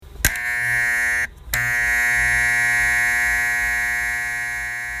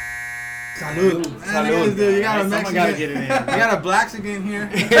Salud. Salud. Dude, you got a Someone Mexican. gotta get it in. You got a Blaxican here.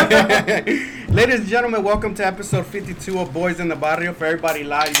 Ladies and gentlemen, welcome to episode 52 of Boys in the Barrio. For everybody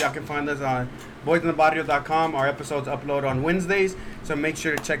live, y'all can find us on boysinthebarrio.com. Our episodes upload on Wednesdays, so make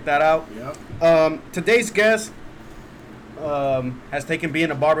sure to check that out. Yep. Today's guest has taken being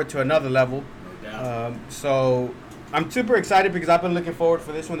a barber to another level. No doubt. So I'm super excited because I've been looking forward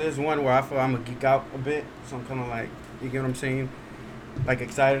for this one. This is one where I feel I'm going to geek out a bit. So I'm kind of like, you get what I'm saying? Like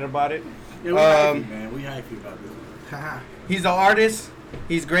excited about it. Yeah, we hypey, man. We hypey about this one. He's an artist.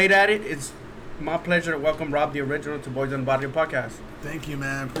 He's great at it. It's my pleasure to welcome Rob the Original to Boys in the Barrio podcast. Thank you,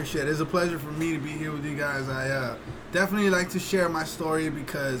 man. Appreciate it. It's a pleasure for me to be here with you guys. I definitely like to share my story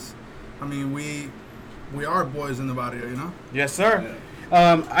because, I mean, we are boys in the barrio, you know? Yes, sir.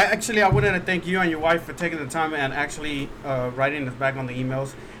 Yeah. I wanted to thank you and your wife for taking the time and actually writing us back on the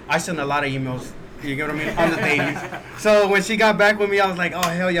emails. I send a lot of emails, you get what I mean, on the dailies. So when she got back with me, I was like, oh,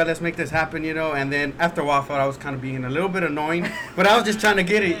 hell yeah, let's make this happen, you know. And then after a while, I thought I was kind of being a little bit annoying. But I was just trying to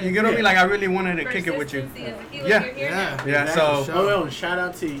get it, you get what I mean? Like, I really wanted to kick it with you. Yeah. Yeah, Exactly. so... Oh, and shout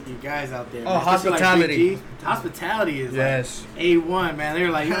out to you guys out there. Oh, man. Especially like hospitality. Big G. Hospitality is Yes. like A1, man. They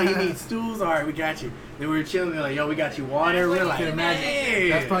were like, yo, you need stools? All right, we got you. Then we were chilling. They're like, yo, we got you water. We're like, Can imagine. hey.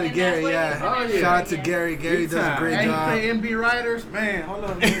 That's probably And Gary, that's what yeah. Oh, yeah. Shout out to Gary. Gary does a great Hey, job. you play MB Riders? Man, hold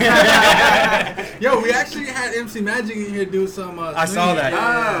on. Yo, we actually had MC Magic in here do some. I saw that.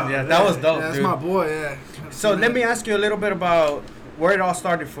 Yeah, that was dope, That's dude. my boy, yeah. So let me ask you a little bit about where it all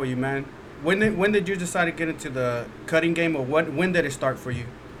started for you, man. When did you decide to get into the cutting game, or when did it start for you?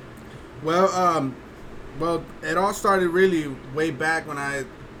 Well, it all started really way back when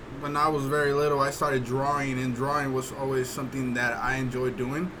I was very little. I started drawing, and drawing was always something that I enjoyed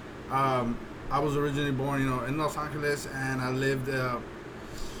doing. I was originally born, in Los Angeles, and I lived.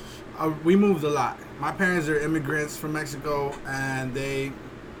 We moved a lot. My parents are immigrants from Mexico, and they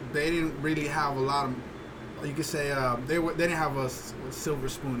didn't really have a lot of. You could say they didn't have a silver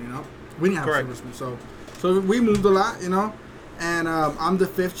spoon, We didn't have Correct. a silver spoon, so we moved a lot, And I'm the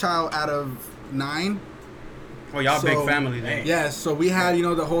fifth child out of 9. Oh, y'all So, big family then. Yes, so we had,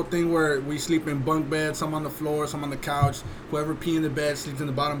 the whole thing where we sleep in bunk beds, some on the floor, some on the couch. Whoever pee in the bed sleeps in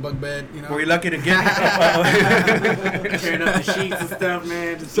the bottom bunk bed, Were you lucky to get Tearing up the sheets and stuff,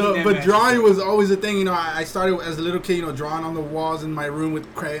 man. Just So, eating that but mess. drawing was always a thing. I started as a little kid, drawing on the walls in my room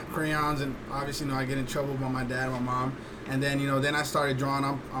with crayons, and obviously, I get in trouble by my dad and my mom. And then, then I started drawing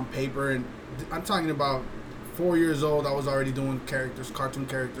on paper, and I'm talking about 4 years old. I was already doing cartoon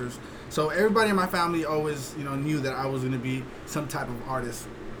characters. So everybody in my family always, knew that I was going to be some type of artist.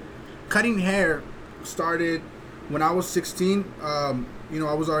 Cutting hair started when I was 16. I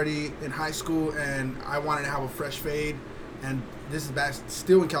was already in high school, and I wanted to have a fresh fade. And this is back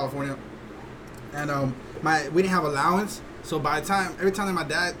still in California. And we didn't have allowance. So every time that my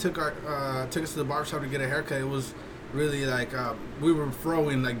dad took us to the barbershop to get a haircut, it was really like we were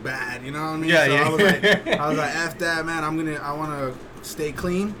throwing like bad, you know what I mean? Yeah, so yeah. I was like, F that, man. I want to stay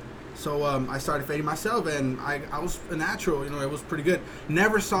clean. So I started fading myself, and I was a natural. It was pretty good.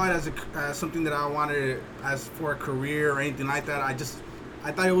 Never saw it as something that I wanted as for a career or anything like that.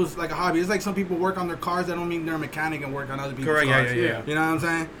 I thought it was like a hobby. It's like some people work on their cars. That don't mean they're a mechanic and work on other people's Correct, cars. yeah. You know what I'm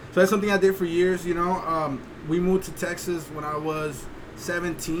saying? So that's something I did for years. We moved to Texas when I was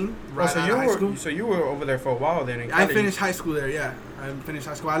 17, right out of high school. So you were over there for a while then. I finished high school there, yeah. I finished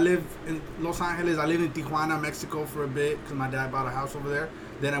high school. I lived in Los Angeles. I lived in Tijuana, Mexico for a bit because my dad bought a house over there.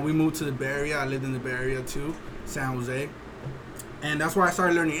 Then we moved to the Bay Area. I lived in the Bay Area too, San Jose. And that's where I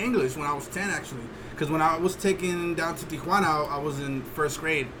started learning English when I was 10, actually. Because when I was taken down to Tijuana, I was in first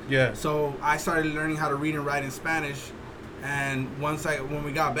grade. Yeah. So I started learning how to read and write in Spanish. And when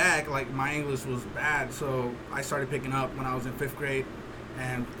we got back, like my English was bad. So I started picking up when I was in 5th grade.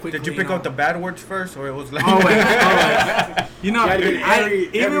 And quickly, Did you pick up the bad words first, or it was like? Always. You gotta get every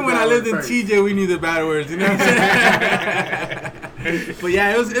Even when I bad lived word in first. TJ, we knew the bad words. You know what I'm saying? But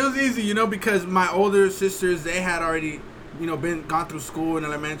yeah, it was easy, because my older sisters, they had already, gone through school in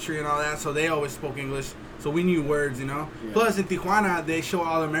elementary and all that, so they always spoke English. So we knew words, Yeah. Plus in Tijuana, they show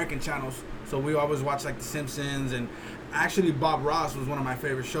all the American channels, so we always watch like The Simpsons, and actually Bob Ross was one of my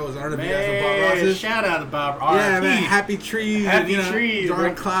favorite shows. I don't know if you guys know Bob Ross Man, is. shout out to Bob. Yeah, R.I.P. man, Happy Trees, Happy and, Trees,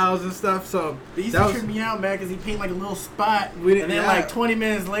 drawing bro. clouds and stuff. So It used that to was- trip me out, man, because he painted like a little spot, We didn't- and then yeah. like 20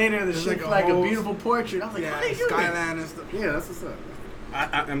 minutes later, the There's shit like a like a whole- beautiful portrait. I was like, how they do that? Skyline and stuff. Yeah, that's what's up.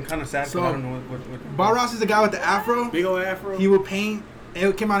 I'm kind of sad because So- I don't know what. Bob Ross is the guy with the afro. Big old afro. He would paint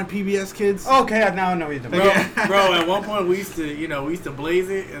It came out in PBS Kids. Okay, now I know what you're talking Bro, about. bro, at one point we used to blaze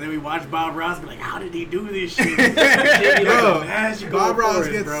it, and then we watched Bob Ross be like, how did he do this shit? Bro, Magical Bob Ross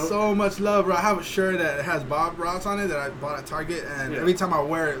forest, gets bro. so much love, bro. I have a shirt that has Bob Ross on it that I bought at Target, and every time I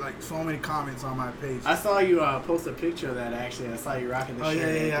wear it, like so many comments on my page. I saw you post a picture of that actually. I saw you rocking the Oh,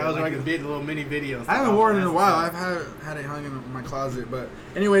 shirt. yeah. I was like rocking a big little mini videos. I haven't worn it in a while. I've had it hung in my closet. But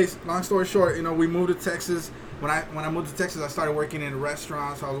anyways, long story short, we moved to Texas. When I moved to Texas, I started working in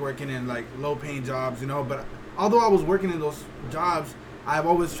restaurants. I was working in like low paying jobs, But although I was working in those jobs, I've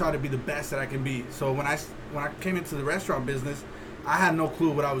always tried to be the best that I can be. So when I came into the restaurant business, I had no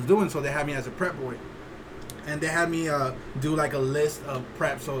clue what I was doing. So they had me as a prep boy, and they had me do like a list of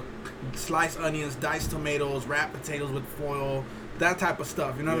prep. So sliced onions, diced tomatoes, wrapped potatoes with foil, that type of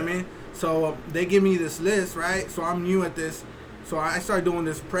stuff. You know what I mean? So they give me this list, right? So I'm new at this. So I started doing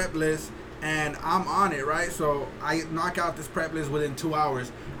this prep list, and I'm on it, right? So I knock out this prep list within 2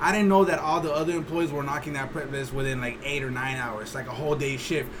 hours. I didn't know that all the other employees were knocking that prep list within like 8 or 9 hours, like a whole day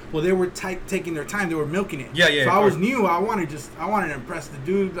shift. Well, they were taking their time. They were milking it. Yeah. So I was new. I wanted to impress the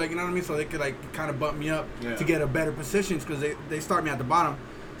dude, like, you know what I mean? So they could like kind of bump me up to get a better positions because they start me at the bottom.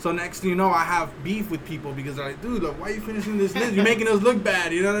 So next thing you know, I have beef with people because they're like, dude, like, why are you finishing this list? You're making us look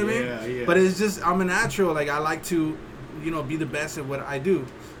bad. You know what I mean? Yeah. But it's just, I'm a natural. Like, I like to, be the best at what I do.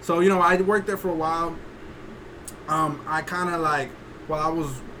 So, I worked there for a while. I kind of like, while I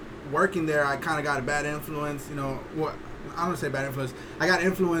was working there, I kind of got a bad influence, Well, I don't say bad influence. I got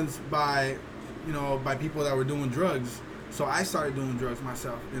influenced by, by people that were doing drugs. So I started doing drugs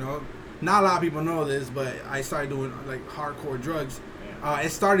myself, Not a lot of people know this, but I started doing like hardcore drugs.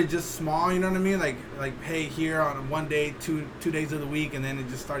 It started just small, you know what I mean? Like hey, here on one day, two days of the week, and then it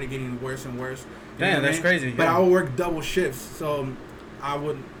just started getting worse and worse. Damn, that's crazy. But I would work double shifts, so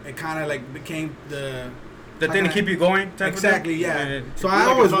it kind of like became the thing to keep you going. Exactly, yeah. So You're I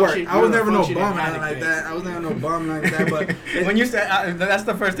like always a worked. I was never no functioning bum or anything addict, like that. I was never no bum like that. But when you say that's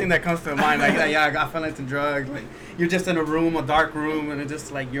the first thing that comes to mind. Like, I fell into drugs. Like, you're just in a dark room, and it's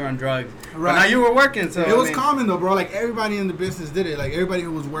just like you're on drugs. Right. But now you were working, so it was common though, bro. Like everybody in the business did it. Like everybody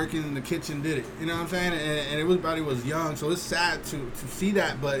who was working in the kitchen did it. You know what I'm saying? And everybody was young, so it's sad to see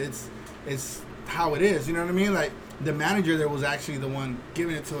that, but it's how it is. You know what I mean? Like the manager there was actually the one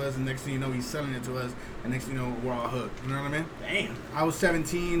giving it to us, and next thing you know, he's selling it to us, and next thing you know, we're all hooked. You know what I mean? Damn. I was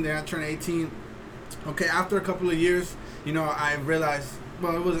 17, then I turned 18. Okay, after a couple of years, I realized,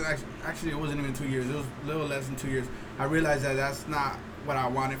 well, it wasn't actually it wasn't even 2 years. It was a little less than 2 years. I realized that that's not what I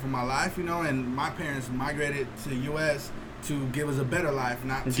wanted for my life, and my parents migrated to the U.S. to give us a better life,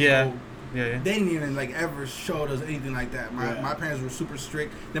 not to Yeah. They didn't even ever showed us anything like that. My parents were super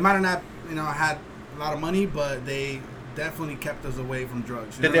strict. They might have not, had a lot of money, but they definitely kept us away from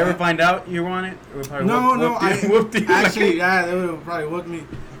drugs. Did they ever find out you were on it? Or No. Whooped you. Actually, yeah, they would have probably whooped me.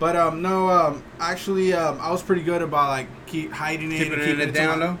 But actually, I was pretty good about keep hiding it, keeping it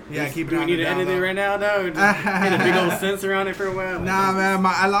down though. Yeah, keeping it Do we on need the to down edit it low. right now, though? Just hit a big old sensor on it for a while. Nah, man,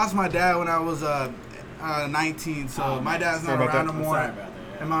 I lost my dad when I was 19, so my dad's not Sorry about around that. no more. Sorry about that.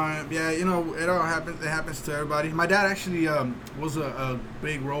 It all happens. It happens to everybody. My dad actually was a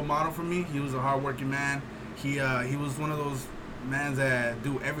big role model for me. He was a hardworking man. He was one of those men that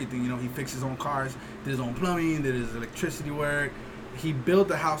do everything. He fixed his own cars, did his own plumbing, did his electricity work. He built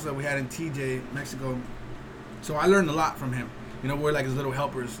the house that we had in TJ, Mexico. So I learned a lot from him. We're like his little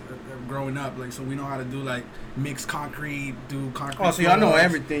helpers growing up. So we know how to do mix concrete, do concrete. Oh, so y'all know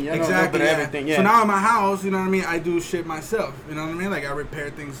everything. Y'all know a little bit of everything. Yeah. So now in my house, you know what I mean? I do shit myself. You know what I mean? I repair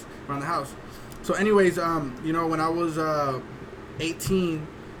things around the house. So anyways, when I was 18,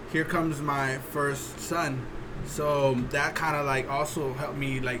 here comes my first son. So that kind of also helped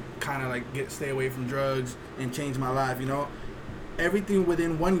me stay away from drugs and change my life. Everything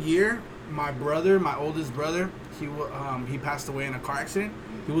within 1 year. My brother, my oldest brother, he passed away in a car accident.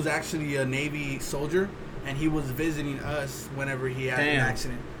 He was actually a Navy soldier, and he was visiting us whenever he had an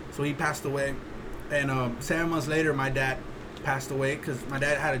accident. So he passed away, and 7 months later, my dad passed away because my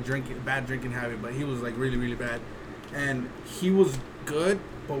dad had a bad drinking habit, but he was really, really bad, and he was good.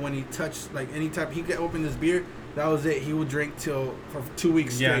 But when he touched anytime he could open this beer, that was it. He would drink for 2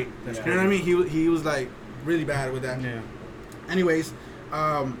 weeks straight. That's You know what I mean? He was really bad with that. Yeah. Anyways,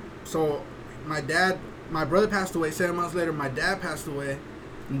 so my brother passed away. 7 months later, my dad passed away,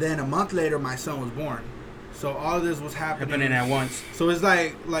 and then a month later, my son was born. So all of this was happening at once. So it's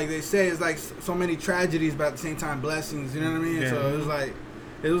like they say, it's so many tragedies, but at the same time blessings. You know what I mean? Yeah. So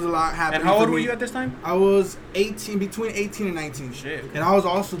it was a lot happening. And how old for were me. you at this time? I was 18, between 18 and 19. Shit. And I was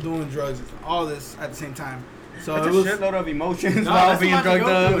also doing drugs, all this at the same time. So That's it a was shitload of emotions No, while that's being a lot to drugged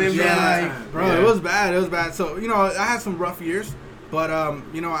go up. through. yeah, bro, Yeah. it was bad. So I had some rough years, But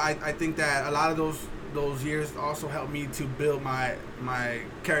you know, I think that a lot of those years also helped me to build my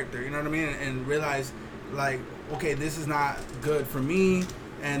character. You know what I mean? And realize, like, okay, this is not good for me,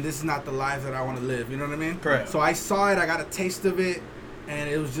 and this is not the life that I want to live. You know what I mean? Correct. So I saw it. I got a taste of it. And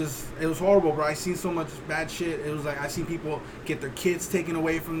it was horrible, bro. I seen so much bad shit. It was like I seen people get their kids taken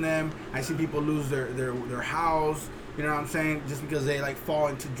away from them. I seen people lose their house. You know what I'm saying? Just because they like fall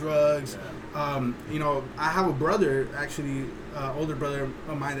into drugs. Yeah. You know, I have a brother, actually, older brother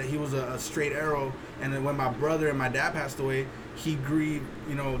of mine, that he was a straight arrow. And then when my brother and my dad passed away, he grieved,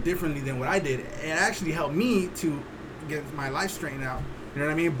 you know, differently than what I did. It actually helped me to get my life straightened out. You know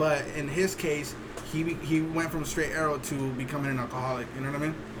what I mean? But in his case, he went from straight arrow to becoming an alcoholic. You know what I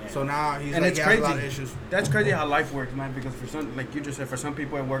mean? Yeah. So now he's And like, it's he has crazy. a lot of issues. That's crazy how life works, man. Because for some, like you just said, for some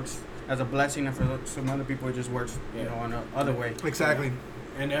people it works as a blessing, and for some other people it just works, you know, in another way. Exactly.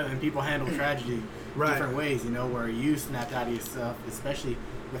 And people handle tragedy Right. different ways, you know, where you snapped out of yourself, especially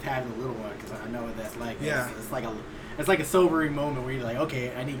with having a little one, because I know what that's like. Yeah. It's like a sobering moment where you're like,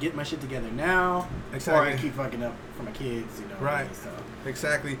 okay, I need to get my shit together now before I Exactly. keep fucking up for my kids, you know. Right. So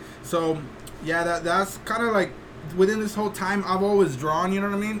Exactly. So yeah, that's kind of like within this whole time I've always drawn. You know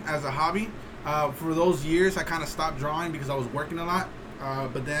what I mean? As a hobby. For those years, I kind of stopped drawing because I was working a lot.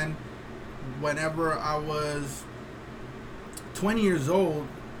 But then, whenever I was 20 years old,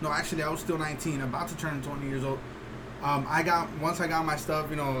 no, actually I was still 19, about to turn 20 years old. Once I got my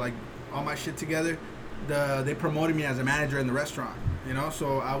stuff, you know, like all my shit together, they promoted me as a manager in the restaurant. You know,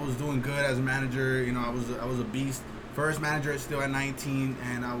 so I was doing good as a manager. You know, I was a beast. First manager still at 19,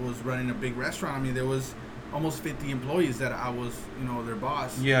 and I was running a big restaurant. I mean, there was almost 50 employees that I was, you know, their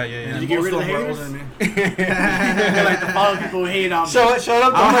boss. Yeah. And Did you get most rid of them the were haters? older than me. I like to follow people who hate on me. Showed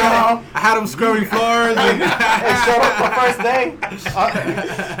up I had them scrubbing floors. And showed up the first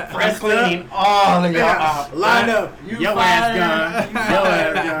day. Fresh cleaning all of y'all. Line up. You Your fired. ass gone. Your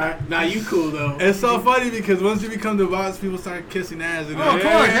ass gone. Nah, you cool though. it's so funny because once you become the boss, people start kissing ass. And Oh, of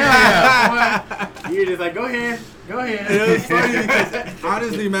course, yeah. You're just like, go ahead. It was funny because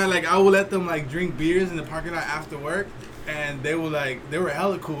honestly, man, like I would let them like drink beers in the parking lot after work, and they were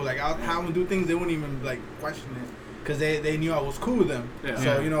hella cool. Like I'll have them do things they wouldn't even like question it because they knew I was cool with them. Yeah.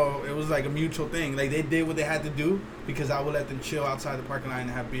 So you know it was like a mutual thing. Like they did what they had to do because I would let them chill outside the parking lot and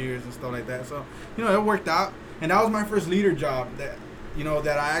have beers and stuff like that. So you know it worked out, and that was my first leader job that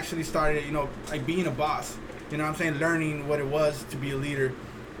that I actually started like being a boss. You know what I'm saying, learning what it was to be a leader.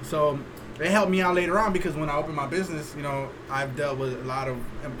 So it helped me out later on because when I opened my business, I've dealt with a lot of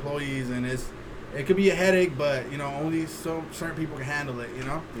employees and it could be a headache, but only certain people can handle it,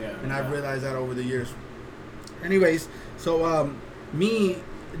 Yeah. And I've realized that over the years. Anyways, so me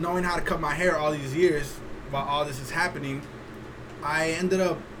knowing how to cut my hair all these years while all this is happening, I ended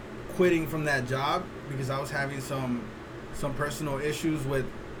up quitting from that job because I was having some personal issues with.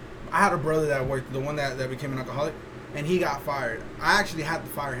 I had a brother that worked, the one that became an alcoholic. And he got fired. I actually had to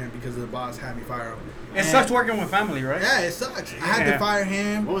fire him because the boss had me fire him. It sucks working with family, right? Yeah, it sucks. I had to fire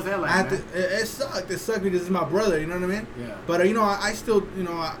him. What was that like, I had man? It sucked. It sucked because it's my brother. You know what I mean? Yeah. But I still,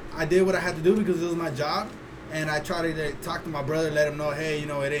 I did what I had to do because it was my job, and I tried to talk to my brother, let him know, hey,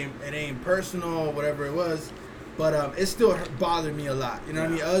 it ain't personal, whatever it was, but it still bothered me a lot. You know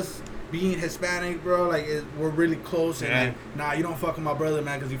what I mean? Us being Hispanic, bro, like we're really close, and like, nah, you don't fuck with my brother,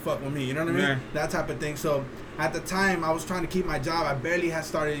 man, because you fuck with me. You know what I mean? Yeah. That type of thing. So at the time, I was trying to keep my job. I barely had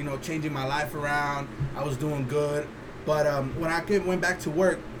started, changing my life around. I was doing good, but when I went back to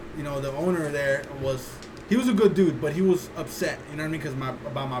work, the owner there he was a good dude, but he was upset. You know what I mean? Because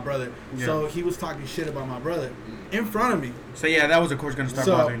about my brother. Yeah. So he was talking shit about my brother in front of me. So yeah, that was of course gonna start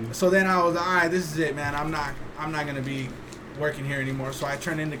bothering you. So then I was like, all right, this is it, man. I'm not gonna be working here anymore. So I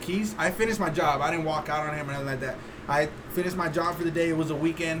turned in the keys. I finished my job. I didn't walk out on him or nothing like that. I finished my job for the day. It was a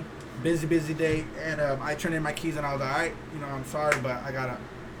weekend, busy day, and I turned in my keys and I was like, all right, I'm sorry, but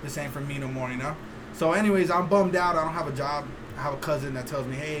this ain't for me no more, So anyways, I'm bummed out. I don't have a job. I have a cousin that tells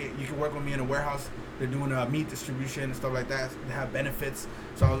me, hey, you can work with me in a warehouse. They're doing meat distribution and stuff like that. They have benefits.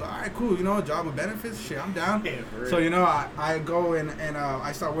 So I was like, all right, cool. A job with benefits? Shit, I'm down. Yeah, for real. So, I go and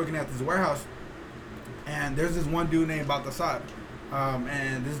I start working at this warehouse. And there's this one dude named Baltasar.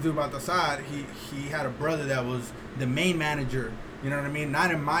 And this dude Baltasar, he had a brother that was the main manager. You know what I mean?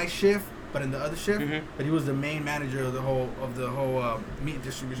 Not in my shift, but in the other shift. Mhm. But he was the main manager of the whole meat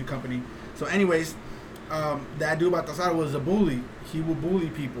distribution company. So anyways, that dude Baltasar was a bully. He would bully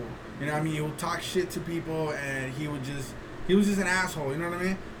people. You know what I mean? He would talk shit to people, and he was just an asshole. You know what I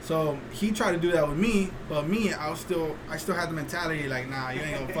mean? So he tried to do that with me, but me, I still had the mentality like, nah, you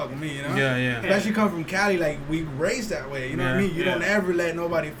ain't gonna fuck with me. Yeah. Especially come from Cali, like we raised that way. You know what I mean? You don't ever let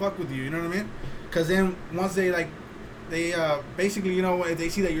nobody fuck with you. You know what I mean? Because then once they like basically, you know, if they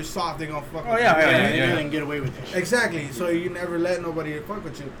see that you're soft, they're gonna fuck. Oh, with yeah, you. Yeah, yeah. they can get away with it. Exactly. So you never let nobody fuck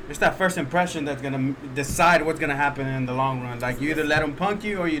with you. It's that first impression that's gonna decide what's gonna happen in the long run. Like you either let them punk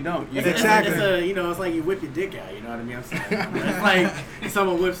you or you don't. You Exactly. It's like you whip your dick out. You know what I mean? I'm saying. It's like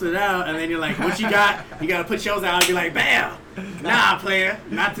someone whips it out, and then you're like, "What you got?" You gotta put yours out and be like, "Bam!" Nah, player,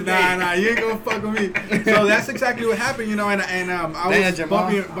 not today. Nah, you ain't gonna fuck with me. So that's exactly what happened, you know. And I was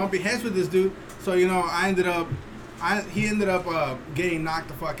bumping heads with this dude. So you know, he ended up getting knocked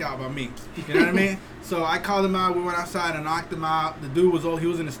the fuck out by me. You know what I mean? So I called him out. We went outside and knocked him out. The dude was old. He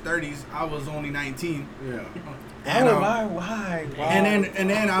was in his 30s. I was only 19. Yeah. And, why? And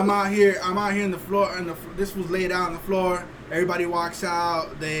then I'm out here in the floor, and this was laid out on the floor. Everybody walks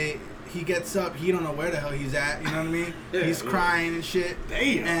out. He gets up. He don't know where the hell he's at. You know what I mean? He's crying and shit.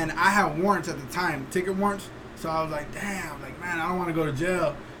 Damn. And I had warrants at the time, ticket warrants. So I was like, damn, like man, I don't want to go to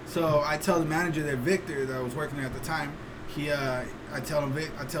jail. So I tell the manager that Victor, that was working there at the time, I tell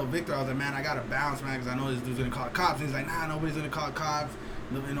Victor, I was like, man, I gotta bounce, man, because I know this dude's gonna call the cops. And he's like, nah, nobody's gonna call the cops.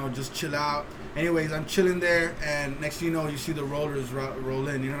 You know, just chill out. Anyways, I'm chilling there, and next thing you know, you see the rollers roll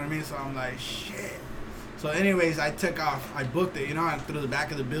in. You know what I mean? So I'm like, shit. So anyways, I took off. I booked it. You know, I through the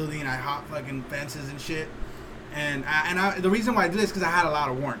back of the building. I hopped fucking fences and shit. And the reason why I did this is because I had a lot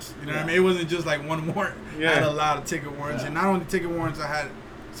of warrants. You know what I mean? It wasn't just like one warrant. Yeah. I had a lot of ticket warrants, and not only ticket warrants, I had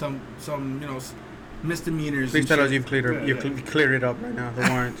some you know misdemeanors. Please tell us you've cleared it up right now. The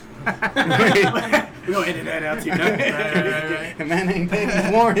warrants. We're gonna edit that out too. Right. Man ain't paying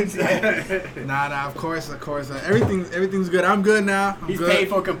his warrants. Nah, of course. Everything's good. I'm good now. He's good. paid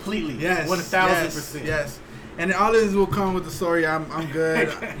for completely. Yes. 1,000%. Yes. And all this will come with the story. I'm good.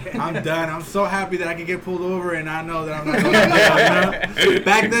 I'm done. I'm so happy that I can get pulled over and I know that I'm not going to jail. You know?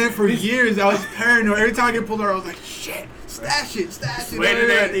 Back then, for years, I was paranoid. Every time I get pulled over, I was like, shit, stash it. Sweating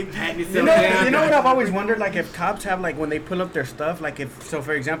everything, patting yourself down. You know what I've always wondered? Like, if cops have, like, when they pull up their stuff, like,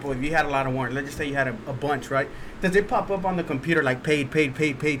 for example, if you had a lot of warrants, let's just say you had a bunch, right? Does it pop up on the computer, like, paid? Like,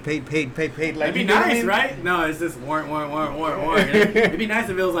 It'd be you know what I nice, mean? right? No, it's just warrant. It'd be nice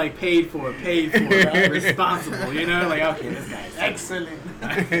if it was, like, paid for, right? Responsible, you know? Like, okay, this guy's excellent.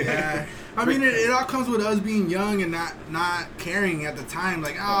 Yeah. I mean, it all comes with us being young and not caring at the time.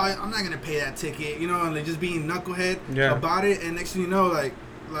 Like, oh, I'm not gonna pay that ticket, you know, and like just being knucklehead about it. And next thing you know,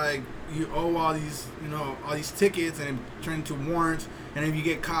 like you owe all these tickets, and it turns into warrants. And if you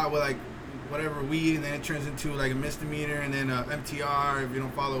get caught with like whatever weed, and then it turns into like a misdemeanor, and then a MTR if you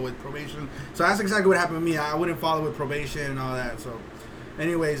don't follow with probation. So that's exactly what happened to me. I wouldn't follow with probation and all that. So,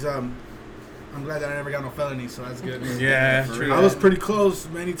 anyways, I'm glad that I never got no felony, so that's good. Yeah, true. I was pretty close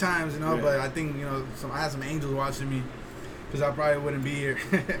many times, you know, but I think, you know, I had some angels watching me, because I probably wouldn't be here.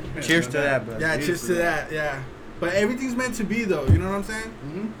 Cheers to that, bro. Yeah, cheers to that, yeah. But everything's meant to be, though, you know what I'm saying?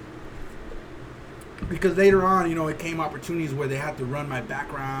 Mm-hmm. Because later on, you know, it came opportunities where they had to run my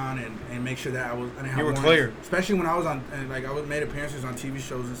background and make sure that I didn't have you were warrants. clear. Especially when I was on, like, I made appearances on TV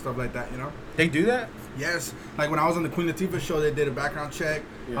shows and stuff like that, you know? They do that? Yes. Like, when I was on the Queen Latifah show, they did a background check.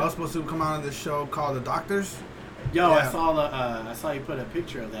 Yeah. I was supposed to come out on this show called The Doctors. Yo, Yeah. I saw you put a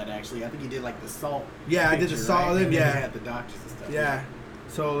picture of that, actually. I think you did, like, the salt. Yeah, I did the salt, right? And then yeah. you had the doctors and stuff. Yeah.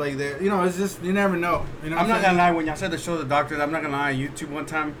 So, like, you know, it's just, you never know. You know I'm not what gonna lie, when y'all said the show The Doctors, I'm not gonna lie, on YouTube one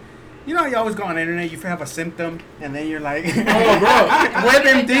time, you know, you always go on the internet, you have a symptom, and then you're like, oh, bro,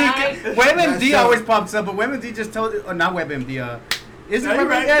 WebMD always pops up, but WebMD just tells you, or not WebMD, is it No, you're WebMD?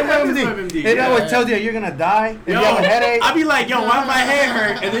 right. Yeah, Yeah, WebMD. it's WebMD. It Yeah. always tells you you're gonna die if Yo, you have a headache. I be like, yo, why my head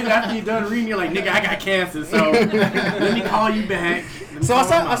hurt? And then after you're done reading, you're like, nigga, I got cancer, so let me call you back. So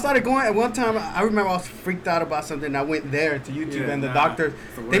I started going, at one time, I remember I was freaked out about something, and I went there to YouTube, and the doctors,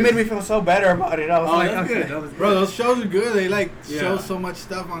 they made me feel so better about it. I was like, that's okay. good. That was Bro, those shows are good. They, like, Yeah. show so much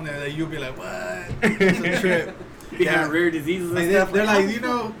stuff on there that you'll be like, what? It's a trip. You got rare diseases and Like, stuff. they're like, you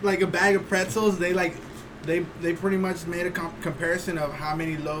know, like a bag of pretzels, they pretty much made a comparison of how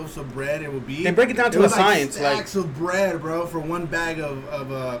many loaves of bread it would be. They break it down to was a science, stacks of bread, bro, for one bag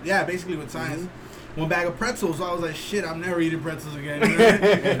of basically with science. One bag of pretzels. So I was like, shit, I'm never eating pretzels again. You know what I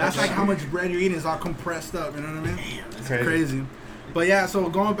mean? That's like how much bread you're eating is all compressed up. You know what I mean? Damn, that's Crazy. But yeah, so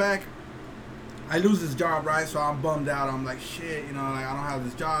going back, I lose this job, right? So I'm bummed out. I'm like, shit, you know, like I don't have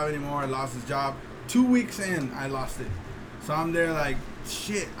this job anymore. I lost this job. 2 weeks in, I lost it. So I'm there like,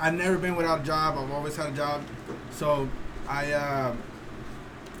 shit, I've never been without a job. I've always had a job. So I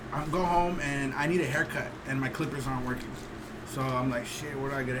go home and I need a haircut and my clippers aren't working. So I'm like, shit, where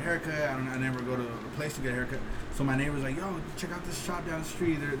do I get a haircut? I never go to a place to get a haircut. So my neighbor's like, yo, check out this shop down the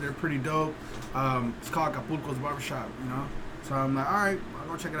street. They're pretty dope. It's called Acapulco's Barbershop, you know? So I'm like, all right, I'll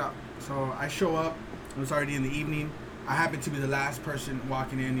go check it out. So I show up. It was already in the evening. I happened to be the last person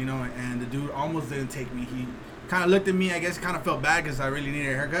walking in, you know, and the dude almost didn't take me. kind of looked at me. I guess kind of felt bad because I really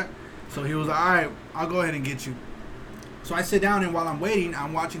needed a haircut. So he was like, all right, I'll go ahead and get you. So I sit down, and while I'm waiting,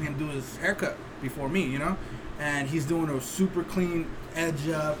 I'm watching him do his haircut before me, you know? And he's doing a super clean edge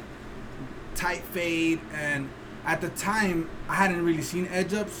up, tight fade. And at the time, I hadn't really seen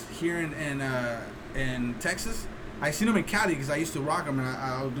edge ups here in Texas. I seen them in Cali because I used to rock them, and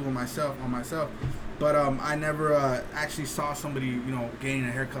I would do them myself. But I never actually saw somebody, you know, getting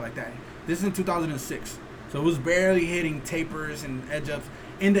a haircut like that. This is in 2006. So it was barely hitting tapers and edge ups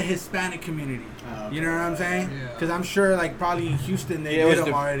in the Hispanic community. Oh, okay. You know what I'm saying? Because I'm sure, like, probably in Houston they did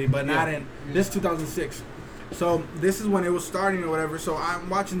them already, but not in this 2006. So this is when it was starting or whatever. So I'm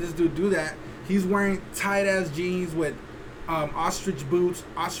watching this dude do that. He's wearing tight ass jeans with ostrich boots,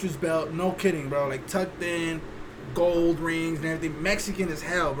 ostrich belt. No kidding, bro. Like tucked in, gold rings and everything. Mexican as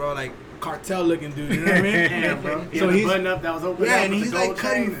hell, bro. Like cartel looking dude. You know what I mean? Damn, bro. So he's button up that was open. Yeah, and he's like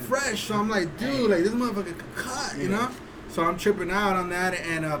cutting fresh. So I'm like, dude, like this motherfucker could cut, you know? So I'm tripping out on that,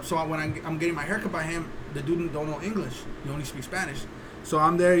 and so when I'm getting my haircut by him, the dude don't know English. He only speaks Spanish. So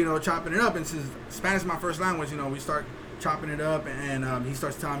I'm there, you know, chopping it up, and since Spanish is my first language, you know, we start chopping it up, and he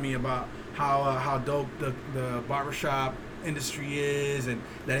starts telling me about how dope the barbershop industry is, and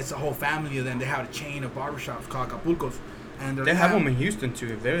that it's a whole family of them. They have a chain of barbershops called Acapulco's. And they have them in Houston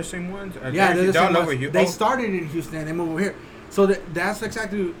too. If they're the same ones, yeah, they're the same ones. They started in Houston and they moved over here. So that's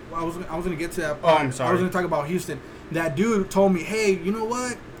exactly I was gonna get to that. Oh, I'm sorry. I was gonna talk about Houston. That dude told me, hey, you know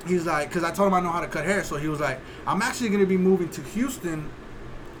what? He's like, because I told him I know how to cut hair. So he was like, I'm actually gonna be moving to Houston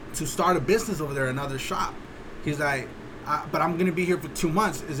to start a business over there, another shop. He's like, but I'm gonna be here for 2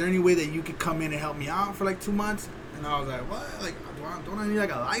 months. Is there any way that you could come in and help me out for like 2 months? And I was like, what? Like, don't I need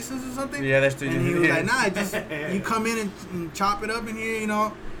like a license or something? Yeah, that's the. And he was like, nah, just you come in and chop it up in here, you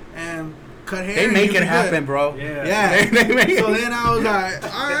know, and cut hair. They make it happen, bro. Yeah. So then I was like,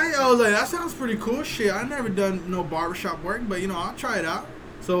 all right. I was like, that sounds pretty cool. Shit, I never done no barbershop work, but you know, I'll try it out.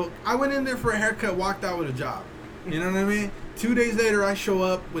 So I went in there for a haircut, walked out with a job. You know what I mean? 2 days later, I show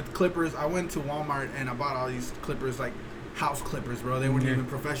up with clippers. I went to Walmart and I bought all these clippers, like house clippers, bro. They weren't even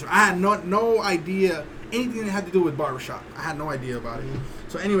professional. I had no idea anything that had to do with barbershop. I had no idea about it.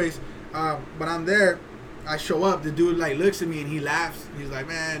 So anyways, but I'm there. I show up. The dude like looks at me and he laughs. He's like,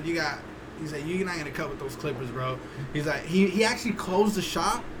 man, he's like, you're not going to cut with those clippers, bro. He's like, he actually closed the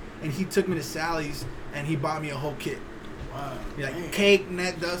shop and he took me to Sally's and he bought me a whole kit. Wow. Like cake,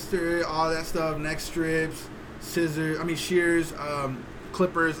 net duster, all that stuff, neck strips, shears,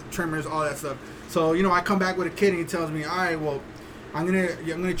 clippers, trimmers, all that stuff. So, you know, I come back with a kit and he tells me, all right, well, I'm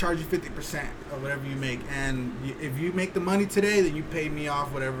gonna charge you 50% of whatever you make, and if you make the money today, then you pay me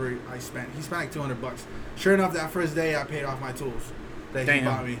off whatever I spent. He spent like $200. Sure enough, that first day I paid off my tools that he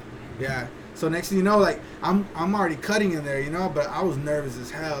bought me. Yeah. So next thing you know, like I'm already cutting in there, you know, but I was nervous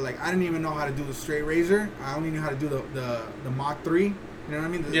as hell. Like I didn't even know how to do the straight razor. I only knew how to do the Mach 3. You know what I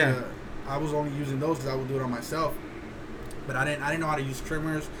mean? I was only using those because I would do it on myself. But I didn't know how to use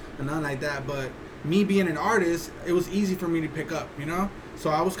trimmers and nothing like that. But me being an artist, it was easy for me to pick up, you know? So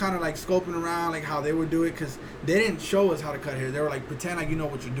I was kind of like scoping around like how they would do it because they didn't show us how to cut hair. They were like, pretend like you know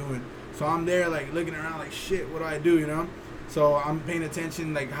what you're doing. So I'm there like looking around like, shit, what do I do, you know? So I'm paying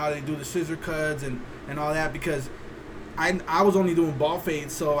attention like how they do the scissor cuts and all that because I was only doing ball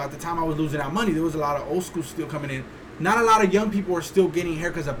fades. So at the time I was losing out money. There was a lot of old school still coming in. Not a lot of young people were still getting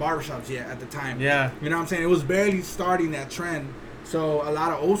haircuts at barbershops yet at the time. Yeah. You know what I'm saying? It was barely starting that trend. So a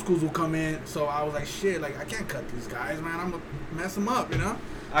lot of old schools would come in. So I was like, shit, like I can't cut these guys, man. I'm gonna mess them up, you know?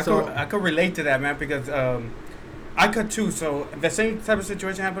 I could relate to that, man, because I cut too. So the same type of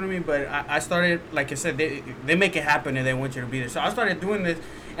situation happened to me, but I started, like I said, they make it happen and they want you to be there. So I started doing this,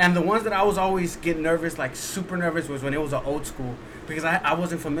 and the ones that I was always getting nervous, like super nervous, was when it was an old school. Because I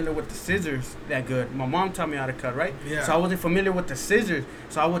wasn't familiar with the scissors that good. My mom taught me how to cut, right? Yeah. So I wasn't familiar with the scissors.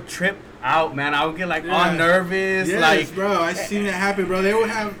 So I would trip out, man. I would get like all nervous. Yes, like, bro. I seen that happen, bro. They would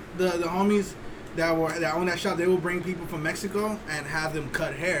have the homies that own that shop. They would bring people from Mexico and have them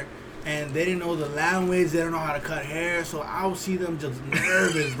cut hair, and they didn't know the language. They don't know how to cut hair. So I would see them just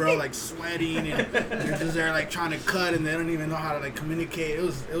nervous, bro, like sweating, and they're just there like trying to cut, and they don't even know how to like communicate. It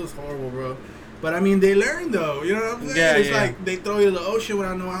was horrible, bro. But I mean, they learn though. You know what I'm saying? Yeah, it's like they throw you in the ocean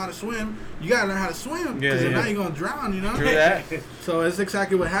without knowing how to swim. You gotta learn how to swim because if not, you're gonna drown. You know? True that. So it's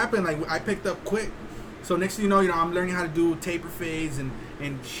exactly what happened. Like I picked up quick. So next thing you know, I'm learning how to do taper fades and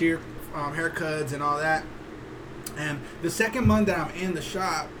sheer haircuts and all that. And the second month that I'm in the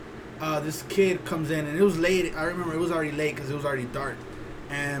shop, this kid comes in and it was late. I remember it was already late because it was already dark.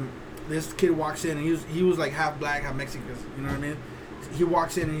 And this kid walks in and he was like half black, half Mexican. You know what I mean? He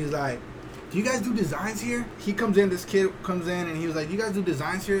walks in and he's like, do you guys do designs here? He comes in, this kid comes in, and he was like, do you guys do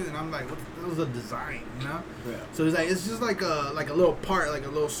designs here? And I'm like, what was a design, you know? Yeah. So he's like, it's just like a little part, like a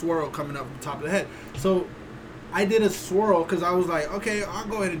little swirl coming up the top of the head. So I did a swirl because I was like, okay, I'll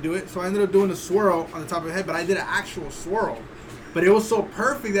go ahead and do it. So I ended up doing a swirl on the top of the head, but I did an actual swirl. But it was so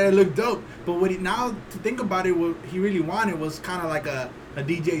perfect that it looked dope. But now to think about it, what he really wanted was kind of like a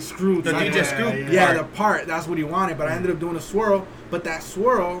DJ Screw. The DJ Screw? Yeah, the part. That's what he wanted. But I ended up doing a swirl. But that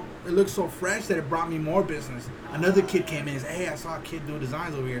swirl, it looked so fresh that it brought me more business. Another kid came in and said, hey, I saw a kid do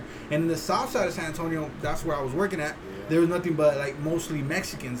designs over here. And in the south side of San Antonio, that's where I was working at. There was nothing but like mostly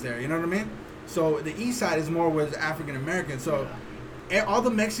Mexicans there. You know what I mean? So the east side is more with African Americans. So all the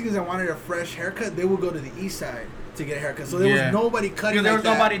Mexicans that wanted a fresh haircut, they would go to the east side to get a haircut. So there was nobody cutting. There like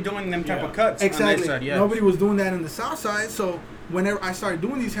was nobody doing them type of cuts. Exactly. On that side, Nobody was doing that in the south side. So whenever I started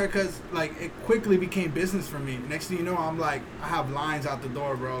doing these haircuts, like it quickly became business for me. Next thing you know, I'm like, I have lines out the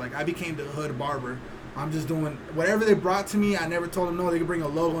door, bro. Like I became the hood barber. I'm just doing whatever they brought to me. I never told them no. They could bring a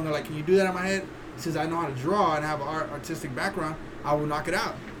logo and they're like, can you do that on my head? Since I know how to draw and have an artistic background, I will knock it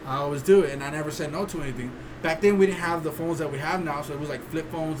out. I always do it, and I never said no to anything. Back then, we didn't have the phones that we have now, so it was like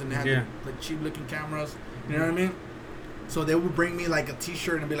flip phones, and they had the cheap-looking cameras. You know what I mean? So they would bring me like a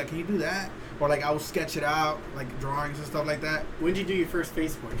T-shirt and be like, "Can you do that?" Or like I would sketch it out, like drawings and stuff like that. When did you do your first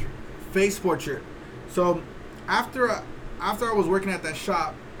face portrait? Face portrait. So after I was working at that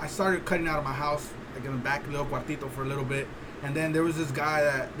shop, I started cutting out of my house, like in the back little cuartito for a little bit, and then there was this guy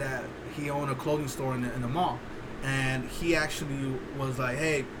that he owned a clothing store in the mall. And he actually was like,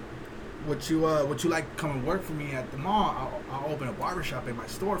 "Hey, would you like to come and work for me at the mall? I'll open a barbershop in my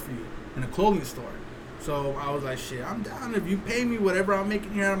store for you, in a clothing store." So I was like, "Shit, I'm down. If you pay me whatever I'm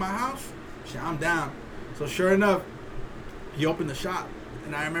making here out of my house, shit, I'm down." So sure enough, he opened the shop,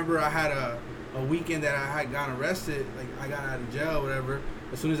 and I remember I had a weekend that I had gotten arrested. Like I got out of jail, whatever.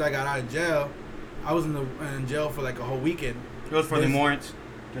 As soon as I got out of jail, I was in jail for like a whole weekend. It was for the warrants.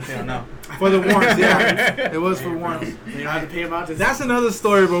 Just so you know. For the warrants, yeah. It was for warrants. You don't have to pay him out. That's another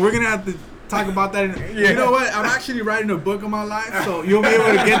story, but we're going to have to talk about that. You know what? I'm actually writing a book on my life, so you'll be able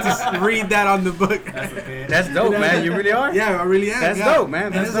to get to read that on the book. That's dope, man. You really are? Yeah, I really am. That's dope, man.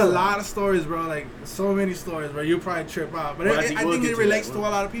 And there's a lot of stories, bro. Like, so many stories, bro. You'll probably trip out. But I think it relates to a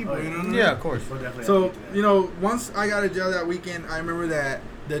lot of people, you know what I mean? Yeah, of course. So, you know, once I got out of jail that weekend, I remember that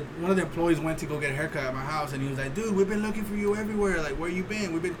one of the employees went to go get a haircut at my house, and he was like, "Dude, we've been looking for you everywhere. Like, where you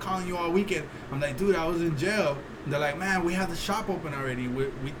been? We've been calling you all weekend." I'm like, "Dude, I was in jail." And they're like, "Man, we have the shop open already. We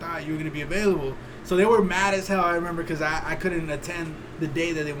thought you were gonna be available." So they were mad as hell. I remember because I couldn't attend the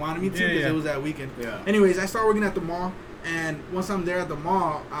day that they wanted me to because it was that weekend. Yeah. Anyways, I started working at the mall, and once I'm there at the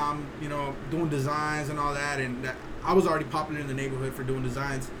mall, I'm doing designs and all that, and I was already popular in the neighborhood for doing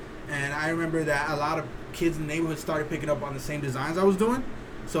designs, and I remember that a lot of kids in the neighborhood started picking up on the same designs I was doing.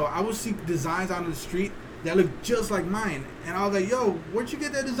 So I would see designs out on the street that looked just like mine, and I was like, "Yo, where'd you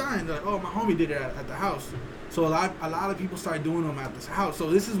get that design?" They're like, "Oh, my homie did it at the house." So a lot of people started doing them at this house. So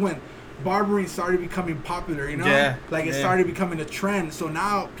this is when barbering started becoming popular, you know? Yeah. Like it started becoming a trend. So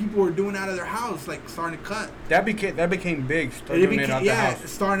now people were doing it out of their house, like starting to cut. That became big. Starting out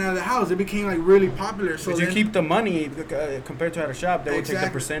the house. It became like really popular. So you keep the money compared to at a shop, they would take the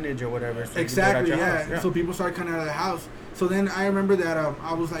percentage or whatever. So exactly, yeah. So people started cutting out of the house. So then I remember that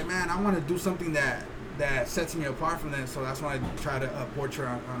I was like, man, I want to do something that sets me apart from them. So that's when I tried to portrait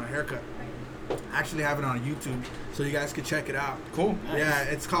on a haircut. I actually have it on YouTube, so you guys can check it out. Cool. Nice. Yeah,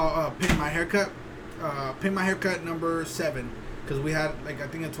 it's called Paint My Haircut. Paint My Haircut number 7, because we had like I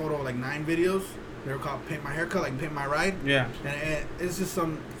think a total of like 9 videos. They were called Paint My Haircut, like Paint My Ride. Yeah. And it's just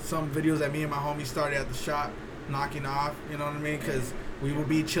some videos that me and my homie started at the shop, knocking off. You know what I mean? Because we would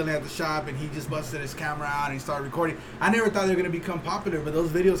be chilling at the shop, and he just busted his camera out and he started recording. I never thought they were gonna become popular, but those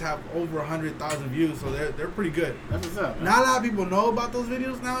videos have over 100,000 views, so they're pretty good. That's what's up, man. Not a lot of people know about those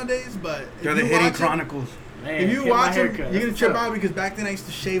videos nowadays, but they're the hidden chronicles. Man, if you watch them, haircut, you're gonna trip out because back then I used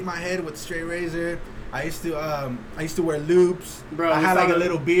to shave my head with a straight razor. I used to wear loops. Bro, I had like a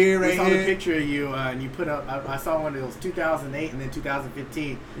little beard right here. I saw here. the picture of you, and you put up. I saw one of those 2008 and then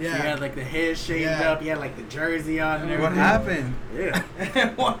 2015. Yeah. So you had like the head shaved up. You had like the jersey on and everything. What happened? Yeah.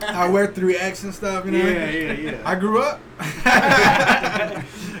 I wear 3X and stuff. You know. Yeah. I grew up.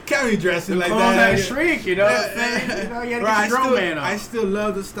 Can't be dressing like clothes that. Shrink, you know what I'm saying? You know, you had to get your grown man on. I still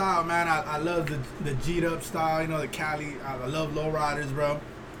love the style, man. I love the G'd up style. You know, the Cali. I love lowriders, bro.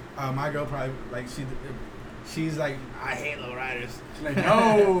 My girl probably like she's like, I hate lowriders. She's like,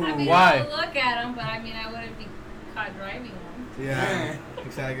 no. I mean, why? I would look at them, but I mean, I wouldn't be caught driving one. Yeah,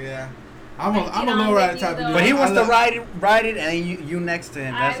 exactly. Yeah, I'm a lowrider type of dude. But he wants to ride it, and you next to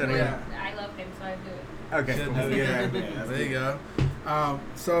him. That's it. Yeah. I love him, so I do it. Okay. Cool. Yeah, there you go.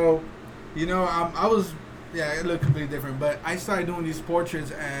 So You know, I was, yeah, it looked completely different. But I started doing these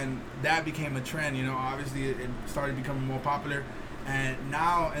portraits, and that became a trend. You know, obviously it started becoming more popular, and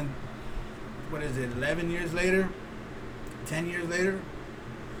now, and what is it, 11 years later, 10 years later,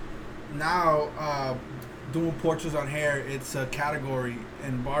 now doing portraits on hair, it's a category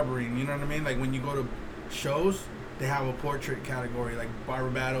in barbering. You know what I mean? Like when you go to shows, they have a portrait category, like barber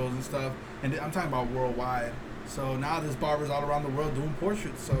battles and stuff. And I'm talking about worldwide. So now there's barbers all around the world doing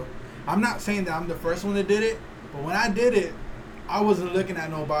portraits. So I'm not saying that I'm the first one that did it, but when I did it, I wasn't looking at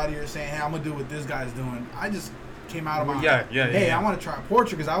nobody or saying, hey, I'm going to do what this guy's doing. I just came out of my, hey, I want to try a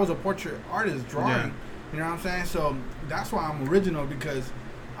portrait, because I was a portrait artist drawing. Yeah. You know what I'm saying? So that's why I'm original, because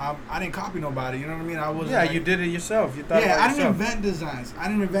I didn't copy nobody. You know what I mean? I was you did it yourself. You thought yeah, about I didn't yourself. invent designs. I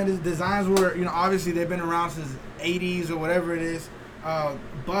didn't invent it. Designs were, you know, obviously they've been around since 80s or whatever it is.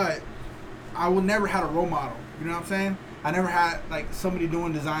 But I would never had a role model. You know what I'm saying? I never had like somebody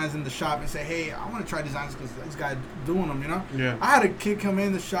doing designs in the shop and say, hey, I want to try designs because this guy's doing them, you know? Yeah. I had a kid come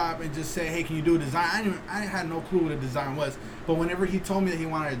in the shop and just say, hey, can you do a design? I had no clue what a design was. But whenever he told me that he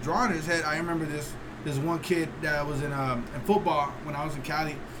wanted to draw in his head, I remember this one kid that was in football when I was in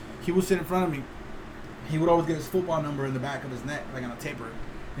Cali. He would sit in front of me. He would always get his football number in the back of his neck, like on a taper,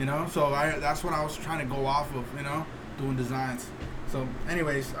 you know? So that's what I was trying to go off of, you know, doing designs. So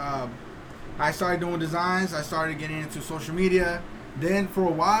anyways, I started doing designs. I started getting into social media. Then for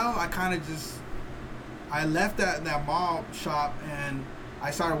a while, I left that mall shop and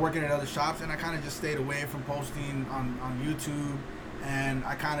I started working at other shops, and I kind of just stayed away from posting on YouTube. And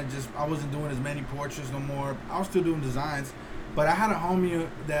I wasn't doing as many portraits no more. I was still doing designs. But I had a homie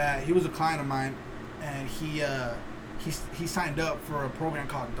that he was a client of mine, and he signed up for a program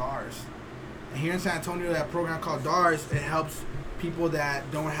called DARS. And here in San Antonio, that program called DARS, it helps people that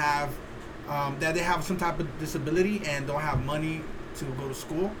don't have, that they have some type of disability and don't have money to go to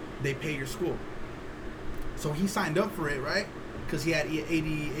school. They pay your school. So he signed up for it, right? Because he had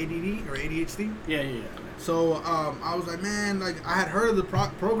ADD or ADHD. Yeah. So I was like, man, like I had heard of the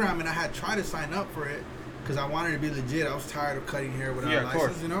program and I had tried to sign up for it because I wanted to be legit. I was tired of cutting hair without a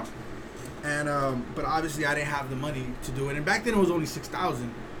license, you know. And but obviously I didn't have the money to do it. And back then it was only $6,000,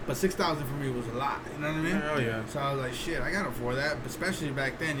 but $6,000 for me was a lot. You know what I mean? Oh yeah. So I was like, shit, I can't afford that, especially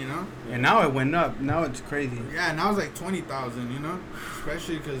back then, you know. And now it went up. Now it's crazy. Yeah, now it's like $20,000, you know,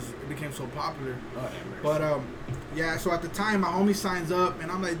 especially because it became so popular. But yeah. So at the time, my homie signs up,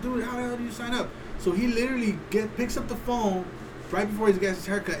 and I'm like, dude, how the hell do you sign up? So he literally picks up the phone right before he gets his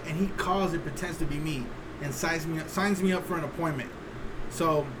haircut, and he calls and pretends to be me and signs me up for an appointment.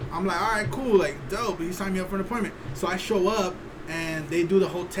 So I'm like, all right, cool, like dope. He signed me up for an appointment. So I show up, and they do the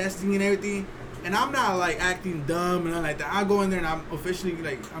whole testing and everything. And I'm not like acting dumb and nothing like that. I go in there and I'm officially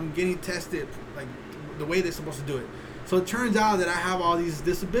like I'm getting tested like the way they're supposed to do it. So it turns out that I have all these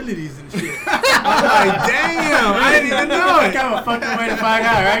disabilities and shit. I'm like, damn, I didn't even know it. That's kind of a fucking way to find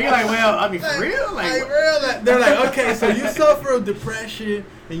out, right? You're like, well, I mean, for real? Like real? They're like, okay, so you suffer of depression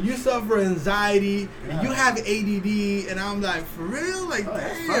and you suffer anxiety and you have ADD, and I'm like, for real? Like,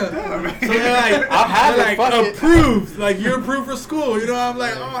 damn. So they're like, I'll have it, fuck it. approved. Like, you're approved for school. You know, I'm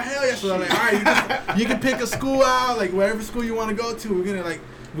like, oh, hell yeah. So I'm like, all right, you can pick a school out, like whatever school you want to go to.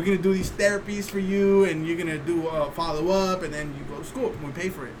 We're gonna do these therapies for you, and you're gonna do follow up, and then you go to school, and we pay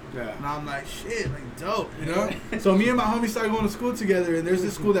for it. Yeah. And I'm like, shit, like dope, you know. So me and my homie started going to school together, and there's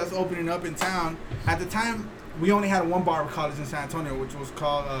this school that's opening up in town. At the time, we only had one barber college in San Antonio, which was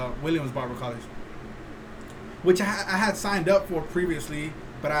called Williams Barber College, which I had signed up for previously,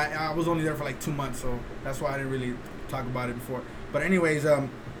 but I was only there for like 2 months, so that's why I didn't really talk about it before. But anyways,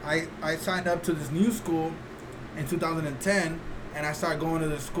 I signed up to this new school in 2010. And I started going to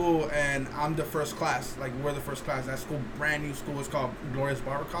the school, and I'm the first class. Like, we're the first class. That school, brand new school, is called Glorious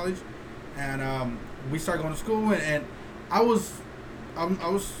Barber College. And we started going to school, and I was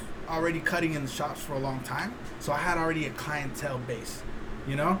already cutting in the shops for a long time. So I had already a clientele base,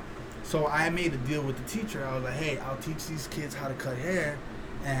 you know? So I made a deal with the teacher. I was like, hey, I'll teach these kids how to cut hair,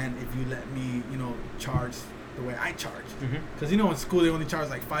 and if you let me, you know, charge the way I charge. Because, you know, in school, they only charge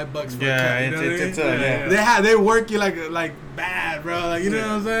like $5 for a cut. You know they work you like bad, bro. Like, you know what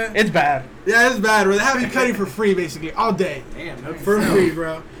I'm saying? It's bad. Yeah, it's bad, bro. They have you cutting for free, basically, all day. Damn, no for free,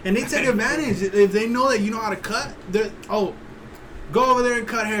 bro. And they take advantage. If they know that you know how to cut, go over there and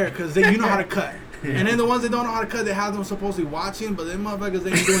cut hair because you know how to cut. And then the ones that don't know how to cut, they have them supposedly watching, but them motherfuckers,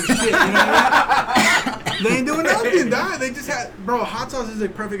 they ain't doing shit. You know what I mean? They ain't doing nothing, dog. They just had, bro, Hot Sauce is a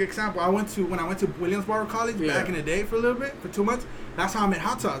perfect example. When I went to Williams Barber College back in the day for a little bit, for 2 months, that's how I met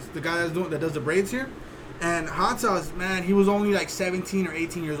Hot Sauce, the guy that does the braids here. And Hot Sauce, man, he was only like 17 or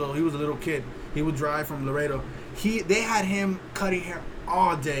 18 years old. He was a little kid. He would drive from Laredo. They had him cutting hair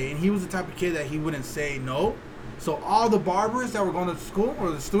all day, and he was the type of kid that he wouldn't say no. So all the barbers that were going to school,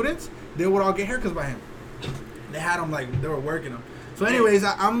 or the students, they would all get haircuts by him. They had them like they were working them. So anyways,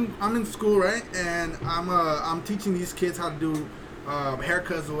 I'm in school, right, and I'm teaching these kids how to do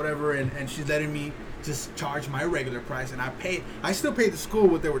haircuts or whatever, and she's letting me just charge my regular price, and I still paid the school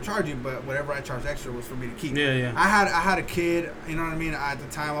what they were charging, but whatever I charged extra was for me to keep. Yeah. I had a kid, you know what I mean. At the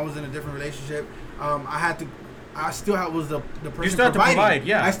time, I was in a different relationship. I still was the person. You still had to provide,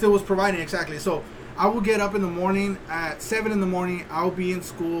 yeah. I still was providing, exactly. So I would get up in the morning at 7 in the morning. I'll be in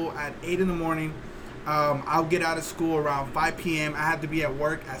school at 8 in the morning. I'll get out of school around 5 p.m. I had to be at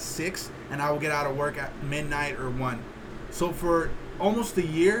work at 6, and I will get out of work at midnight or 1. So for almost a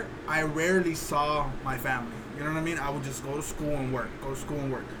year, I rarely saw my family. You know what I mean? I would just go to school and work,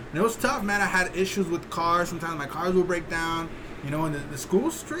 And it was tough, man. I had issues with cars. Sometimes my cars would break down, you know, and the school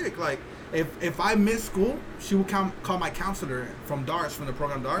was strict. Like, if I missed school, she would call my counselor from DARS, from the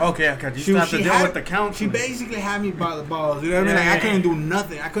program DARS. Okay. You still have to deal with the counselor. She basically had me by the balls. You know what I mean? Like, I couldn't do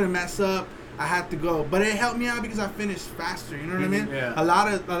nothing. I couldn't mess up. I had to go. But it helped me out because I finished faster. You know what I mean? Yeah. A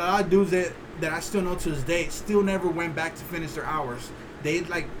lot of dudes that I still know to this day still never went back to finish their hours. They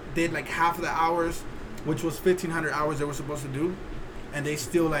did half of the hours, which was 1,500 hours they were supposed to do, and they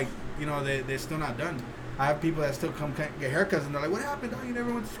still they're still not done. I have people that still come get haircuts and they're like, "What happened? Oh, you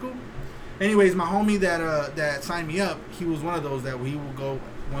never went to school?" Anyways, my homie that signed me up, he was one of those that we will go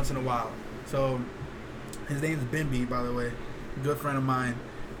once in a while. So his name's Bimby, by the way, good friend of mine.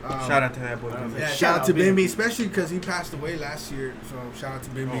 Shout out to that boy. Yeah, shout out to Bimby, especially because he passed away last year. So shout out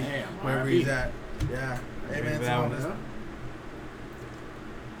to Bimby, wherever he's at. Yeah, hey man,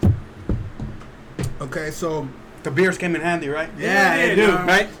 okay, so the beers came in handy, right? Yeah, they do,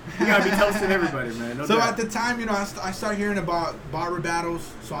 right? You gotta be toasting everybody, man. No doubt. At the time, I started hearing about barber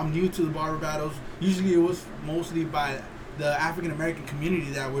battles, so I'm new to the barber battles. Usually, it was mostly by the African American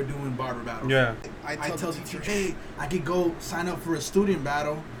community that we're doing barber battles. Yeah. I tell the teacher, hey, I could go sign up for a student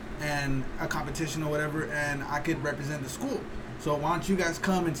battle and a competition or whatever, and I could represent the school. So why don't you guys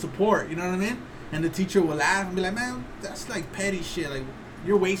come and support? You know what I mean? And the teacher will laugh and be like, man, that's like petty shit. Like,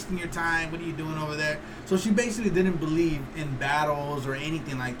 you're wasting your time. What are you doing over there? So she basically didn't believe in battles or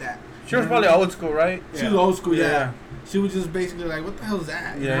anything like that. She was probably old school, right? She was old school, yeah. She was just basically like, what the hell is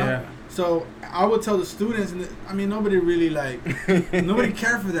that? You know? Yeah. So I would tell the students, and nobody really nobody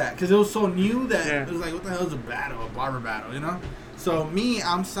cared for that because it was so new that it was like, what the hell is a barber battle, you know? So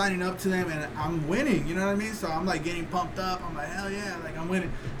I'm signing up to them and I'm winning, you know what I mean? So I'm like getting pumped up. I'm like, hell yeah, like I'm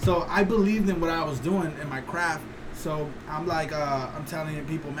winning. So I believed in what I was doing in my craft. So I'm like, I'm telling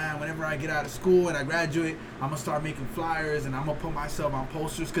people, man, whenever I get out of school and I graduate, I'm going to start making flyers and I'm going to put myself on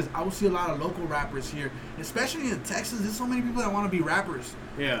posters because I will see a lot of local rappers here, especially in Texas. There's so many people that want to be rappers.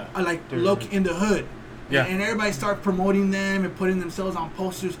 Yeah. Look in the hood. Yeah. And everybody start promoting them and putting themselves on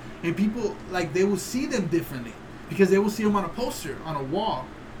posters. And people, they will see them differently because they will see them on a poster, on a wall.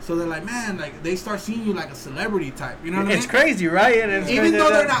 So they're like, man, they start seeing you like a celebrity type. You know what I mean? It's crazy, right? Even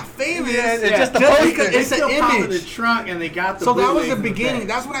though they're not famous, it's just a poster. It's an image. The trunk and they got the. So that was the beginning.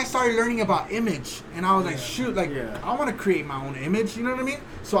 That's when I started learning about image, and I was like, shoot, I want to create my own image. You know what I mean?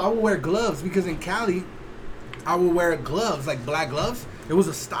 So I would wear gloves because in Cali, I would wear gloves, like black gloves. It was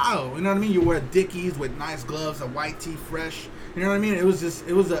a style. You know what I mean? You wear Dickies with nice gloves, a white tee, fresh. You know what I mean? It was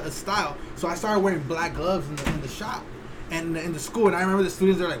a style. So I started wearing black gloves in the shop. And in the school, and I remember the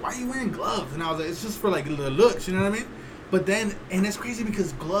students, they're like, why are you wearing gloves? And I was like, it's just for the looks, you know what I mean? But then, and it's crazy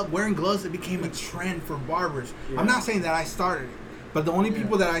because wearing gloves, it became a trend for barbers. Yeah. I'm not saying that I started it, but the only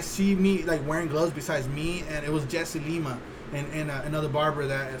people that I see me wearing gloves besides me, and it was Jesse Lima and another barber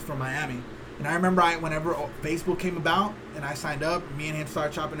that is from Miami. And I remember whenever Facebook came about and I signed up, me and him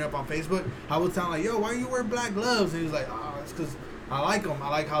started chopping it up on Facebook, I would tell him like, yo, why you wear black gloves? And he was like, oh, it's because I like them. I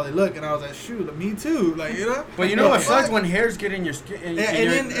like how they look. And I was like, shoot, me too. You know? But you know what sucks when hairs get in your skin? And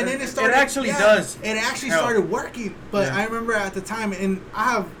then it started. It actually does. It actually started working. But I remember at the time, and I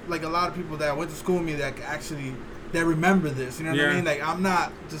have a lot of people that went to school with me that remember this. You know what I mean? I'm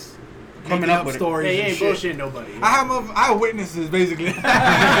not just coming up with stories. Hey, you ain't bullshitting nobody. I have witnesses, basically. Can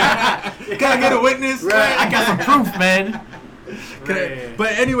I get a witness? Right. I got some proof, man. Right.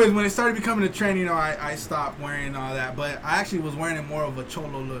 But anyways, when it started becoming a trend, I stopped wearing all that. But I actually was wearing it more of a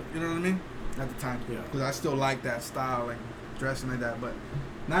cholo look. You know what I mean? At the time. Yeah. Because I still like that style, dressing like that. But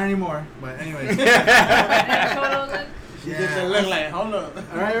not anymore. But anyways. Cholo look? Yeah. Look like, hold up.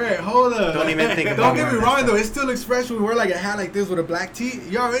 All right, hold up. Don't even think about it. Don't get me wrong, though. It still looks fresh when we wear a hat like this with a black tee.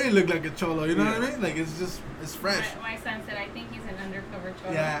 You already look like a cholo. You know what I mean? It's fresh. My son said, I think he's an undercover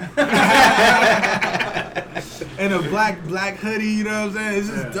cholo. Yeah. and a black hoodie. You know what I'm saying? It's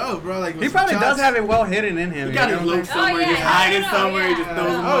just dope, bro. Like He probably does have it well hidden in him. He got his look somewhere, just hiding somewhere. He just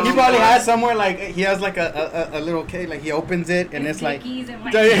throws them on. He probably has somewhere like he has like a little cake, like he opens it and it's like. Dickies and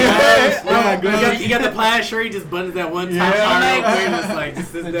white You got the plaid shirt, he just buttons that one top and it's like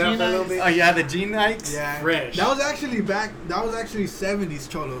just sits down for a little bit. Oh yeah, the G Nikes. Yeah, fresh. That was actually 70s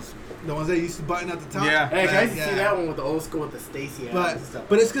cholos, the ones that used to button at the top. Yeah. Hey, I used to see that one with the old school with the Stacy But and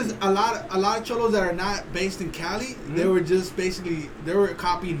stuff. it's because a lot of cholos that are not based in Cali, they were just basically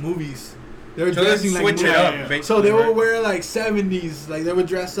copying movies. They were So dressing let's like switch it movies. up. Yeah. Basically, So they right? would wear like 70s, like they would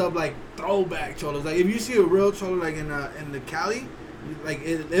dress up like throwback cholos. Like if you see a real cholo like in the Cali, like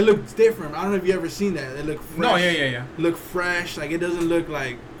it looks different. I don't know if you ever seen that. It look fresh. No, yeah. Look fresh. Like it doesn't look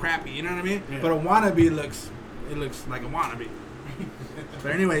like crappy. You know what I mean? Yeah. But a wannabe looks like a wannabe.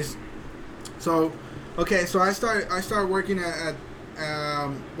 But anyways, so I started working at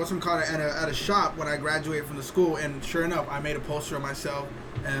at a shop when I graduated from the school, and sure enough, I made a poster of myself.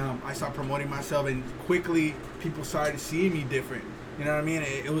 I started promoting myself, and quickly people started seeing me different. You know what I mean?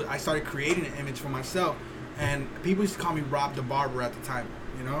 I started creating an image for myself, and people used to call me Rob the Barber at the time.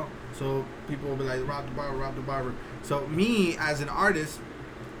 You know, so people would be like Rob the Barber. So me as an artist,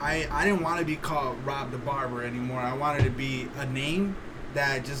 I didn't want to be called Rob the Barber anymore. I wanted to be a name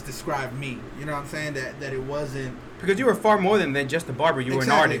that just described me. You know what I'm saying? That it wasn't. Because you were far more than just a barber. You were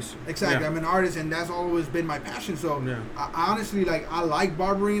an artist. Exactly. Yeah. I'm an artist, and that's always been my passion. So I honestly, I like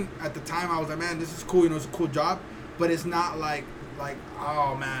barbering. At the time, I was like, man, this is cool. You know, it's a cool job. But it's not like,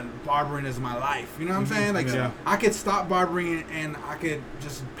 oh, man, barbering is my life. You know what I'm saying? Like, I could stop barbering, and I could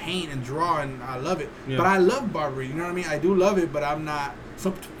just paint and draw, and I love it. Yeah. But I love barbering. You know what I mean? I do love it, but I'm not.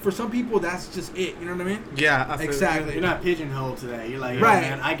 For some people, that's just it. You know what I mean? Yeah. Exactly. You're not pigeonholed to that. You're like, right.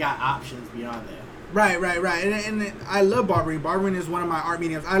 Man, I got options beyond that. Right. And I love barbering. Barbering is one of my art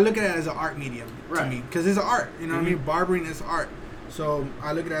mediums. I look at it as an art medium to me because it's an art. You know what I mean? Barbering is art. So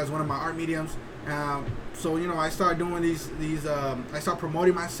I look at it as one of my art mediums. So I started doing these. I started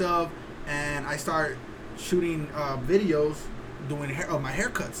promoting myself, and I started shooting videos doing my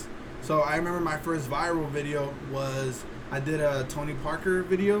haircuts. So I remember my first viral video was I did a Tony Parker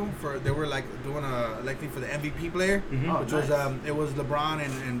video they were like doing a electing for the MVP player, which was it was LeBron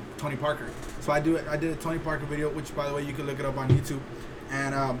and Tony Parker. So I did a Tony Parker video, which by the way you can look it up on YouTube.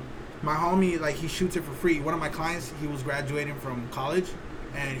 And my homie, like, he shoots it for free. One of my clients, he was graduating from college,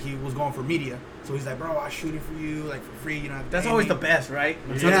 and he was going for media. So he's like, bro, I'll shoot it for you, like, for free. You know, that's always the best, right?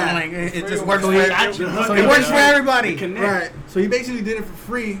 Yeah. Like, it just works for So it works for everybody. Right. So he basically did it for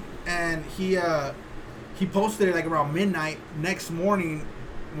free, and he posted it like around midnight. Next morning,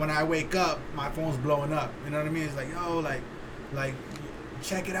 when I wake up, my phone's blowing up. You know what I mean? It's like, yo, like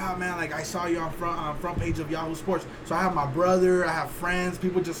check it out, man. Like, I saw you on front page of Yahoo Sports. So I have my brother, I have friends,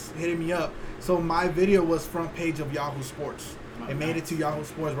 people just hitting me up. So my video was front page of Yahoo Sports. It made it to Yahoo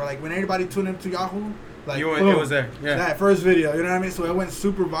Sports, but like when everybody tuned into Yahoo, like it was there. Yeah. That first video, you know what I mean? So it went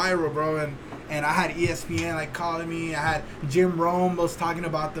super viral, bro. And I had ESPN like calling me. I had Jim Rome was talking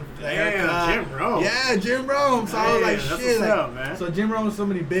about the haircut. Jim Rome. Yeah, Jim Rome. So I was like, shit. What's up, man? So Jim Rome is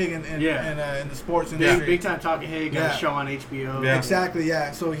somebody big in the sports industry. Big time talking head. Got a show on HBO. Yeah. Exactly.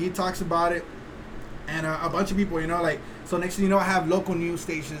 Yeah. So he talks about it, and a bunch of people, So next thing you know, I have local news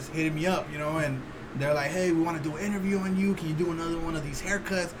stations hitting me up, and they're like, hey, we want to do an interview on you. Can you do another one of these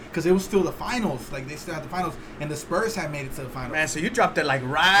haircuts? Because it was still the finals. Like, they still had the finals. And the Spurs had made it to the finals. Man, so you dropped it like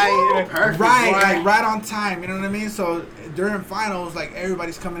right. Perfect. Right on time. You know what I mean? So during finals, like,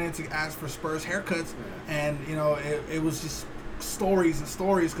 everybody's coming in to ask for Spurs haircuts. And, it was just stories and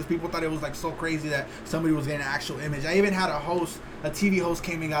stories because people thought it was, like, so crazy that somebody was getting an actual image. I even had a TV host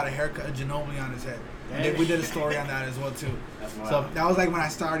came and got a haircut of Ginobili on his head. And we did a story on that as well, too. So that was like when I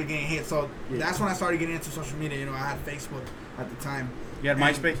started getting hit. So that's when I started getting into social media. I had Facebook at the time. You had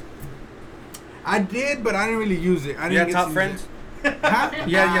MySpace? I did, but I didn't really use it. I didn't had top friends? Huh?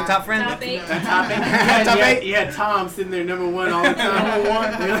 Yeah, your top friend? Top 8. Top 8. You had Tom sitting there number 1 all the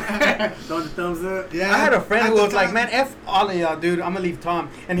time. Throwing the thumbs up. Yeah. I had a friend who was like, man, F all of y'all, dude. I'm going to leave Tom.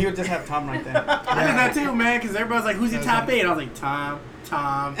 And he would just have Tom right there. I did that too, man, because everybody's like, who's your top 8? I was like,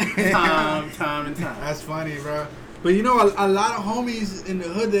 Tom, and Tom. That's funny, bro. But a lot of homies in the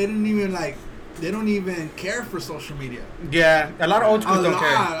hood, they don't even care for social media. Yeah, a lot of old schools don't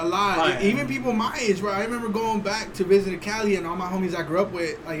care. A lot. Oh, yeah. Even people my age, bro. I remember going back to visit Cali, and all my homies I grew up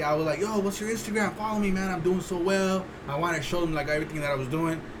with, like, I was like, yo, what's your Instagram? Follow me, man. I'm doing so well. I wanted to show them, like, everything that I was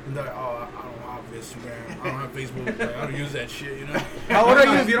doing. And they're like, oh, I don't have Instagram. I don't have Facebook. Like, I don't use that shit, How old are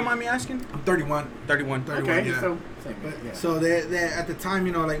you, if you don't mind me asking? I'm 31. 31. Okay, yeah. so So they at the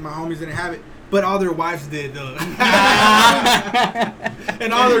time, like, my homies didn't have it. but all their wives did though.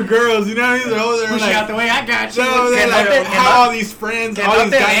 And all their girls, you know what I mean? They're over there Push like, out the way, I got you. no, they're Que no like, te- have all these friends, Que all no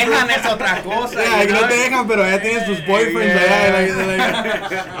these te guys. dejan es otra cosa. Yeah, you que no know? te dejan, pero ya tienes tus boyfriends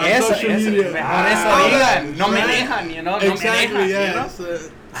allá, on Eso, social media. mejor eso digan. No me dejan, you know. No me Exactly, dejan, yeah. you know. So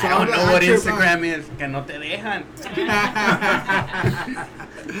I don't know I what trip Instagram is. Que no te dejan.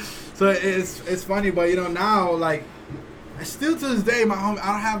 So it's funny, but you know now like still to this day my home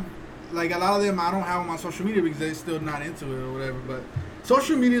I don't have like a lot of them I don't have them on social media because they're still not into it or whatever. But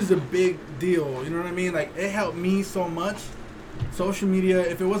social media is a big deal. You know what I mean? Like it helped me so much. Social media.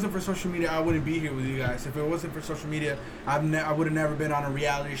 If it wasn't for social media, I wouldn't be here with you guys. If it wasn't for social media, I would have never been on a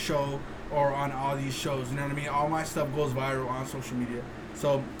reality show or on all these shows. You know what I mean? All my stuff goes viral on social media.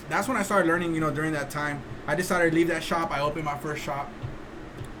 So that's when I started learning. You know, during that time, I decided to leave that shop. I opened my first shop.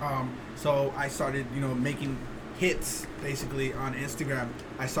 So I started, you know, making hits basically on Instagram.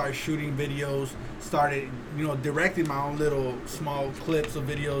 I started shooting videos, started, you know, directing my own little small clips of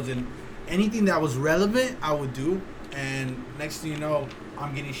videos, and anything that was relevant, I would do. And next thing you know,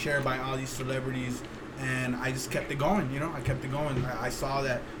 I'm getting shared by all these celebrities, and I just kept it going, you know, I kept it going. I saw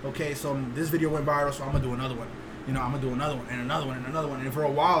that, okay, so this video went viral, so I'm gonna do another one. You know, I'm gonna do another one and another one and another one. And for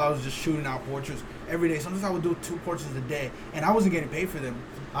a while, I was just shooting out portraits every day. Sometimes I would do 2 portraits a day, and I wasn't getting paid for them.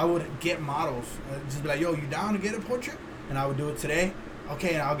 I would get models, just be like, yo, you down to get a portrait? And I would do it today.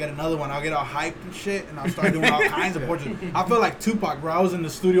 Okay, and I'll get another one. I'll get all hyped and shit, and I'll start doing all kinds of portraits. I felt like Tupac, bro. I was in the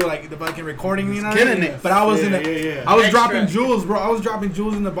studio, like, the fucking recording, you know what I mean? Killing it. But I was Yeah, in the, yeah. I was Extra. dropping jewels, bro. I was dropping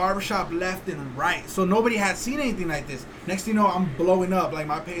jewels in the barbershop left and right. So nobody had seen anything like this. Next thing you know, I'm blowing up. Like,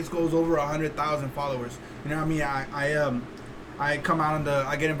 my page goes over 100,000 followers. You know what I mean? I come out on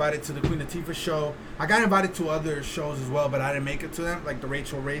I get invited to the Queen Latifah show. I got invited to other shows as well, but I didn't make it to them, like the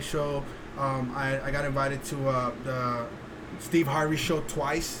Rachel Ray show. I got invited to the Steve Harvey show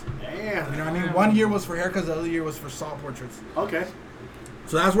twice. Damn. You know what I mean? One year was for haircuts, the other year was for salt portraits. Okay.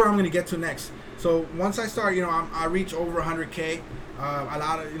 So that's where I'm gonna get to next. So once I start, you know, I reach over 100K. A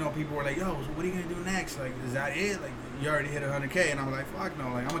lot of, you know, people were like, "Yo, so what are you gonna do next? Like, is that it? Like, you already hit 100K?" And I'm like, "Fuck no!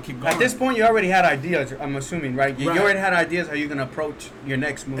 Like, I'm gonna keep going." At this point, you already had ideas. I'm assuming, right? You Right. already had ideas how you're gonna approach your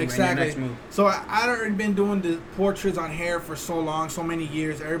next move and your Exactly. next move. So I'd already been doing the portraits on hair for so long, so many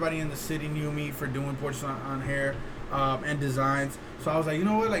years. Everybody in the city knew me for doing portraits on hair and designs. So I was like, you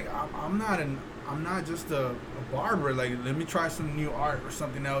know what? Like, I'm not just a barber. Like, let me try some new art or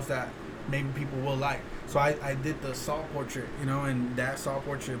something else that maybe people will like. So I did the salt portrait, you know, and that salt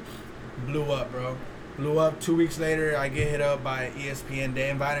portrait blew up, bro. Blew up. 2 weeks later, I get hit up by ESPN. They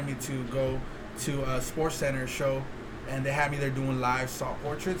invited me to go to a Sports Center show, and they had me there doing live salt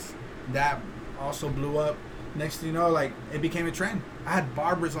portraits. That also blew up. Next thing you know, like, it became a trend. I had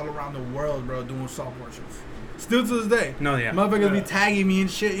barbers all around the world, bro, doing salt portraits. Still to this day. No, yeah. Motherfuckers be tagging me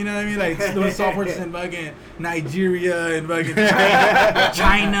and shit, you know what I mean? Like, doing salt portraits in fucking Nigeria and fucking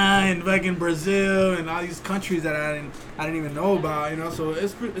China and fucking Brazil and all these countries that I didn't even know about, you know? So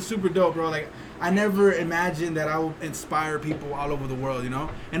it's super dope, bro. Like, I never imagined that I would inspire people all over the world, you know?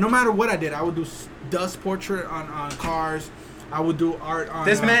 And no matter what I did, I would do dust portrait on cars. I would do art on...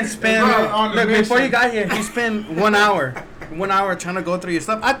 This man spent, on look, before mission. you got here, he spent 1 hour. 1 hour trying to go through your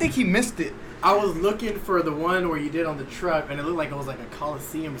stuff. I think he missed it. I was looking for the one where you did on the truck, and it looked like it was like a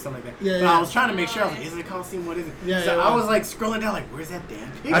Coliseum or something like that. Yeah, but yeah. I was trying to make sure. I was like, is it a Coliseum? What is it? Yeah, so yeah, I yeah. was like scrolling down, like, where's that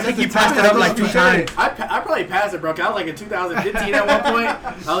damn picture? I think the he passed time it up I like thought 2 you times. I probably passed it, bro. 'Cause I was like in 2015 at one point.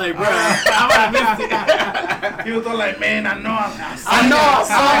 I was like, bro, I would have missed it. He was all like, man, I know I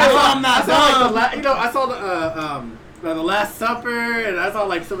saw like you know, I saw the Last Supper, and I saw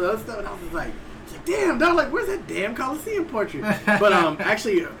like some of the other stuff, and I was just like, damn, dog, like, where's that damn Coliseum portrait? But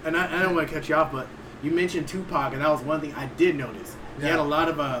actually, and I don't want to cut you off, but you mentioned Tupac, and that was one thing I did notice. You Yeah. had a lot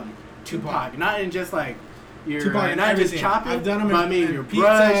of Tupac, not in just like your Tupac in not just everything. chopping. I've done them but I in, mean in your pizzas,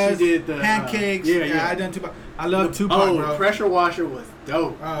 brush, you did the pancakes. yeah. I done Tupac. I love Tupac, bro. Pressure washer was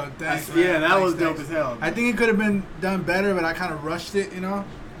dope. Oh, thanks, Yeah, man. that Thanks, was dope thanks. as hell. I think it could have been done better, but I kind of rushed it, you know.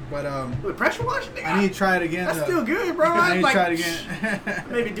 But The pressure washer, nigga, I need to try it again. that's though. still good, bro. I need like, to try it again.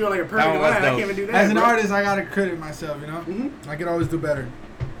 maybe do like a That perfect one was line. I dope. can't even do that. As an bro. artist, I gotta credit myself, you know. Mhm. I could always do better.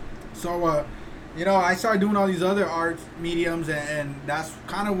 So, you know, I started doing all these other art mediums, and that's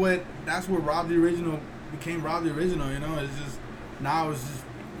kind of that's where Rob the Original became Rob the Original. You know, it's just now it's just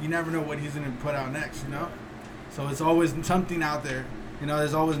you never know what he's gonna put out next. You know, so it's always something out there. You know,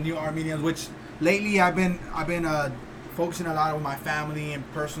 there's always new art mediums. Which lately I've been focusing a lot on my family and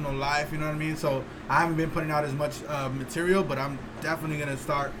personal life. You know what I mean? So I haven't been putting out as much material, but I'm definitely gonna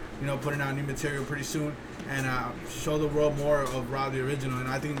start, you know, putting out new material pretty soon and show the world more of Rob the Original. And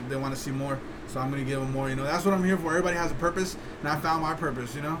I think they want to see more, so I'm gonna give them more. You know, that's what I'm here for. Everybody has a purpose, and I found my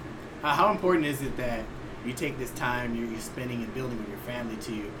purpose. You know. How important is it that you take this time you're spending and building with your family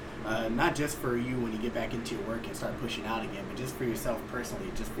not just for you when you get back into your work and start pushing out again, but just for yourself personally,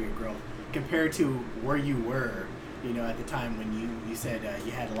 just for your growth, compared to where you were, at the time when you said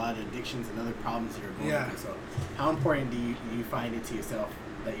you had a lot of addictions and other problems you were going through. So how important do you find it to yourself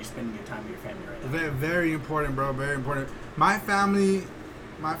that you're spending your time with your family right now? Very, very important, bro. Very important. My family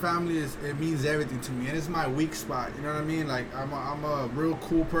it means everything to me, and it's my weak spot. You know what I mean? Like I'm a real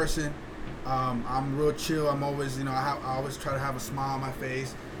cool person. I'm real chill. I'm always, I always try to have a smile on my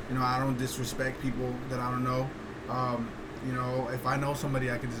face. I don't disrespect people that I don't know. If I know somebody,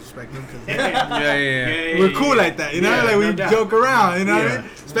 I can disrespect them because we're cool like that. We joke around. You know what I mean?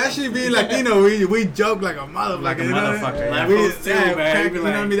 Especially being Latino, we joke like a motherfucker. Like a you know motherfucker. What I mean? You know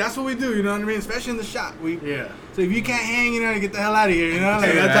what I mean? That's what we do. You know what I mean? Especially in the shop. So if you can't hang, get the hell out of here.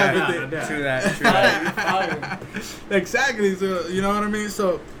 That type of thing. True that. Exactly. So you know what I mean?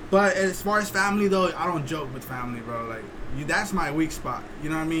 So, but as far as family though, I don't joke with family, bro. That's my weak spot. You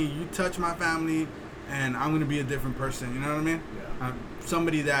know what I mean? You touch my family, and I'm gonna be a different person. You know what I mean? Yeah.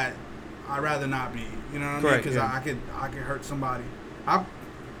 Somebody that I'd rather not be. You know what I mean? Because I could hurt somebody. I'll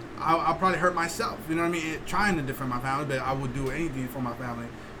probably hurt myself. You know what I mean? Trying to defend my family, but I would do anything for my family.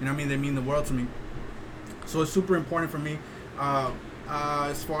 You know what I mean? They mean the world to me. So it's super important for me.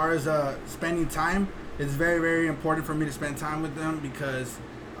 As far as spending time, it's very, very important for me to spend time with them because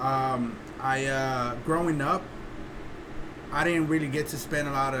growing up, I didn't really get to spend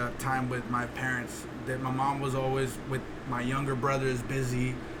a lot of time with my parents. That my mom was always with my younger brothers,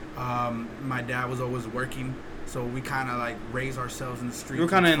 busy. My dad was always working, so we kind of raised ourselves in the street. You're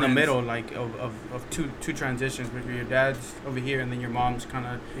kind of in the middle, of two transitions. Maybe your dad's over here, and then your mom's kind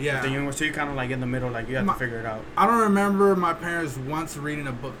of the younger. So you're kind of in the middle, you have to figure it out. I don't remember my parents once reading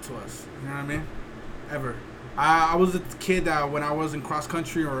a book to us. You know what I mean? Ever. I was a kid that when I was in cross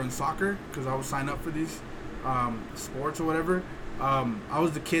country or in soccer, because I would sign up for these sports or whatever. I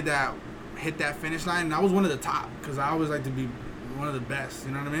was the kid that hit that finish line, and I was one of the top because I always like to be one of the best.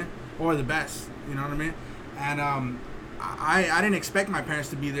 You know what I mean? Or the best. You know what I mean? And I didn't expect my parents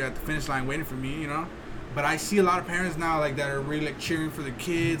to be there at the finish line waiting for me. But I see a lot of parents now that are really cheering for the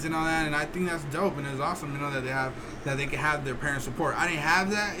kids and all that, and I think that's dope and it's awesome. That they can have their parents' support. I didn't have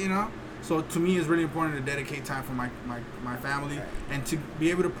that. So to me, it's really important to dedicate time for my family and to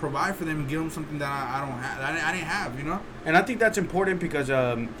be able to provide for them and give them something that I don't have. I didn't have. And I think that's important because,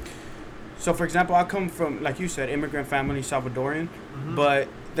 so for example, I come from, like you said, immigrant family, Salvadorian, but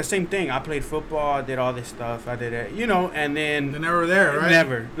the same thing. I played football, I did all this stuff, I did it, and then... They're never there, right?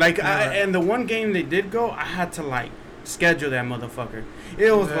 Never. And the one game they did go, I had to, schedule that motherfucker.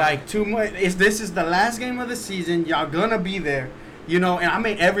 It was, too much. This is the last game of the season, y'all gonna be there. And I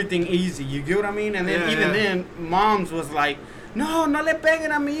made everything easy. You get what I mean? And then then, Mom's was like, no le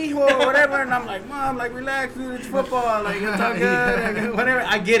peguen a mi hijo or whatever. And I'm like, Mom, relax, dude, it's football. It's all good. Whatever.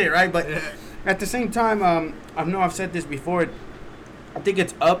 I get it, right? But at the same time, I know I've said this before. I think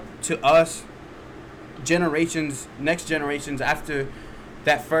it's up to us, next generations after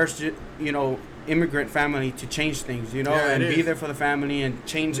that first, immigrant family to change things, and be there for the family and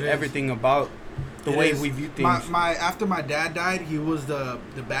change everything about the way we view things. After my dad died, he was the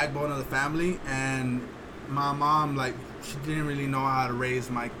backbone of the family, and my mom she didn't really know how to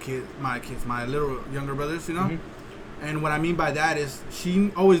raise my little younger brothers, And what I mean by that is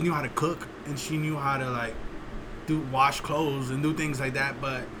she always knew how to cook and she knew how to wash clothes and do things like that.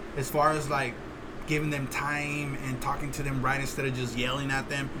 But as far as giving them time and talking to them right instead of just yelling at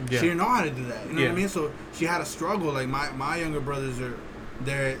them, she didn't know how to do that. You know what I mean? So she had a struggle. My younger brothers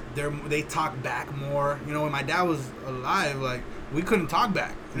they talk back more. When my dad was alive, we couldn't talk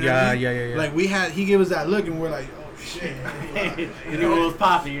back. You know what I mean? He gave us that look and we're like, oh shit. It was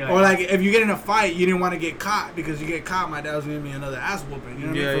poppy. Or if you get in a fight, you didn't want to get caught because you get caught, my dad was gonna give me another ass whooping. You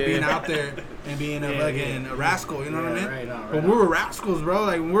know what I mean? For being out there and being a rascal. You know what I mean? Right on, but we were rascals, bro.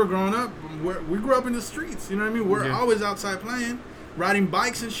 When we were growing up, we grew up in the streets. You know what I mean? We're always outside playing, riding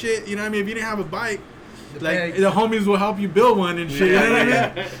bikes and shit. You know what I mean? If you didn't have a bike, the homies will help you build one and shit. You know what I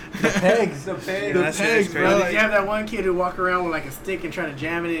mean? The pegs, the pegs, bro. Did you have that one kid who walk around with a stick and try to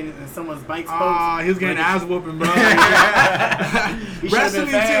jam it in someone's bike spokes? He was getting ass whooping, bro. Wrestling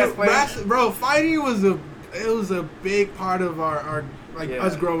too, bro. Fighting was a big part of our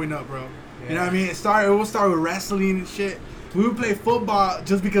us growing up, bro. You know what I mean? It will start with wrestling and shit. We would play football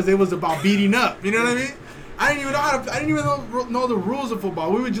just because it was about beating up. You know what I mean? I didn't even know the rules of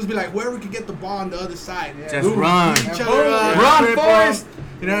football. We would just be where we could get the ball on the other side. Just run. Each other up, run, Forrest.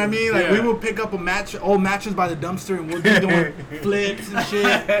 You know what I mean? We would pick up old matches by the dumpster and we'll be doing flips and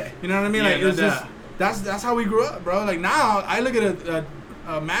shit. You know what I mean? It was just that's how we grew up, bro. Now I look at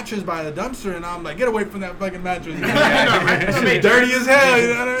a mattress by the dumpster, and I'm like, get away from that fucking mattress. I mean, Dirty as hell, you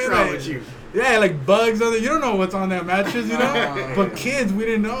know what I mean? What's wrong Like, with you? yeah, like bugs on there. You don't know what's on that mattress, you know? But kids, we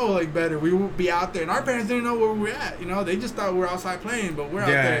didn't know like better. We would be out there, and our parents didn't know where we were at, you know? They just thought we were outside playing, but we're out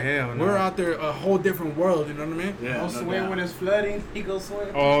there. hell no. We're out there a whole different world, you know what I mean? Yeah, Go no swim doubt. when it's flooding. He goes swim.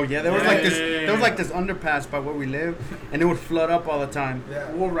 Oh yeah, there was like this. Yeah. There was like this underpass by where we live, and it would flood up all the time.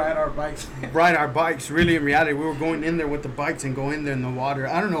 Yeah. We'll ride our bikes. Ride our bikes. Really, in reality, we were going in there with the bikes and go in there in the water.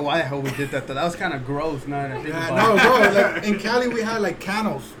 I don't know why the hell we did that. Though. That was kind of gross. Now that I think Yeah, about no, it. bro. Like in Cali, we had like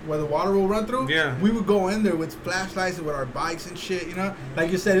canals where the water will run through. Yeah. We would go in there with flashlights and with our bikes and shit. You know,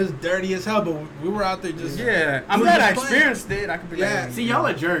 like you said, it was dirty as hell, but we were out there just. Yeah, I'm we glad were I just playing. experienced it. I could be Yeah. like, See, y'all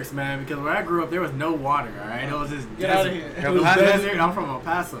are jerks, man, because where I grew up, there was no water, all right? It was just Get desert. out of here. It was El Paso. desert. I'm from El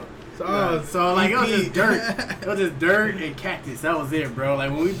Paso. So like, it was just dirt. It was just dirt and cactus. That was it, bro.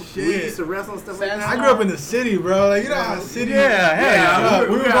 Like, when we Shit. used to wrestle and stuff like that. I grew up in the city, bro. Like you know how city. Yeah, hey, yeah. we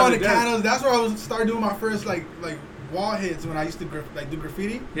were we were going out to the canals. That's where I was started doing my first like wall hits when I used to do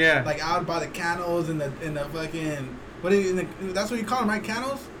graffiti. yeah, Like out by the canals and the fucking what is it, that's what you call them, right?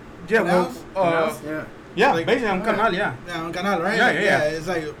 Canals. yeah. Well, Canals? Yeah. yeah, Like- basically, I'm canal. Yeah, Yeah, on Canal, right? Yeah, Like, yeah, yeah. It's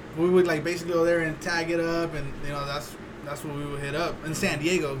like we would like basically go there and tag it up, and you know that's what we would hit up in San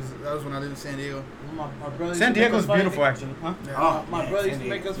Diego. 'Cause that was when I lived in San Diego. My brother San used to make Diego's us fight. beautiful, actually. Huh? Yeah, Oh, My yeah, brother used San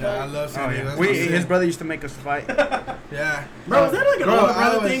to make us yeah I fight. love San Oh, Diego. yeah. That's my shit. His brother used to make us fight. Yeah, Bro, is that like an Bro, older I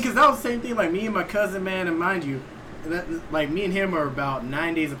brother was- thing? Because that was the same thing. Like me and my cousin, man, and mind you, that, like me and him are about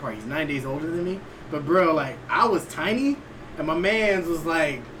 9 days apart. He's 9 days older than me. But bro, like I was tiny, and my man's was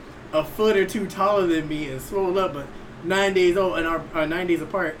like a foot or two taller than me and swole up, but 9 days old, and our 9 days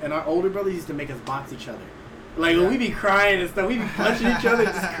apart. And our older brothers used to make us box each other. Like when we be crying and stuff, we be punching each other,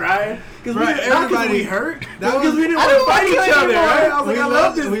 just crying because Right, not because everybody- we hurt, that because was- we didn't I want to don't fight like each it other. anymore. Right? I was like, I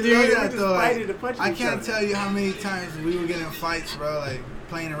love this we dude. love We that just though. Like, fighting to punch I each can't other. tell you how many times we would get in fights, bro. Like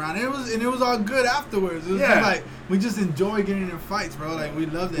playing around. And it was all good afterwards. It was Yeah. just like we just enjoy getting in fights, bro. Like we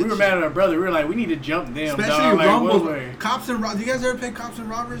love that. We were shit. mad at our brother. We were like, we need to jump them. Especially dog. Like, Rumble. what way? Cops and Robbers. Do you guys ever play Cops and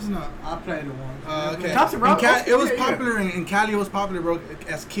Robbers? No. I played it once. Okay. Cops and In Robbers? It was Yeah, yeah. popular in Cali. It was popular, bro.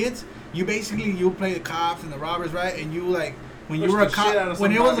 As kids, you play the cops and the robbers, right? And you like when you Push were a the shit out cop. of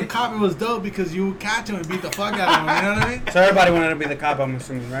When it was a somebody. cop, it was dope because you would catch him and beat the fuck out of him. You know what I mean? So everybody wanted to be the cop, I'm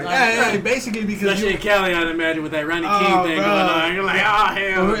assuming, right? Yeah, basically because Especially you. in Cali, I'd imagine with that Randy Oh, King thing bro. going on. You're like, oh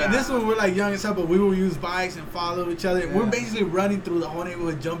hell. Well, no. this one we're like young as hell, but we will use bikes and follow each other. We're Yeah. basically running through the whole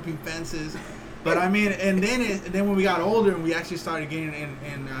neighborhood, jumping fences. But I mean, and then when we got older and we actually started getting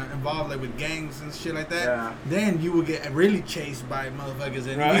involved like with gangs and shit like that, Yeah. then you would get really chased by motherfuckers,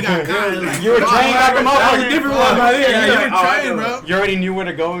 and we Right. got kind of like You were fuck, trained like a That was a motherfucker. different one by then. Yeah, You're you like, were oh, I trained, know. bro. You already knew where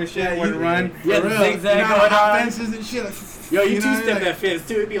to go and shit, where to run. Yeah, For the real. zigzag You know, going high on. fences and shit. Like, Yo, you know, two-step like- that fence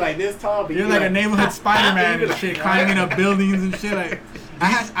too. It'd be like this tall, but You're you like a neighborhood Spider-Man You're and shit, like- climbing up buildings and shit. Like,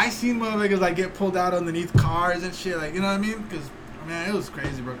 I seen motherfuckers like get pulled out underneath cars and shit. Like, you know what I mean? Because man, it was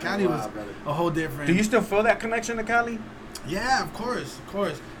crazy, bro. Cali Wow, was brother. a whole different. Do you still feel that connection to Cali? Yeah, of course.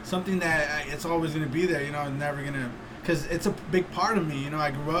 Something that it's always gonna be there. You know, never gonna, because it's a big part of me. You know,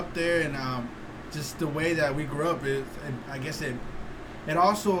 I grew up there, and just the way that we grew up, I guess it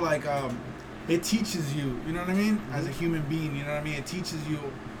also like it teaches you. You know what I mean? As a human being, you know what I mean? It teaches you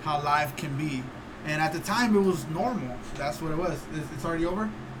how life can be. And at the time, it was normal. That's what it was. It's already over.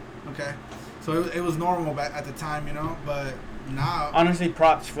 Okay, so it was normal back at the time, you know, but. Now, Honestly,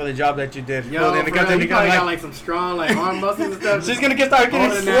 props for the job that you did. Yo, Filled in for because real, then you you probably got got like some strong like arm muscles and stuff. she's gonna start getting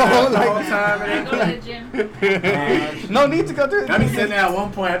holding that swole. the whole Like, time. I And go to everything. the gym. no need to go through I be sitting there at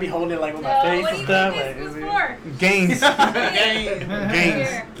one point. I be holding it like with my No, face what do and you stuff. think Like, this was it's- for? gains. Games.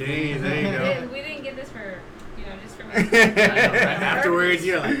 Games, there you go. We didn't get this for, just for Afterwards,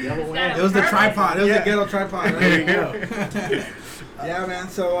 you're like, double whammy. it was the Purpose. tripod. It was Yeah. the ghetto tripod. There you Right? go. Yeah, man.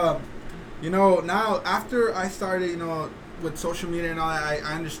 So, now after I started, with social media and all that, I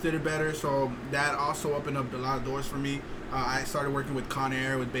understood it better. So that also opened up a lot of doors for me. I started working with Con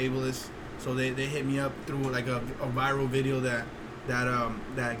Air, with Babeless. So they hit me up through like a viral video that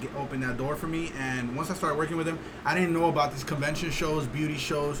opened that door for me. And once I started working with them, I didn't know about these convention shows, beauty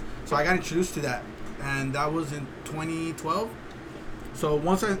shows. So I got introduced to that, and that was in 2012. So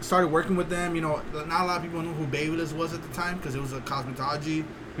once I started working with them, not a lot of people knew who Babeless was at the time because it was a cosmetology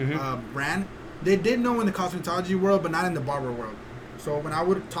brand. They did know in the cosmetology world, but not in the barber world. So when I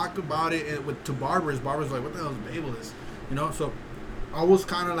would talk about it to barbers were like, "What the hell is Babeless?" So I was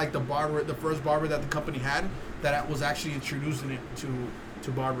kind of like the first barber that the company had that was actually introducing it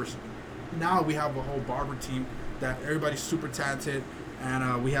to barbers. Now we have a whole barber team that everybody's super talented,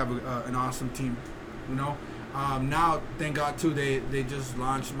 and we have an awesome team. Now, thank God too, they just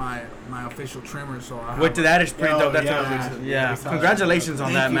launched my official trimmer. So I With have that is pretty Oh, dope. That's yeah. what I was Yeah, we saw that. Congratulations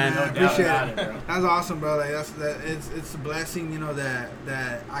on Thank that, you, man. man. No doubt Appreciate about it. it, bro. That's awesome, bro. Like it's a blessing, you know,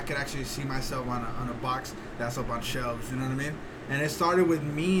 that I could actually see myself on a box that's up on shelves. You know what I mean? And it started with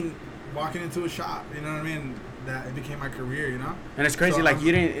me walking into a shop. You know what I mean? That it became my career. You know? And it's crazy, So, like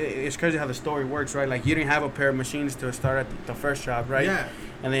you didn't. It's crazy how the story works, right? Like you didn't have a pair of machines to start at the first shop, right? Yeah.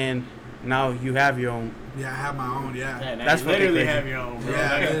 And then now you have your own. Yeah, I have my own. Yeah, now That's you fucking literally crazy. have your own, bro.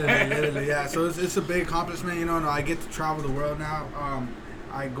 Yeah, literally, yeah. So it's a big accomplishment, you know. And I get to travel the world now.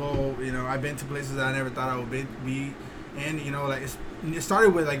 I go, you know, I've been to places that I never thought I would be in. You know, like it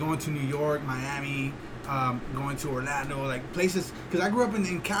started with like going to New York, Miami, going to Orlando, like places. Because I grew up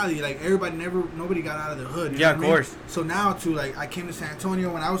in Cali, like nobody got out of the hood. You Yeah, know of what I mean? course. So now to like, I came to San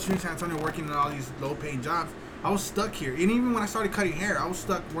Antonio. When I was in San Antonio working in all these low-paying jobs, I was stuck here. And even when I started cutting hair, I was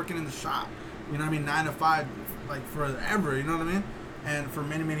stuck working in the shop. You know what I mean? 9 to 5, like forever. You know what I mean? And for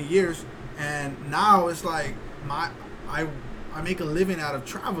many years. And now it's like I make a living out of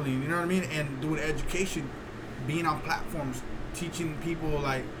traveling. You know what I mean? And doing education, being on platforms, teaching people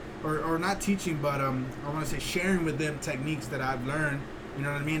like, or not teaching, but I want to say sharing with them techniques that I've learned. You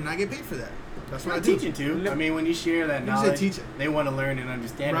know what I mean? And I get paid for that. That's what I You're do. teaching too. I mean, when you share that You said knowledge, teaching. they want to learn and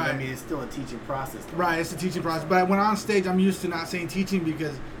understand it. I Right. mean, it's still a teaching process. though. Right, it's a teaching process. But when I'm on stage, I'm used to not saying teaching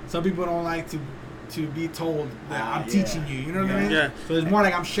because some people don't like to be told that I'm yeah. teaching you. You know what I Yeah. mean? Yeah. So it's more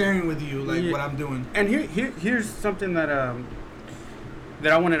like I'm sharing with you like Yeah. what I'm doing. And here's something that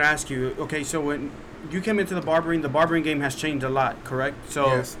I wanted to ask you. Okay, so when you came into the barbering game has changed a lot, correct? So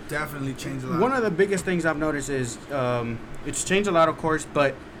Yes, definitely changed a lot. one of the biggest things I've noticed is it's changed a lot, of course,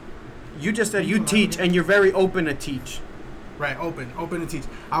 but you just said you teach and you're very open to teach. Right, open to teach.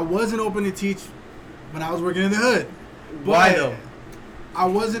 I wasn't open to teach when I was working in the hood. Why But though? I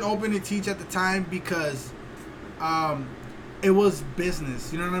wasn't open to teach at the time because it was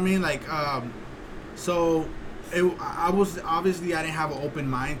business. You know what I mean? Like, so I was obviously I didn't have an open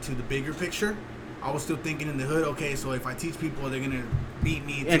mind to the bigger picture. I was still thinking in the hood. Okay, so if I teach people, they're gonna beat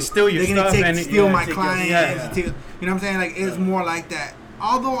me And steal your they're gonna stuff and- steal yeah, my take your- clients. yeah. You know what I'm saying? Like it's more like that.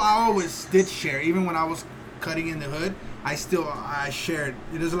 Although I always did share, even when I was cutting in the hood, I shared.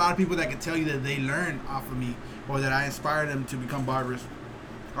 There's a lot of people that can tell you that they learned off of me or that I inspired them to become barbers.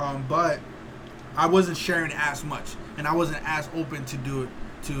 But I wasn't sharing as much, and I wasn't as open to do it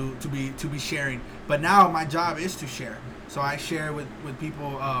to be sharing. But now my job is to share, so I share with people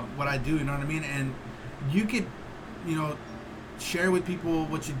what I do. You know what I mean? And you could, you know, share with people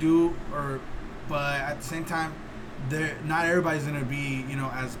what you do, but at the same time, not everybody's gonna be, you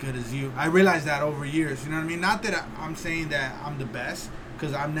know, as good as you. I realized that over years. You know what I mean? Not that I'm saying that I'm the best,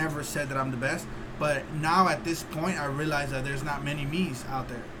 because I've never said that I'm the best. But now at this point, I realize that there's not many me's out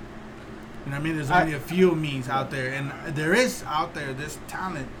there. You know what I mean? There's only a few me's out there, and there's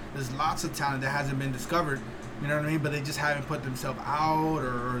talent. There's lots of talent that hasn't been discovered. You know what I mean? But they just haven't put themselves out,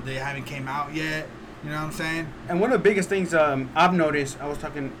 or they haven't came out yet. You know what I'm saying? And one of the biggest things I've noticed, I was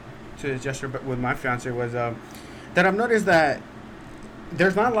talking to Jester with my fiance, was that I've noticed that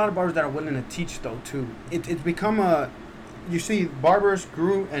there's not a lot of barbers that are willing to teach though too. It's become you see barbers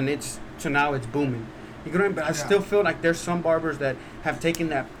grew and now it's booming. You know what I mean? But I still feel like there's some barbers that have taken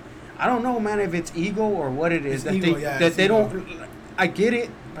that. I don't know, man, if it's ego or what it is It's ego, it's they ego. don't. I get it,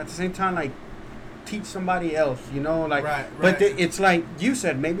 but at the same time, like teach somebody else, you know, like. Right, But right. it's like you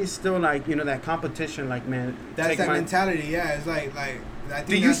said, maybe it's still like that competition, like man. That's take that my- mentality. Yeah, it's like I think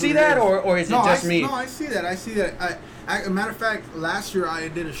Do you that's see what it that, is. or is it just me? No, I see that. I see that. A matter of fact, last year I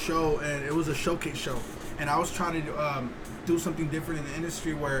did a show, and it was a showcase show, and I was trying to do something different in the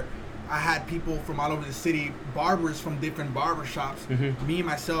industry where I had people from all over the city, barbers from different barbershops. Mm-hmm. Me,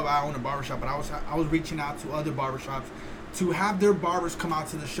 myself, I own a barbershop, but I was reaching out to other barbershops to have their barbers come out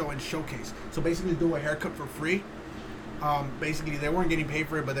to the show and showcase. So basically do a haircut for free. Basically, they weren't getting paid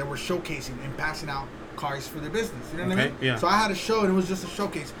for it, but they were showcasing and passing out cards for their business. You know what I Okay, mean? yeah. So I had a show, and it was just a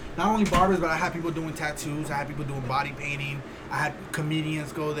showcase. Not only barbers, but I had people doing tattoos. I had people doing body painting. I had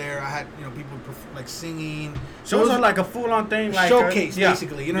comedians go there. I had people like singing. So it was like a full-on thing, like showcase, yeah.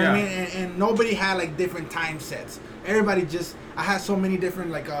 basically. You know what I mean? And nobody had like different time sets. Everybody just. I had so many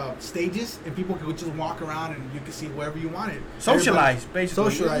different like stages, and people could just walk around, and you could see wherever you wanted. Socialize, Everybody- basically.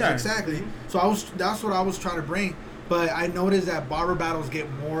 Socialize, Yeah. exactly. So that's what I was trying to bring. But I noticed that barber battles get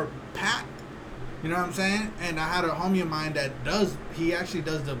more packed. You know what I'm saying? And I had a homie of mine that he actually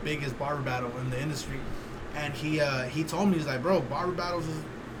does the biggest barber battle in the industry. And he told me, he's like, bro, barber battles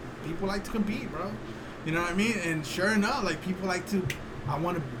people like to compete, bro. You know what I mean? And sure enough, like people like to I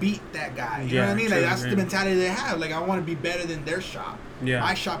want to beat that guy. You know Yeah, what I mean? true, Like that's the yeah. mentality they have. Like I want to be better than their shop. Yeah.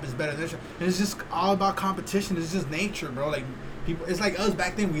 My shop is better than their shop. And it's just all about competition. It's just nature, bro. Like people, it's like us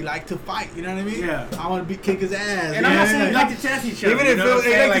back then. We like to fight. You know what I mean? Yeah. I want to kick his ass. And you know I'm not what I saying mean? like to test each other. Even you if know it- what I'm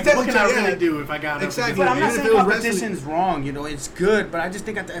saying? like Like, to what test can I each other, really yeah. do if I got up? Exactly. But I'm not Even if saying it was wrestling. competition's wrong, you know, it's good, but I just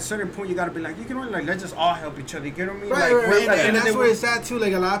think at a certain point you gotta be like, you can only like let's just all help each other. You get what I mean? Right, like, right, we're- and, like, and that's then where we're- it's at too.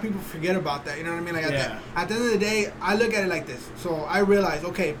 Like a lot of people forget about that. You know what I mean? Like Yeah. at the end of the day, I look at it like this. So I realize,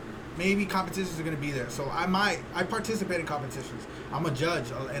 okay, maybe competitions are gonna be there. So I participate in competitions. I'm a judge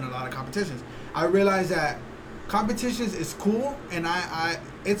in a lot of competitions. I realize that competitions is cool, and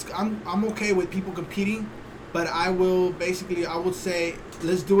I'm okay with people competing, but I will say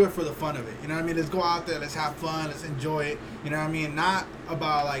let's do it for the fun of it. You know what I mean? Let's go out there, let's have fun, let's enjoy it. You know what I mean? Not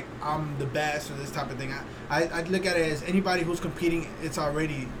about like I'm the best or this type of thing. I look at it as anybody who's competing, it's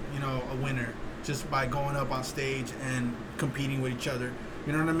already a winner just by going up on stage and competing with each other.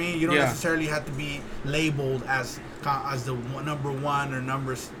 You know what I mean? You don't Yeah. necessarily have to be labeled as the number one or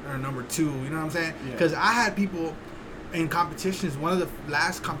number two. You know what I'm saying? Yeah. Because I had people in competitions. One of the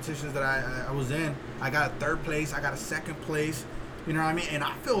last competitions that I was in, I got a third place. I got a second place. You know what I mean? And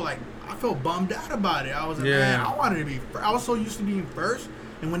I feel bummed out about it. I was like, Yeah. man, I wanted to be. I was so used to being first.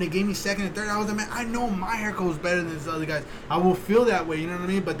 And when they gave me second and third, I was like, man, I know my haircut was better than this other guys. I will feel that way, you know what I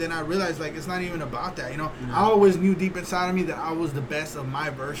mean? But then I realized, like, it's not even about that, you know? I always knew deep inside of me that I was the best of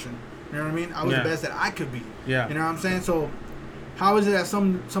my version. You know what I mean? I was Yeah. the best that I could be. Yeah. You know what I'm saying? So how is it that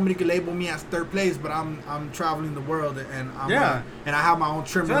somebody could label me as third place, but I'm traveling the world and and I have my own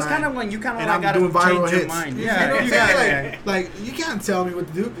trim So that's line, kind of when you kind of and like I'm gotta doing viral change your hits. mind. You Yeah, know what I'm you saying? gotta- Like you can't tell me what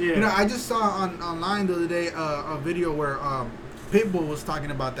to do. Yeah. You know, I just saw online the other day a video where Pitbull was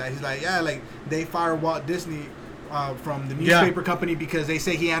talking about that. He's like, yeah, like they fired Walt Disney from the Yeah. newspaper company because they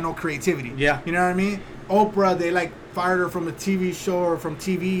say he had no creativity. Yeah. You know what I mean? Oprah, they like fired her from a TV show or from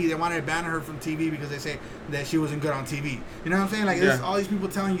TV. They wanted to ban her from TV because they say that she wasn't good on TV. You know what I'm saying? Like, there's Yeah. all these people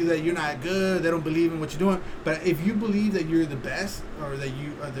telling you that you're not good. They don't believe in what you're doing. But if you believe that you're the best or that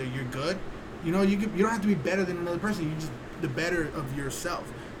you're good, you know, you don't have to be better than another person. You just the better of yourself.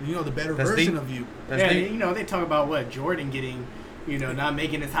 You know, the better That's version deep. of you. That's Yeah, deep. you know, they talk about what Jordan getting, not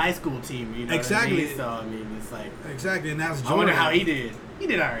making his high school team. You know Exactly. What I mean? So I mean, it's like Exactly, and that's I Jordan. wonder how he did. He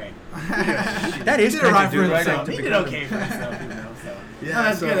did all right. That is He did crazy, right for dude, right? himself. Like, to He be did kind of- okay for himself. So Yeah, no,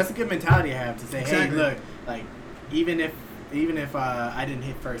 that's so- good. That's a good mentality to have to say, Exactly. hey, look, like even if I didn't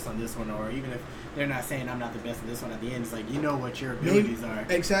hit first on this one, or even if they're not saying I'm not the best at this one at the end, it's like you know what your abilities are.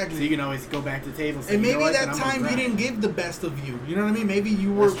 Exactly. So you can always go back to the table and say, And you know maybe what, that then I'm gonna time you grind. didn't give the best of you. You know what I mean? Maybe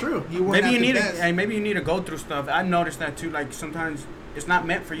you were That's true. You weren't Maybe you at the need best. maybe you need to go through stuff. I noticed that too. Like sometimes it's not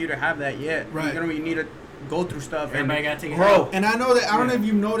meant for you to have that yet. Right. You know what I mean? You need to go through stuff Everybody and gotta take it grow. out. And I know that I don't know Yeah. if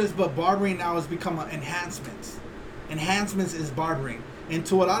you've noticed, but barbering now has become enhancements. Enhancements is barbering. And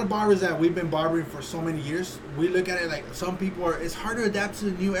to a lot of barbers that we've been barbering for so many years, we look at it like some people it's hard to adapt to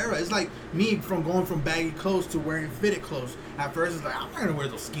the new era. It's like me going from baggy clothes to wearing fitted clothes. At first, it's like I'm not gonna wear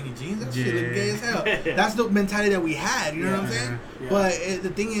those skinny jeans. That shit look Yeah. gay as hell. That's the mentality that we had. You know what I'm saying? Yeah. But the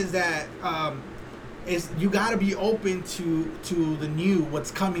thing is that is you got to be open to the new,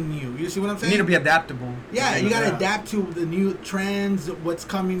 what's coming new. You see what I'm You saying? need to be adaptable. Yeah, you gotta Yeah. adapt to the new trends, what's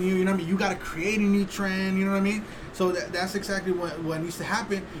coming new. You know what I mean? You gotta create a new trend. You know what I mean? So that's exactly what needs to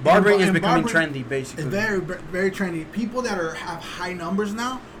happen. Barbering is And becoming barbering trendy, basically. is very very trendy. People that have high numbers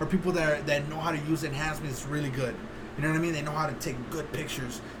now are people that know how to use enhancements really good. You know what I mean? They know how to take good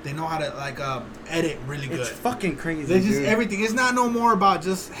pictures. They know how to edit really good. It's fucking crazy. They just dude. everything. It's not no more about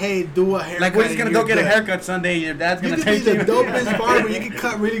just hey, do a haircut. Like we're just gonna and go you're get a good. haircut Sunday. Your dad's You gonna can be take the you. dopest barber. You can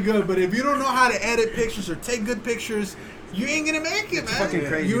cut really good, but if you don't know how to edit pictures or take good pictures, you ain't gonna make it, It's man. fucking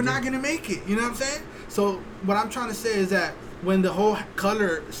crazy, You're dude. not gonna make it. You know what I'm saying? So what I'm trying to say is that when the whole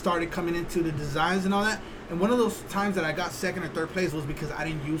color started coming into the designs and all that, and one of those times that I got second or third place was because I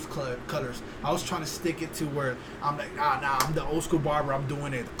didn't use colors. I was trying to stick it to where I'm like, nah, I'm the old school barber. I'm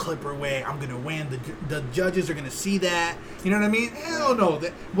doing it the Clipper way. I'm gonna win. The judges are gonna see that. You know what I mean? Hell no.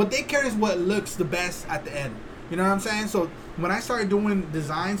 What they care is what looks the best at the end. You know what I'm saying? So when I started doing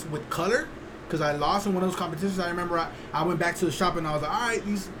designs with color, because I lost in one of those competitions, I remember I went back to the shop and I was like, all right,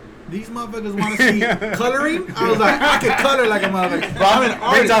 these motherfuckers want to see coloring. I was like, I can color like a motherfucker. I'm an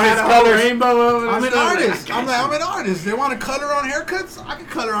Brings artist. out his colors. Rainbow. I'm an artist. I'm an artist. They want to color on haircuts. I can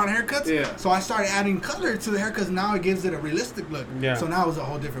color on haircuts. Yeah. So I started adding color to the haircuts. Now it gives it a realistic look. Yeah. So now it's a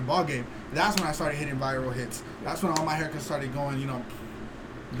whole different ball game. That's when I started hitting viral hits. That's when all my haircuts started going,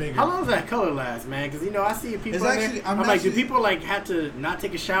 bigger. How long does that color last, man? Because I see people. It's in actually- there, I'm I'm like, do actually- people like have to not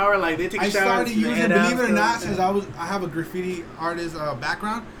take a shower? Like they take a I shower. started and using, head out, believe it or so- not, since I have a graffiti artist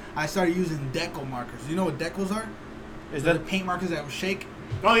background, I started using deco markers. You know what decos are? Is the that paint markers that would shake.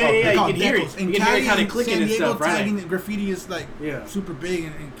 Oh yeah, They're yeah, you called can hear decals. it. In You can hear Cali it kind and of clicking San and Diego, stuff, right? tagging graffiti is like Yeah. super big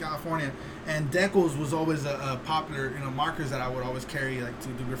in California, and decals was always a popular, markers that I would always carry like to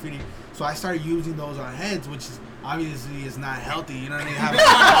do graffiti. So I started using those on heads, which is obviously is not healthy. You know what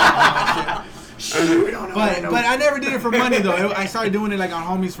I mean? But I never did it for money though. I started doing it like on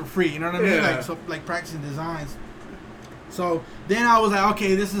homies for free. You know what I mean? Yeah. Like practicing designs. So then I was like,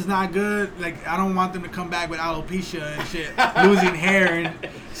 okay, this is not good. Like I don't want them to come back with alopecia and shit, losing hair, and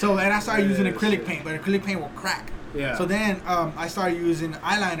I started using acrylic paint, but acrylic paint will crack. Yeah. So then I started using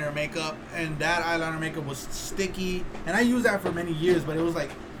eyeliner makeup, and that eyeliner makeup was sticky, and I used that for many years, but it was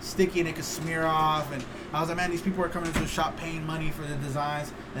like sticky and it could smear off, and I was like, man, these people are coming into the shop paying money for the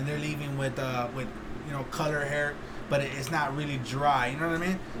designs, and they're leaving with color hair, but it's not really dry. You know what I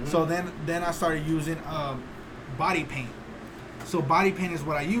mean? Mm-hmm. So then I started using body paint. So body paint is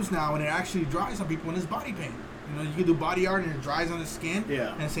what I use now, and it actually dries on people when it's body paint. You can do body art and it dries on the skin.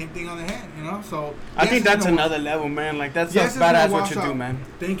 Yeah. And same thing on the head. So I think that's another level, man. Like that's yes, badass what you do, man.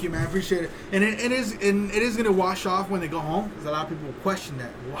 Thank you, man. I appreciate it. And it is gonna wash off when they go home, because a lot of people will question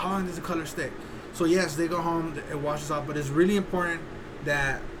that. Well, how long does the color stay? So yes, they go home, it washes off, but it's really important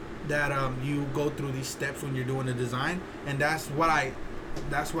that you go through these steps when you're doing the design, and that's what I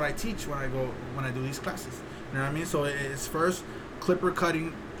teach when I do these classes. You know what I mean? So it's first clipper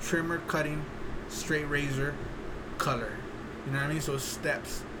cutting, trimmer cutting, straight razor, color. You know what I mean? So it's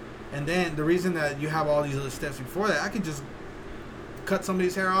steps. And then the reason that you have all these other steps before that, I could just cut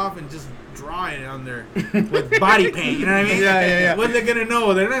somebody's hair off and just draw it on there with body paint. You know what I mean? Yeah. What are they gonna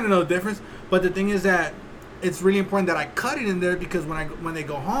know? They're not gonna know the difference. But the thing is that it's really important that I cut it in there, because when they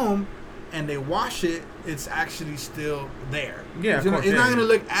go home and they wash it, it's actually still there. Yeah, it's not gonna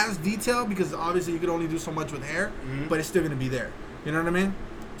look as detailed, because obviously you could only do so much with hair, but it's still gonna be there. You know what I mean?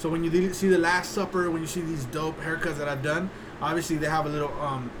 So when you see the Last Supper, when you see these dope haircuts that I've done, obviously they have a little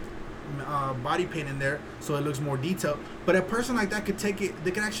body paint in there, so it looks more detailed. But a person like that could take it.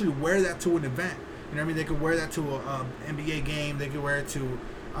 They could actually wear that to an event. You know what I mean? They could wear that to a NBA game. They could wear it to,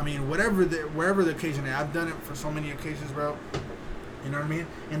 wherever the occasion is. I've done it for so many occasions, bro. You know what I mean?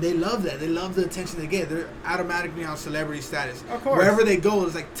 And they love that. They love the attention they get. They're automatically on celebrity status. Of course. Wherever they go,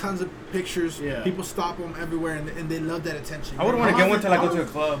 there's like tons of pictures. Yeah. People stop them everywhere, and they love that attention. I would want to get one till I go to a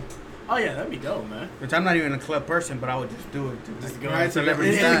club. Oh yeah, that'd be dope, man. Which I'm not even a club person, but I would just do it. Just go Right, to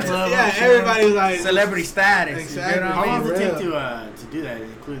celebrity any status. club, Yeah, I'm sure. everybody's like Celebrity status. Exactly. You know what How I long mean? does it take Real. to do that,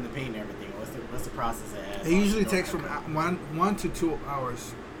 including the paint and everything? What's the process it has? It usually takes from 1 to 2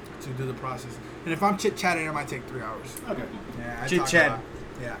 hours to do the process. And if I'm chit-chatting, it might take 3 hours. Okay. Yeah, I Chit-chat. talk a lot.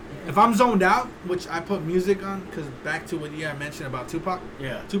 Yeah. If I'm zoned out, which I put music on, because back to what I mentioned about Tupac.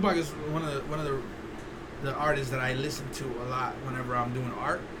 Yeah. Tupac is one of the artists that I listen to a lot whenever I'm doing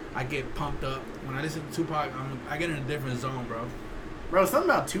art. I get pumped up. When I listen to Tupac, I get in a different zone, bro. Bro, something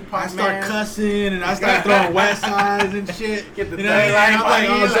about Tupac, I start man. cussing, and I start throwing West Sides and shit. Get the you know what I mean? I'm like,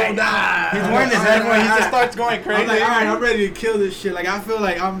 you're all zoned out. He's wearing his headphone. He just starts going crazy. I'm like, all right, I'm ready to kill this shit. Like, I feel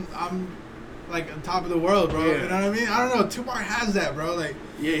like I'm like on top of the world, bro. Yeah. You know what I mean? I don't know. Tupac has that, bro. Like,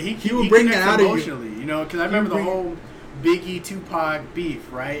 Yeah, he will bring that connects out of you. emotionally, because I remember the whole Biggie Tupac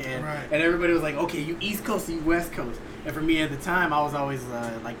beef, right? And everybody was like, okay, you East Coast or you West Coast? And for me at the time, I was always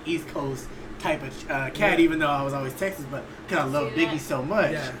like East Coast type of cat, even though I was always Texas, but because I love Biggie so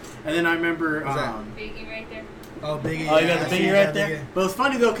much. Yeah. And then I remember Biggie right there. oh, Biggie. Oh, you got I the see Biggie that right there? Biggie. But it's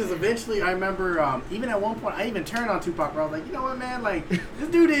funny, though, because eventually I remember, even at one point, I even turned on Tupac, bro. I was like, you know what, man? Like, this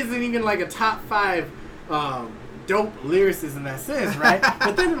dude isn't even like a top 5 dope lyricist in that sense, right?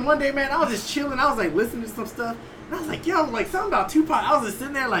 But then one day, man, I was just chilling. I was like listening to some stuff. And I was like, yo, like something about Tupac. I was just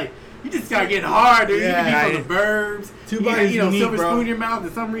sitting there like, you just start getting hard, dude. Yeah, you can be from the burbs. Tupac you is got, unique, silver bro. spoon in your mouth.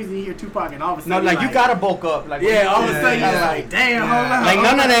 And some reason you hear Tupac, and all of a No, sudden, like you gotta bulk up. Like yeah, all of a sudden yeah. you're like, damn, Yeah. hold on. Like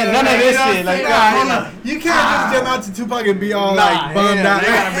none of this You know shit. what Like I'm saying? Hold up. You can't just jump out to Tupac and be all Nah, like bummed yeah, out.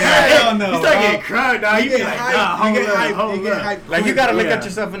 yeah. Hell no. You start bro. getting crunk, dog. You get be like, hyped. nah, You get hyped. hold You get up. hyped. Like you gotta look Yeah. at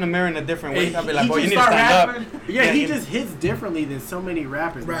yourself in the mirror in a different way. Hey, I'll be like, he boy, you just need to start stand rapping. up. Yeah, he just hits differently than so many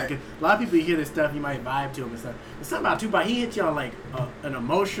rappers. Right. Like, a lot of people, you hear this stuff, you might vibe to him and stuff. But something about Tupac, he hits you on like an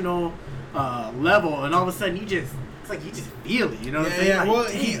emotional level, and all of a sudden it's like you just feel it. You know what I'm saying? Yeah. Like, Well,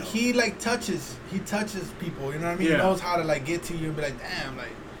 damn. he like touches people. You know what I mean? Yeah. He knows how to like get to you and be like, damn, like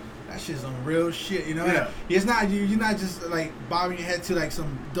that shit's some real shit. You know? Yeah. It's not you're not just like bobbing your head to like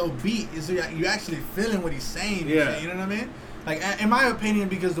some dope beat. It's like you actually feeling what he's saying. and Yeah. shit, you know what I mean? Like in my opinion,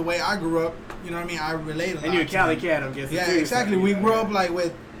 because the way I grew up, you know what I mean, I relate a lot. And you're a to Cali him. cat, I'm guessing. Yeah, too, exactly. so, We yeah. grew up like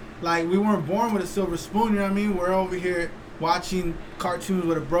we weren't born with a silver spoon. You know what I mean? We're over here watching cartoons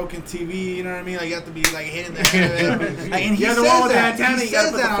with a broken TV. You know what I mean? Like you have to be like hitting the. Like, and he Yeah, says the one with the that. antenna, He you gotta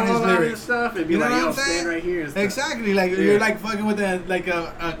says put the that on his phone on and lyrics. stuff, and be You know like, what yo, I'm stand saying? right here and stuff. Exactly. Like Yeah. you're like fucking with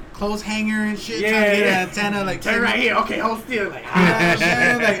a clothes hanger and shit. Yeah, trying to get yeah. an antenna. Like Turn right here. Okay, hold still. Like, You know what I'm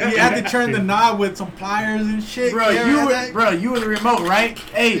saying? Like you had to turn the knob with some pliers and shit. bro, You ever had that? you were the remote, right?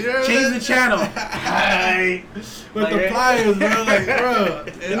 Hey, You ever change had the that? channel. Hi. With Like, the pliers, bro. Like, bro.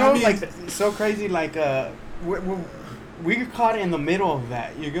 You know, like so crazy. Like we caught in the middle of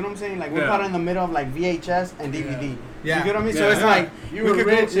that. You get what I'm saying? Like we're Yeah. caught in the middle of like VHS and DVD. Yeah. You get what I mean? So Yeah. it's like You we were could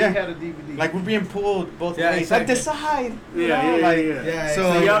rich go, and yeah. you had a DVD. Like we're being pulled both Yeah, ways. exactly. Like decide. you Yeah, know, yeah, like, yeah. Yeah,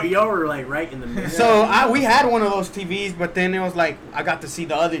 So- So y'all were like right in the middle. So we had one of those TVs, but then it was like I got to see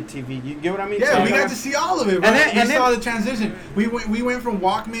the other TV. You get what I mean? Yeah, So we got to see all of it, bro. And then- we and saw then- the transition. We went from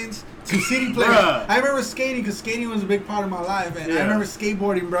Walkmans to CD players. Bruh. I remember skating because skating was a big part of my life, and I Yeah. remember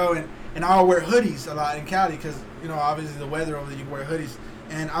skateboarding, bro. And I would wear hoodies a lot in Cali because obviously the weather over there, you can wear hoodies.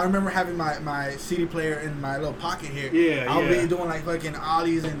 And I remember having my CD player in my little pocket here. Yeah, I'll yeah. be doing like fucking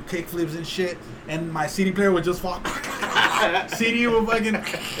ollies and kick flips and shit, and my CD player would just fall. CD would fucking.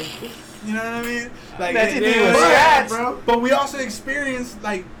 You know what I mean? Like That it- CD it was was scratched. bro. But we also experienced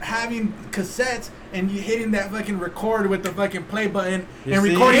like having cassettes and you hitting that fucking record with the fucking play button You and see?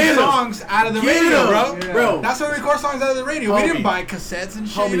 recording Get 'em. songs out of the Get radio, 'em. bro. Yeah. Bro, That's how we record songs out of the radio. Homie. We didn't buy cassettes and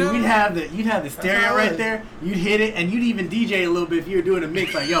shit. homie, you know? you'd have the stereo how it right was. there. You'd hit it, and you'd even DJ a little bit if you were doing a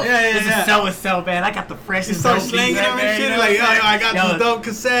mix. Like, yo, Yeah, yeah, this yeah. is so and so, man. I got the You freshest. start dope beats slanging right them there, and you shit know like, what I'm yo, I got saying? this dope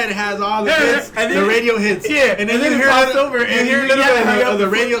cassette. It has all the Yeah, hits, and the then- radio hits. Yeah, and then and then you it hear pops little, over, you and hear you little gotta bit hurry up of the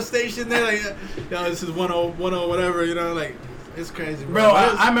before- radio station there, like, yo, this is 10 whatever, like, it's crazy, bro. Bro, But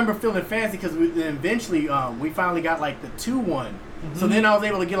it was- I remember feeling fancy because then eventually we finally got like the 2-1. So then I was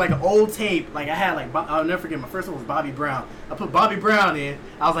able to get like an old tape. Like I had like I'll never forget my first one was Bobby Brown. I put Bobby Brown in.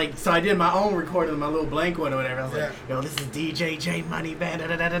 I was like, so I did my own recording, my little blank one or whatever. I was like, yo, this is DJ J Money Band, da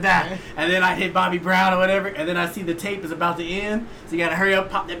da da da da. And then I hit Bobby Brown or whatever, and then I see the tape is about to end, so you gotta hurry up,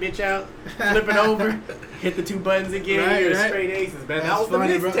 pop that bitch out, flip it over, hit the 2 buttons again. Right, You're right. straight aces, man. That's That was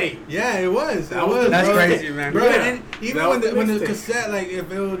funny, the bro. mixtape. Yeah, it was. That was the That's bro. crazy, man. Bro, Yeah. and even That was when the mixtape. cassette, like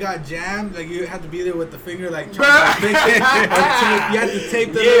if it got jammed, like you had to be there with the finger, like Bro. trying to fix it. Or tape. You had to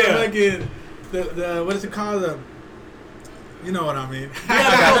tape the Yeah. little fucking the what is it called? You know what I mean?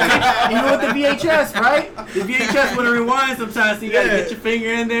 Yeah, even with the VHS, right? The VHS would rewind sometimes, so you gotta Yeah. get your finger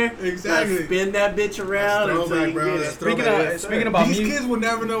in there. Exactly. Gotta spin that bitch around That's until throwback, you bro. get That's it. Speaking throwback. of speaking about These music, kids will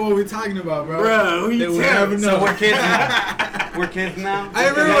never know what we're talking about, bro. Bro, who They you will telling? never know. so we're kids now. We're kids now. I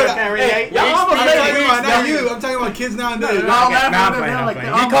remember Y'all when can't I- relate. Hey, y'all We almost I'm made experienced- talking about not now you. I'm talking about kids nowadays. No, Nah, laughing I'm at playing, them, I'm like,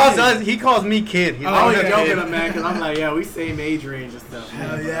 playing. they're He calls me kid. He's I like, always yeah, joking yeah. him, man, because I'm like, yeah, we same age range and stuff.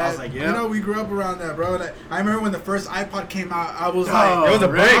 Hell Man. yeah. I was like, yeah. You know, we grew up around that, bro. Like, I remember when the first iPod came out, I was Oh, like, it was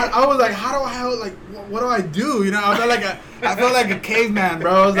a right. break. I was like, how do I, like, what do I do? You know, I felt like a caveman,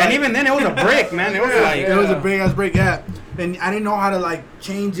 bro. I was like, And even then, it was a brick, man. It was like it was a big ass break, yeah. And I didn't know how to like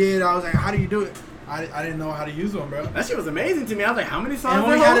change it. I was like, how do you do it? I didn't know how to use one, bro. That shit was amazing to me. I was like, how many It songs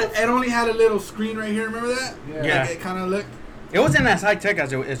only, there had holds? it only had a little screen right here. Remember that? Yeah. Like, it kind of looked. it wasn't as high tech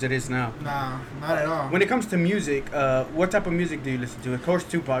as it is now. Nah, not at all. When it comes to music, what type of music do you listen to? Of course,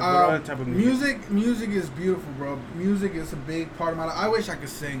 Tupac. What other type of music? Music is beautiful, bro. Music is a big part of my life. I wish I could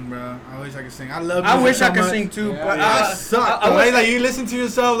sing, bro. I wish I could sing. I love. I music wish so I could much. sing too, Yeah, but yeah. I suck. I the way was- like you listen to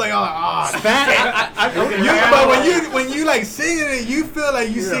yourself, like oh, Yeah. but when you like singing it, you feel like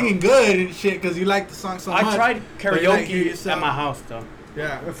you Yeah. singing good and shit because you like the song so much. I tried But you like hear karaoke yourself. at my house though.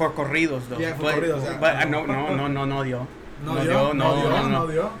 Yeah. For corridos though. Yeah, for but, corridos, yeah. But no, dio. No, No, yo, no.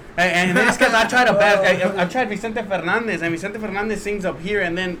 yo. And it's because I tried I tried Vicente Fernandez, and Vicente Fernandez sings up here,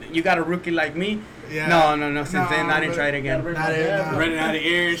 and then you got a rookie like me. Yeah. No. Since then, I didn't try it again. Not it, no. Running out of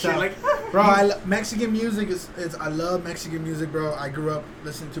air and shit. So- Like, Bro, Mexican music is I love Mexican music, bro. I grew up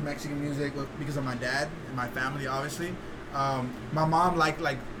listening to Mexican music because of my dad and my family, obviously. My mom liked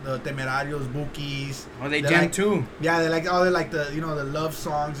like the Temerarios, Bookies. Oh, they jam like, too. Yeah, they like all the like the the love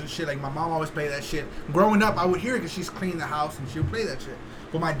songs and shit. Like my mom always played that shit. Growing up, I would hear it because she's cleaning the house and she would play that shit.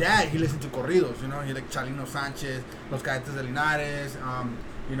 But my dad, he listened to corridos. You know, he like Chalino Sanchez, Los Cadetes de Linares.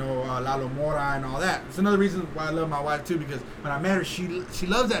 Lalo Mora and all that. It's another reason why I love my wife too, because when I met her, she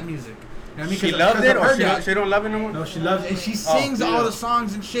loves that music. You know what I mean? She 'Cause- loved 'cause it, of or her she dad. don't love it no more. No, she loves it, and she Oh, sings yeah. all the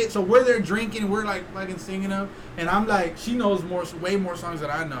songs and shit. So we're there drinking, we're like fucking singing them, and I'm like, she knows way more songs than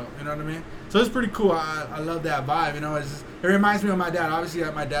I know. You know what I mean? So it's pretty cool. I love that vibe. You know, it reminds me of my dad. Obviously,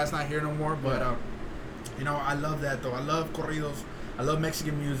 my dad's not here no more, but I love that though. I love corridos. I love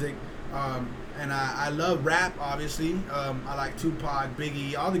Mexican music. And I love rap, obviously. I like Tupac,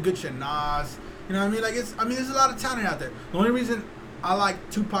 Biggie, all the good shit, Nas. You know what I mean? Like there's a lot of talent out there. The only reason I like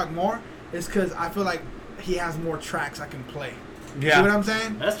Tupac more is because I feel like he has more tracks I can play. Yeah. See what I'm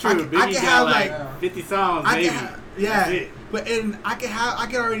saying? That's true. I Biggie can got have like 50 songs, I maybe. can yeah, That's it. but and I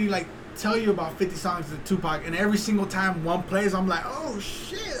can already like tell you about 50 songs of Tupac, and every single time one plays, I'm like, oh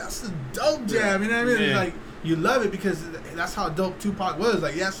shit, that's a dope jam. You know what I mean? Yeah. Like you love it because that's how dope Tupac was.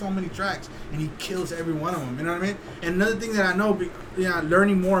 Like he has so many tracks, and he kills every one of them. You know what I mean? And another thing that I know,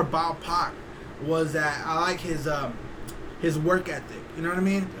 learning more about Pac, was that I like his work ethic. You know what I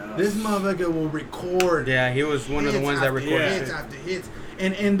mean? Yes. This motherfucker will record. Yeah, he was one of the hits ones that after recorded hits shit. after hits.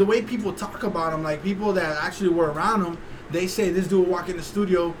 And the way people talk about him, like people that actually were around him, they say this dude will walk in the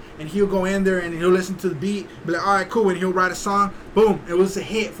studio and he'll go in there and he'll listen to the beat, be like, all right, cool, and he'll write a song, boom, it was a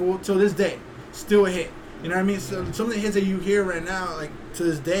hit till this day, still a hit. You know what I mean? So some of the hits that you hear right now, like to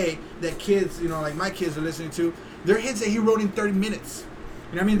this day, that kids, like my kids are listening to, they're hits that he wrote in 30 minutes.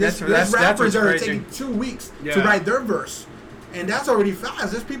 You know what I mean? There's That's rappers what's that are crazy. taking 2 weeks to Yeah. write their verse. And that's already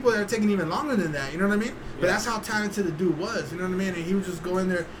fast. There's people that are taking even longer than that. You know what I mean? But Yeah. that's how talented the dude was. You know what I mean? And he would just go in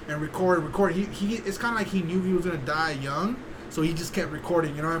there and record. He it's kind of like he knew he was gonna die young, so he just kept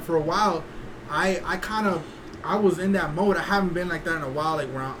recording. You know, and for a while, I was in that mode. I haven't been like that in a while, like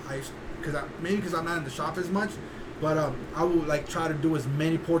where because I'm not in the shop as much. But I would like try to do as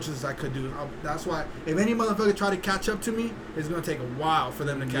many portraits as I could do. That's why if any motherfucker try to catch up to me, it's gonna take a while for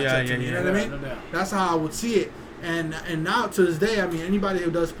them to catch up to me. You know what I mean? No doubt. That's how I would see it. And now to this day, I mean, anybody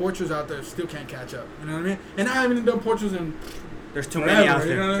who does portraits out there still can't catch up. You know what I mean? And I haven't even done portraits in. There's too Forever, many out you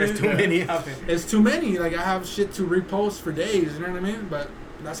there. know what I There's mean? too many out there. It's too many. Like I have shit to repost for days. You know what I mean? But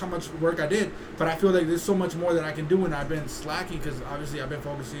that's how much work I did. But I feel like there's so much more that I can do, and I've been slacking because obviously I've been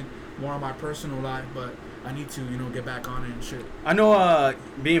focusing more on my personal life. But I need to, get back on it and shit. I know,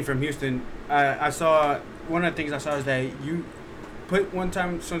 being from Houston, I saw, one of the things I saw is that you put one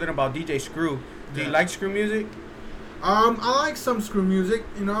time something about DJ Screw. Do you Yeah. like Screw music? I like some Screw music.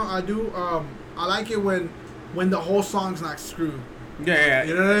 I do. I like it when the whole song's not Screw. Yeah.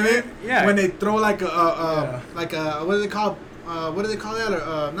 You know what I mean? Yeah. When they throw like a what do they call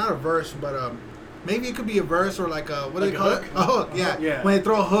that? Not a verse, but maybe it could be a verse or like a what do Like they a call hook? it? A hook. Yeah. Yeah. When they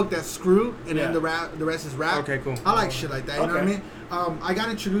throw a hook that's Screw and then Yeah. the rest is rap. Okay, cool. I like shit like that. You know what I Okay. mean? I got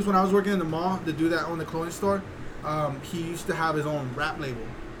introduced when I was working in the mall. The dude that owned the clothing store, he used to have his own rap label.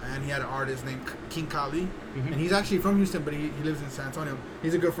 And he had an artist named King Kali, and he's actually from Houston, but he lives in San Antonio.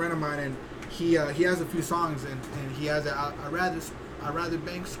 He's a good friend of mine, and he has a few songs, and he has I'd rather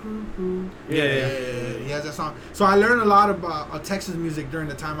bang screw. Yeah. He has that song. So I learned a lot about Texas music during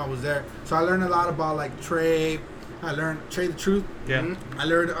the time I was there. So I learned a lot about like Trey. I learned Trey the Truth. Yeah. Mm-hmm. I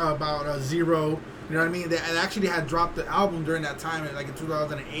learned about Zero. You know what I mean? They actually had dropped the album during that time, like in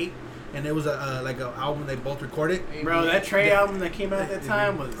 2008. And it was a album they both recorded. Bro, that Trey album that came out at that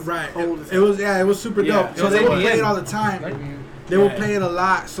time was Right. cold as It was it was super Yeah, dope. it So was they would ABN. play it all the time. They Yeah. would play it a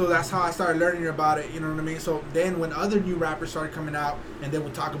lot, so that's how I started learning about it. You know what I mean? So then when other new rappers started coming out and they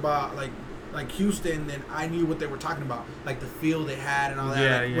would talk about like Houston, then I knew what they were talking about, like the feel they had and all that.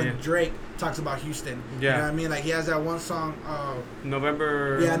 Yeah, like yeah, when yeah. Drake talks about Houston, you Yeah. know what I mean? Like he has that one song.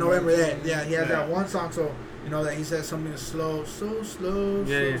 November. November. Yeah, he has Yeah. that one song. So that he says something slow, so slow,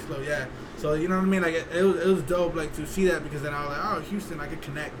 Yeah, yeah. slow. Yeah. So you know what I mean? Like it was dope, like to see that because then I was like, oh, Houston, I could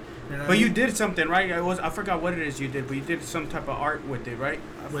connect. You know what But I you mean? did something, right? I forgot what it is you did, but you did some type of art with it, right?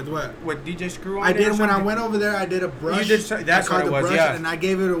 With what? With DJ Screw on I it or did when I something? went over there. I did a brush. You did so- that's I caught what it the was, brush, yeah. and I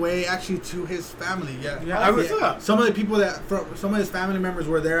gave it away actually to his family. Yeah, Yeah, Oh, what's up? Some of the people some of his family members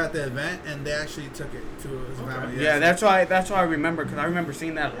were there at the event, and they actually took it to his family. Yeah, that's why I remember, because I remember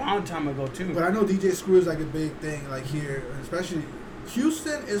seeing that a long time ago too. But I know DJ Screw is like a big thing, like here, especially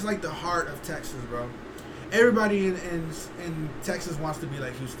Houston is like the heart of Texas, bro. Everybody in Texas wants to be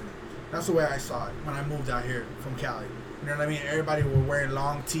like Houston. That's the way I saw it when I moved out here from Cali. You know what I mean? Everybody were wearing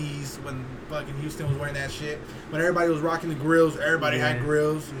long tees when fucking Houston was wearing that shit. When everybody was rocking the grills, everybody had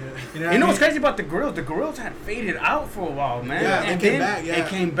grills. Yeah. You know, You know what I what's mean? crazy about the grills? The grills had faded out for a while, man. Yeah, and they came then back, yeah. It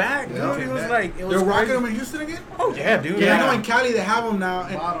came back, Yeah, dude. they It came was back. like it was They're rocking crazy. them in Houston again? Oh yeah, dude. Yeah, Yeah. I know in Cali they have them now.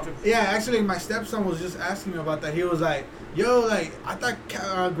 And, Bottom. yeah, actually my stepson was just asking me about that. He was like, yo, like, I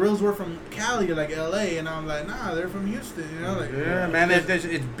thought grills were from Cali or like LA. And I'm like, nah, they're from Houston, you know? Like, Yeah, man,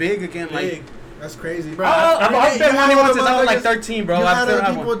 it's big again. big. Like, That's crazy, bro. I've been wanting one since I was like motherfuckers- 13, bro. You I had still other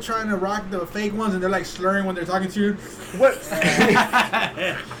have people one. trying to rock the fake ones, and they're like slurring when they're talking to you. What? I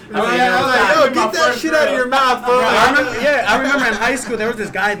was like, yo, get that shit out of your mouth, bro. I remember in high school there was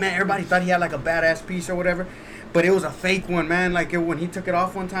this guy, man. Everybody thought he had like a badass piece or whatever, but it was a fake one, man. Like when he took it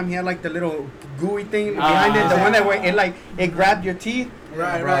off one time, he had like the little gooey thing behind it, the one that it grabbed your teeth.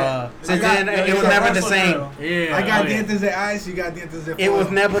 Right, Bruh. right. Since then, it was never the same. Yeah, I got oh, yeah. dientes de ice, you got dientes de It was fuego.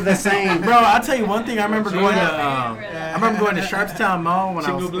 never the same, Bro, I'll tell you one thing. I remember going to Yeah. I remember going to Sharpstown Mall when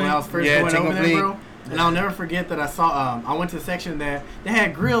I was first Yeah, going over there, Tingle bro. And I'll never forget that I saw. I went to a section that they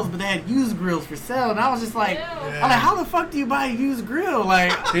had grills, but they had used grills for sale, and I was just like, I'm like, how the fuck do you buy a used grill?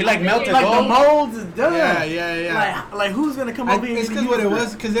 Like, Do you like melted like the gold? molds is done. Yeah. Like who's gonna come over here? It's and because use what it grill?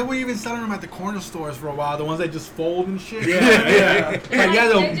 was, because they were even selling them at the corner stores for a while. The ones that just fold and shit. Yeah. Like yeah,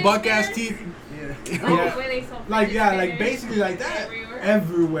 the Fidget buck ass spinners? teeth. Oh, Yeah. where they sold Like fidget yeah, like spinners basically like that. everywhere.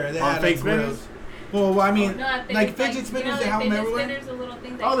 Everywhere they On had fake like grills. spinners? Well, I mean, No, they like just, fidget spinners, you know, they have them fidget everywhere. Spinners, the little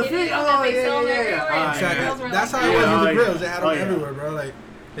things Oh, the that fidget- that oh, they yeah, sold yeah, yeah. everywhere. Ah, and Exactly. girls were That's like, how it was Oh, with the yeah. grills. They had them Oh, yeah. everywhere, bro. Like,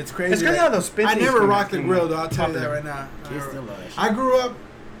 it's crazy. It's 'cause like, of those spin I things never when rocked the it's grill, though. I'll tell you that popular. right now. Kids still love that shit. I grew up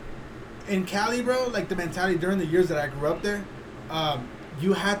in Cali, bro. Like the mentality during the years that I grew up there,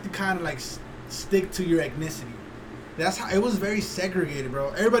 you had to kind of like stick to your ethnicity. That's how it was very segregated, bro.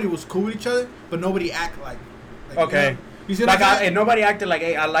 Everybody was cool with each other, but nobody acted like Okay. You know? You see Like what I'm saying? and nobody acted like,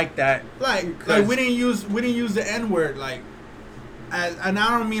 hey, I like that. Like we didn't use the N word like, and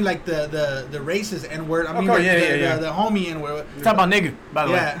I don't mean like the racist N word. I mean course, like the homie N word. Talk about nigga, by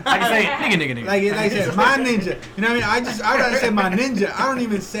the Yeah. way. I can say nigga. Like I said, my ninja. You know what I mean? I'd rather say my ninja. I don't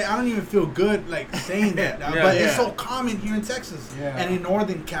even feel good like saying that. dog. Yeah, But it's yeah. so common here in Texas Yeah. and in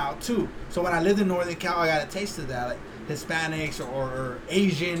Northern Cal too. So when I lived in Northern Cal, I got a taste of that. Like Hispanics or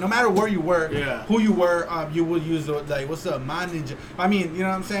Asian, no matter where you were, Yeah. who you were, you would use the, like, what's up, my ninja. I mean, you know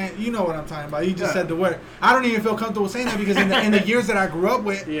what I'm saying? You know what I'm talking about. You just said the word. I don't even feel comfortable saying that because in the years that I grew up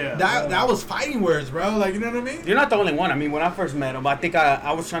with, that was fighting words, bro. Like, you know what I mean? You're not the only one. I mean, when I first met him, I think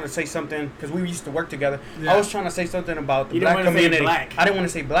I was trying to say something because we used to work together. Yeah. I was trying to say something about the You didn't black wanna say community. black. I didn't want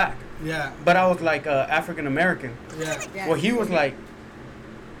to say black, Yeah. but I was like African American. Yeah. Well, he was like,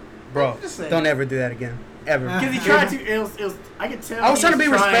 bro, Just say don't it. ever do that again, ever. Because he tried to, it was, I could tell. I was he trying to be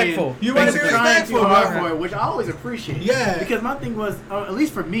respectful. You wanna be Basically trying too respectful, hard bro. for it, which I always appreciate. Yeah. Because my thing was, at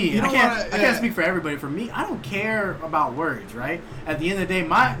least for me, You I don't can't, wanna- I yeah. can't speak for everybody. For me, I don't care about words, right? At the end of the day,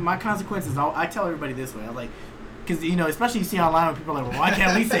 my consequences, I tell everybody this way. I'm like, because, you know, especially you see online when people are like, well, why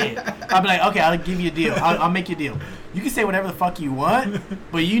can't we say it? I'll be like, okay, I'll give you a deal. I'll make you a deal. You can say whatever the fuck you want,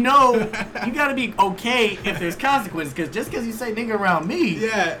 but you know, you got to be okay if there's consequences. Because just because you say nigga around me,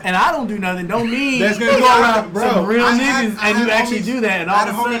 Yeah. and I don't do nothing, don't mean That's you gonna go be around bro. some real I niggas had and you actually homies- do that, and I all had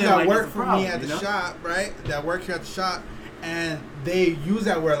of a homies sudden, that like, work it's a for problem, me at you the know? shop, right? That work here at the shop, and they use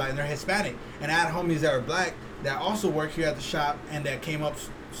that word like they're Hispanic. And I had homies that are black that also work here at the shop, and that came up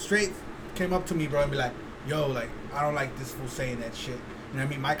to me, bro, and be like, "Yo, like I don't like this fool saying that shit." You know what I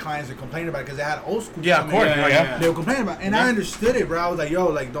mean? My clients are complaining about it because they had old school. Yeah, of come course, in. yeah. They were complaining about it. And I understood it, bro. I was like, yo,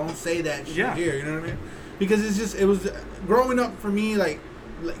 like, don't say that shit Yeah. here. You know what I mean? Because it was, growing up for me, like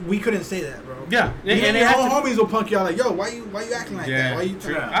we couldn't say that, bro. Yeah, And and it your has old to- homies will punk y'all like, yo, why you acting like Yeah. that? Why you?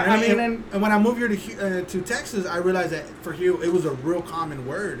 True. You know what I mean, and when I moved here to Texas, I realized that for here it was a real common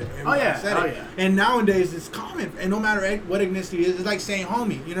word. Everybody said it. yeah. And nowadays it's common, and no matter what ethnicity it is, it's like saying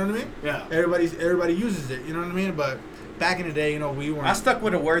homie. You know what I mean? Yeah. Everybody uses it. You know what I mean? But back in the day, you know, we weren't. I stuck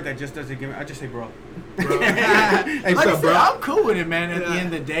with a word that just doesn't give me. I just say bro. Bro. Like Hey, I what's up, said, bro? I'm cool with it, man. At the Yeah. end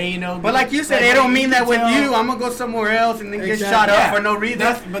of the day, you know. But like you said, it don't mean that with you, I'm gonna go somewhere else and then get Exactly. shot up Yeah. for no reason.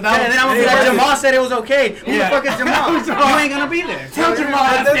 But that and then I'm gonna was- be like, it was- Jamal said it was okay. Who Yeah. the fuck is Jamal? You ain't gonna be there. Tell Jamal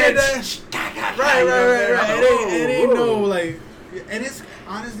At I the end of said, the "Shh, Right. It ain't Ooh. no like, and it's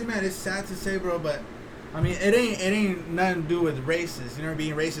honestly, man, it's sad to say, bro, but I mean, it ain't nothing to do with races, you know,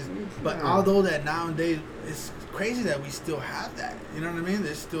 being racist. But although that nowadays it's crazy that we still have that, you know what I mean?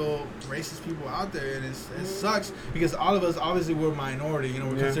 There's still racist people out there, and it sucks because all of us, obviously, we're minority. You know,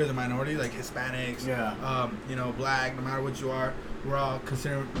 we're Yeah. considered a minority, like Hispanics, you know, black. No matter what you are, we're all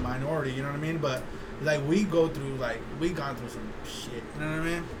considered a minority. You know what I mean? But like we gone through some shit. You know what I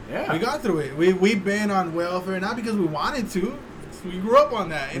mean? Yeah. We got through it. We've been on welfare not because we wanted to. We grew up on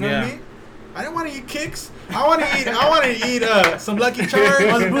that. You know what I Yeah. mean? I didn't want to eat kicks. I want to eat some Lucky Charms.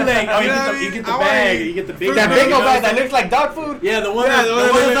 Oh, the bootleg. Oh, You know what I you mean? get the I wanna bag. eat You get the big fruit That bag. big You old know bag what I'm that looks like dog food. Yeah, the one Yeah, the the one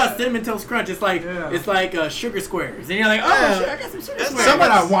one that's that- not cinnamon toast crunch. It's like sugar squares, and you're like, oh Yeah. shit, I got some sugar That's squares. something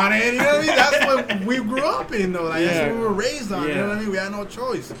I wanted. You know what I mean? That's what we grew up in, though. Like that's Yeah. what we were raised on. You know Yeah. what I mean? We had no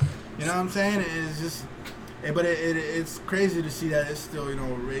choice. You know what I'm saying? And it's just. But it's crazy to see that it's still, you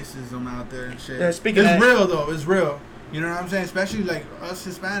know, racism out there and shit. Yeah, speaking it's of- real though. It's real. You know what I'm saying? Especially like us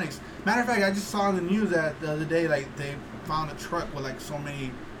Hispanics. Matter of fact, I just saw in the news that the other day, like they found a truck with like so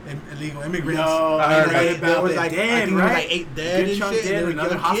many illegal immigrants. No, I And, heard like, about there was that. like Dead, I think there was right? like 8 dead Good and chunk shit. dead, And they were another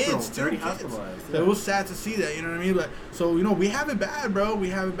young hospital, kids too. 30 kids. hospitalized, So yeah. it was sad to see that. You know what I mean? Like, so you know, we have it bad, bro. We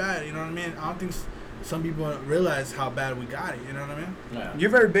have it bad. You know what I mean? I don't think some people realize how bad we got it. You know what I mean? Yeah.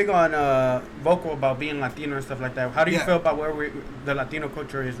 You're very big on vocal about being Latino and stuff like that. How do you Yeah. feel about where the Latino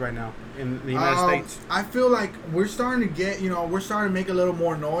culture is right now in the United States? I feel like we're starting to get, you know, we're starting to make a little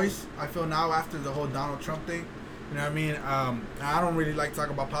more noise. I feel now after the whole Donald Trump thing, You know what I mean? I don't really like to talk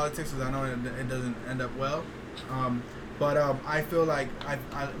about politics because I know it doesn't end up well. But I feel like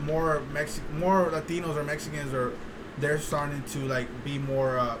more Latinos or Mexicans they're starting to like be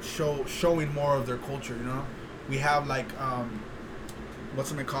more showing more of their culture. You know, we have like what's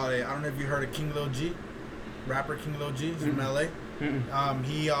something called it? I don't know if you heard of King Lil G, rapper King Lil G. He's from LA.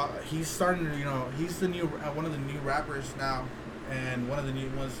 He's starting to, you know, he's the new one of the new rappers now, and one of the new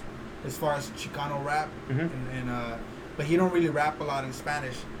ones as far as Chicano rap, but he don't really rap a lot in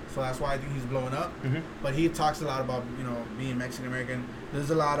Spanish, so that's why I think he's blowing up. But he talks a lot about, you know, being Mexican American. There's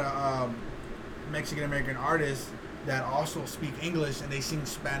a lot of Mexican American artists that also speak English and they sing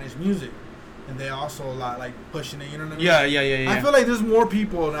Spanish music, and they also a lot like pushing it. You know what I mean? Yeah. I feel like there's more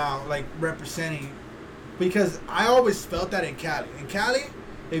people now like representing. Because I always felt that in Cali. In Cali,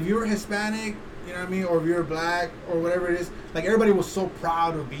 if you were Hispanic, you know what I mean, or if you're black or whatever it is, like everybody was so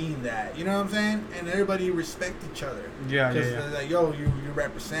proud of being that. You know what I'm saying? And everybody respect each other. Yeah. They're like, yo, you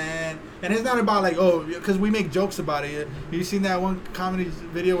represent. And it's not about like, oh, because we make jokes about it. You seen that one comedy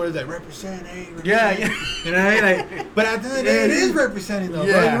video where it's like, represent, hey, represent. Yeah. You know what I mean? Like, but at the end of the day, it is representing though.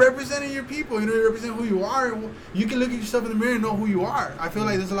 Yeah. Bro. You're representing your people. You know, you represent who you are. You can look at yourself in the mirror and know who you are. I feel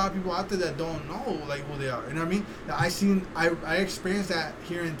like there's a lot of people out there that don't know like who they are. You know what I mean? I experienced that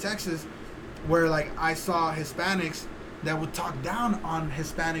here in Texas, where like I saw Hispanics that would talk down on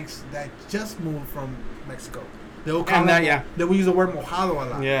Hispanics that just moved from Mexico. They would call them, they would use the word mojado a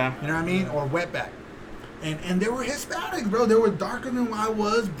lot. Yeah. You know what I mean? Or wetback. And they were Hispanics, bro. They were darker than I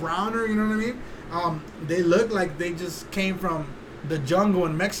was, browner, you know what I mean? They looked like they just came from the jungle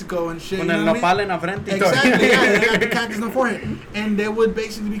in Mexico and shit. Con you el know what I nopal mean? en la frente. Exactly, yeah. They got the cactus in the forehead. And they would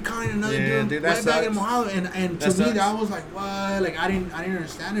basically be calling another dude that wetback and sucks. mojado. And to me, that was like, what? Like, I didn't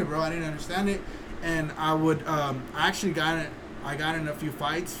understand it, bro. I didn't understand it. And I would, I actually got in a few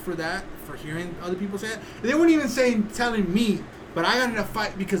fights for that, for hearing other people say it. They weren't even telling me, but I got in a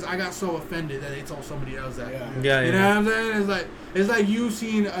fight because I got so offended that they told somebody else that. Yeah. You know what I'm saying? It's like you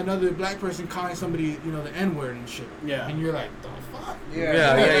seeing another black person calling somebody, you know, the N-word and shit. Yeah. And you're like, the fuck?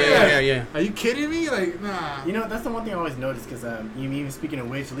 Yeah. Are you kidding me? Like, nah. You know, that's the one thing I always noticed, because even speaking of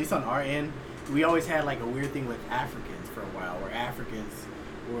which, at least on our end, we always had like a weird thing with Africans for a while, where Africans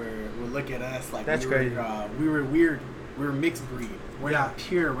would look at us like that's crazy. We were weird. We were mixed breed. We're not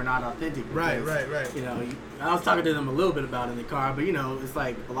pure. We're not authentic. Because, Right. You know, I was talking to them a little bit about it in the car, but you know, it's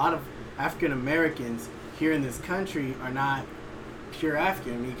like a lot of African Americans here in this country are not pure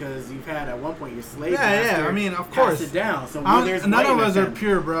African, because you've had at one point your slave master I mean, of passed course. it down. So there's none of white us are them.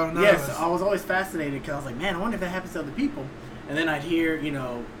 pure, bro. None Yes, of us. I was always fascinated, because I was like, man, I wonder if that happens to other people. And then I'd hear, you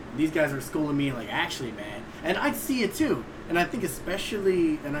know, these guys are schooling me, like, actually, man. And I'd see it too. And I think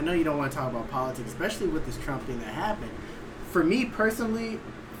especially, and I know you don't want to talk about politics, especially with this Trump thing that happened. For me personally,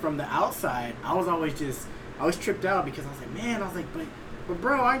 from the outside, I was tripped out, because I was like, man, but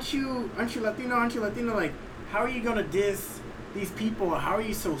bro, aren't you Latino? Aren't you Latino? Like, how are you gonna diss these people? How are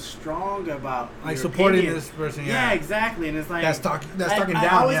you so strong about like your supporting opinion? this person? Yeah, exactly. And it's like that's talking down.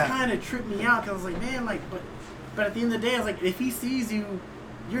 I always kind of tripped me out, because I was like, man, like, but at the end of the day, I was like, if he sees you,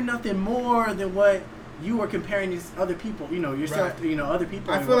 you're nothing more than what you are comparing these other people, you know, yourself to, you know, other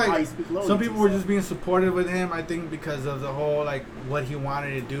people. I feel how you like speak lowly some to people were yourself. just being supportive with him, I think, because of the whole, like, what he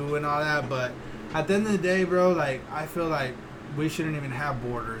wanted to do and all that. But at the end of the day, bro, like, I feel like we shouldn't even have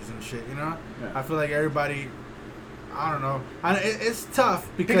borders and shit, you know? Yeah. I feel like everybody, I don't know. It's tough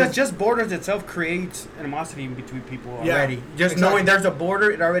Because just borders itself creates animosity between people Yeah, already. Just exactly. knowing there's a border,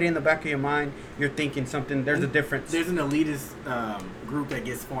 it already in the back of your mind, you're thinking something. There's a difference. There's an elitist group that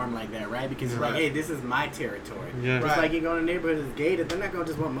gets formed like that, right? Because it's like, hey, this is my territory. Yeah. Just Right. like you go in a neighborhood that's gated, they're not going to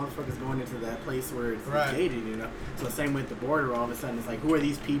just want motherfuckers going into that place where it's gated, you know? So the same with the border, all of a sudden, it's like, who are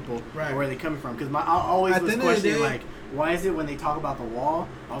these people? Right. And where are they coming from? Because I always At was the end of the questioning, day- like, why is it when they talk about the wall,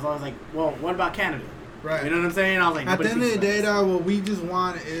 I was always like, well, what about Canada? Right. You know what I'm saying? I was like, At the nobody end of the speaks day, about though, what we just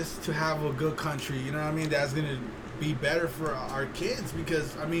want is to have a good country. You know what I mean? That's gonna be better for our kids,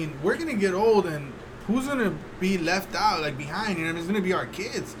 because I mean, we're gonna get old, and who's gonna be left out, like, behind? You know what I mean? It's gonna be our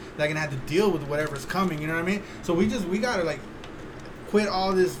kids that are gonna have to deal with whatever's coming. You know what I mean? So we gotta like quit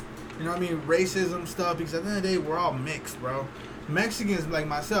all this, you know what I mean, racism stuff, because at the end of the day, we're all mixed, bro. Mexicans like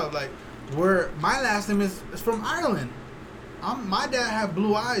myself, like, my last name is from Ireland. My dad had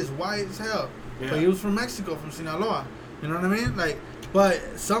blue eyes, white as hell. Yeah. But he was from Mexico, from Sinaloa. You know what I mean? Like, but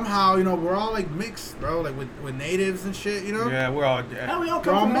somehow, you know, we're all like mixed, bro. Like with natives and shit, you know? Yeah, we're all. Hell, we all We're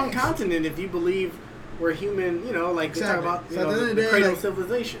come all from one mixed. continent if you believe we're human, you know, like Exactly. they talk about, you So at know, the end of the the day, cradle like, of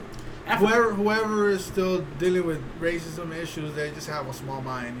civilization. Whoever is still dealing with racism issues, they just have a small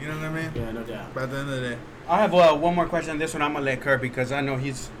mind. You know what I mean? Yeah, no doubt. But at the end of the day, I have one more question on this one. I'm gonna let Kurt, because I know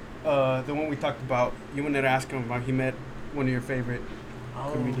he's the one we talked about. You wanted to ask him about he met one of your favorite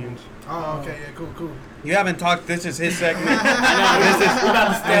comedians. Oh, okay, yeah, cool. You haven't talked. This is his segment. This is about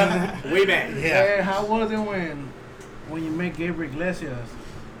to step way back. Yeah. Hey, how was it when you met Gabriel Iglesias?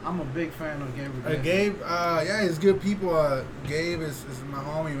 I'm a big fan of Gabriel Iglesias. Gabe, yeah, he's good people. Gabe is my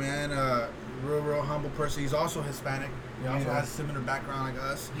homie, man. Real humble person. He's also Hispanic. He also has a similar background like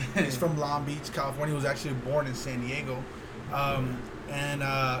us. He's from Long Beach, California. He was actually born in San Diego.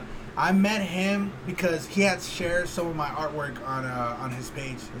 I met him because he had shared some of my artwork on his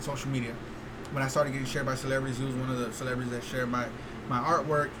page on social media. When I started getting shared by celebrities, he was one of the celebrities that shared my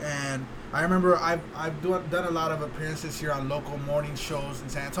artwork. And I remember I've done a lot of appearances here on local morning shows in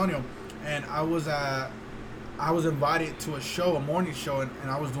San Antonio, and I was invited to a morning show, and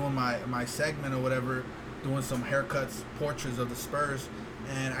I was doing my segment or whatever, doing some haircuts, portraits of the Spurs.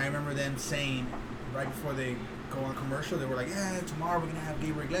 And I remember them saying right before they go on commercial, they were like, yeah, tomorrow we're gonna have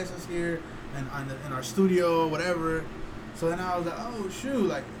Gabriel Iglesias here and in our studio, whatever. So then I was like, oh shoot,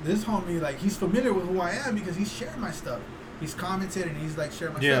 like this homie, like he's familiar with who I am because he's shared my stuff. He's commented and he's like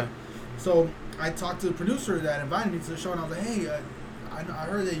shared my stuff. So I talked to the producer that invited me to the show, and I was like, hey, I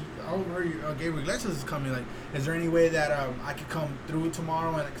heard Gabriel Iglesias is coming. Like, is there any way that I could come through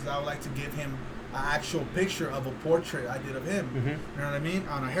tomorrow? And because I would like to give him an actual picture of a portrait I did of him. Mm-hmm. You know what I mean?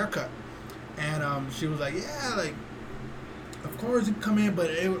 On a haircut. And she was like, yeah, like, of course you can come in, but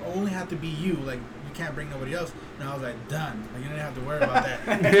it would only have to be you. Like, you can't bring nobody else. And I was like, done. Like, you didn't have to worry about that.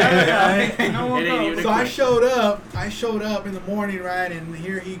 So I showed up in the morning, right? And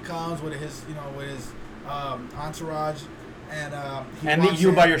here he comes with his entourage. And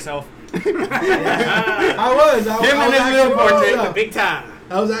you by yourself. I was his little portrait, big time.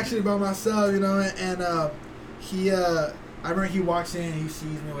 I was actually by myself, you know, and I remember he walks in, he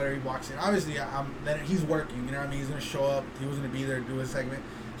sees me, whatever, he walks in. Obviously, he's working, you know what I mean? He's going to show up. He was going to be there to do a segment.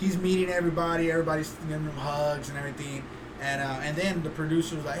 He's meeting everybody. Everybody's giving him hugs and everything. And then the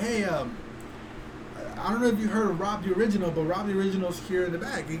producer was like, hey, I don't know if you heard of Rob the Original, but Rob the Original's here in the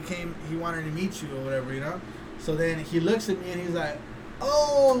back. He wanted to meet you or whatever, you know? So then he looks at me and he's like,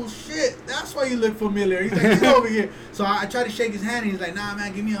 oh shit, that's why you look familiar. He's like, get over here. So I tried to shake his hand and he's like, nah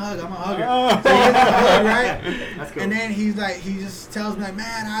man, give me a hug, I'm a hugger. So he gives me a hug, right? That's cool. And then he just tells me like,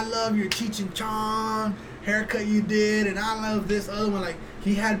 man, I love your Cheech and Chong haircut you did, and I love this other one. Like,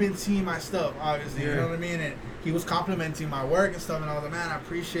 he had been seeing my stuff, obviously, you know what I mean? And he was complimenting my work and stuff, and I was like, man, I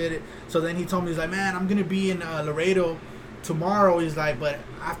appreciate it. So then he told me, he's like, man, I'm gonna be in Laredo tomorrow. He's like, but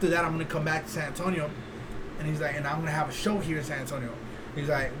after that I'm gonna come back to San Antonio. And he's like, and I'm gonna have a show here in San Antonio. He's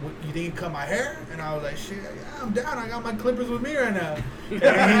like, you think you cut my hair? And I was like, shit, yeah, I'm down. I got my clippers with me right now. And he was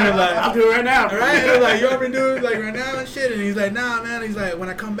like, I'll do it right now. Right? And I was like, you want me to do it like right now and shit? And he's like, nah, man. He's like, when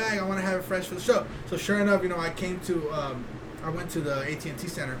I come back, I want to have it fresh for the show. So sure enough, you know, I went to the AT&T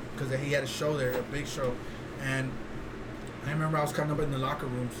Center because he had a show there, a big show. And I remember I was cutting up in the locker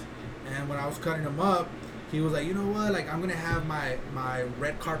rooms. And when I was cutting them up, he was like, you know what? Like, I'm going to have my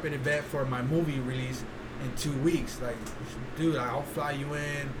red carpet event for my movie release in 2 weeks. Like, dude, I'll fly you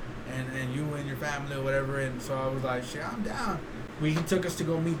in and you and your family or whatever. And so I was like, shit, I'm down. He took us to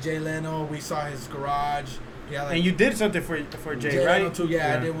go meet Jay Leno. We saw his garage. Yeah, like, and you did something for Jay, right? Leno too.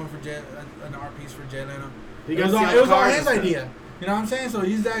 Yeah, I did one for Jay, an art piece for Jay Leno. It was all his idea. You know what I'm saying? So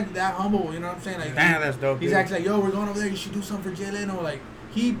he's that humble. You know what I'm saying? Like, damn, that's dope. He's actually like, yo, we're going over there. You should do something for Jay Leno. Like,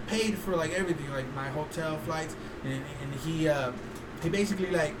 he paid for like everything, like my hotel flights, and he basically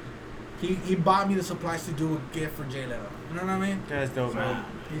like he bought me the supplies to do a gift for Jay Leno. You know what I mean? That's dope, man.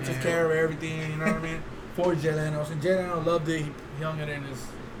 He took care of everything. You know what I mean? For Jay Leno, and Jay Leno loved it. He hung it in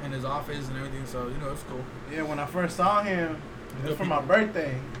his office and everything. So you know, it's cool. Yeah, when I first saw him, it was for my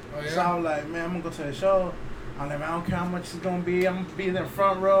birthday. Oh, yeah? So I was like, man, I'm gonna go to the show. I'm like, man, I don't care how much it's gonna be. I'm gonna be in the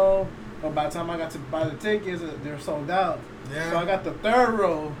front row. But by the time I got to buy the tickets, they're sold out. Yeah. So I got the third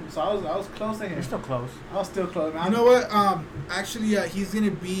row. So I was close to him. You're still close. I was still close. Man. You know what? Actually, he's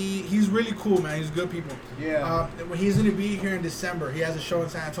really cool, man. He's good people. Yeah. He's gonna be here in December. He has a show in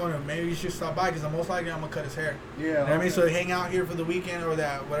San Antonio. Maybe you should stop by because most likely I'm gonna cut his hair. Yeah. You know what I mean? So hang out here for the weekend or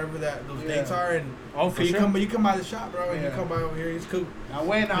whatever those dates are, and for you sure. come by the shop, bro. And you Yeah. come by over here. He's cool. I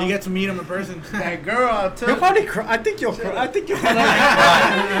went. You get to meet him in person. That girl I took. You'll probably cry. I think you'll cry.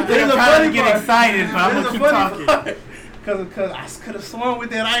 There's a funny get excited, but I'm gonna keep talking. Cause I could have sworn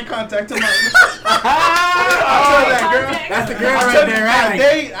with that eye contact to my. I told that girl. That's the girl right there, right?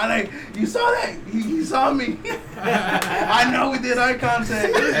 Date. I like, you saw that? He saw me. I know we did eye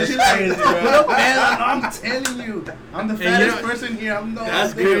contact. She's like, look, man, I'm telling you, I'm the fattest person here. I'm the.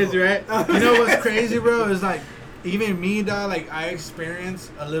 That's crazy, right? You know what's crazy, bro? Is like, even me, dog, like I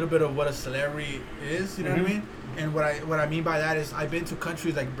experience a little bit of what a celebrity is. You know what I mean? And what I mean by that is I've been to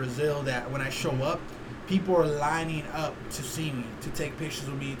countries like Brazil that when I show up, people are lining up to see me, to take pictures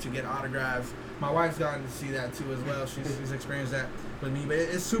with me, to get autographs. My wife's gotten to see that too as well. She's experienced that with me. But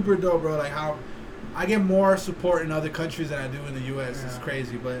it's super dope, bro. Like how I get more support in other countries than I do in the U.S. Yeah. It's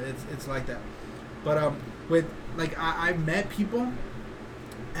crazy, but it's like that. But with like I met people,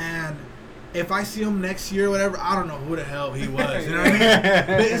 and if I see him next year or whatever, I don't know who the hell he was. You know what I mean?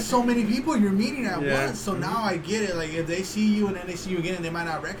 But it's so many people you're meeting at once. So now I get it. Like if they see you and then they see you again and they might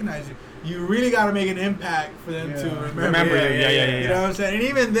not recognize you, you really got to make an impact for them to remember you. Yeah. You know what I'm saying? And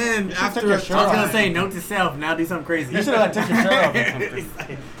even then, after your a shirt I was off. gonna say, note to self, now do something crazy. You should have took your shirt off or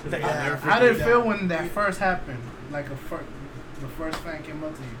something. Yeah. How did it feel when that first happened? Like the first fan came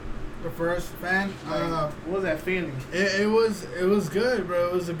up to you. the first fan, What was that feeling? it was good, bro.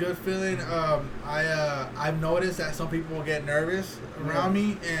 It was a good feeling. I've noticed that some people will get nervous around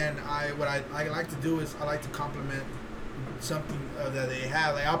me, and what I like to do is I like to compliment something that they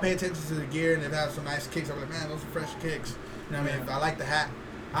have. Like I'll pay attention to the gear, and if they have some nice kicks, I'm like, man, those are fresh kicks. You know what I mean? If I like the hat,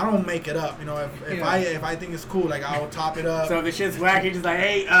 I don't make it up. You know, if I think it's cool, like I'll top it up. So if the shit's whack, you're just like,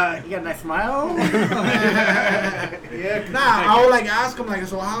 hey, you got a nice smile? Yeah, nah, I would like ask them like,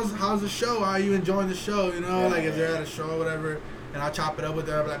 so how's the show? How are you enjoying the show? You know, like if they're at a show or whatever, and I'll chop it up with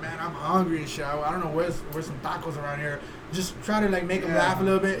them. I'm like, man, I'm hungry and shit. I don't know where's some tacos around here. Just try to like make them laugh a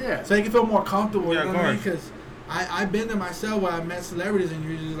little bit, so they can feel more comfortable. Yeah, you know of what I mean? course. Because I've been there myself where I met celebrities and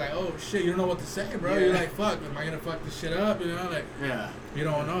you're just like, oh shit, you don't know what to say, bro. You're like, fuck, am I gonna fuck this shit up? You know, like, you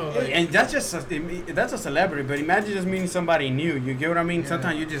don't know. Like, And that's just that's a celebrity, but imagine just meeting somebody new. You get what I mean? Yeah.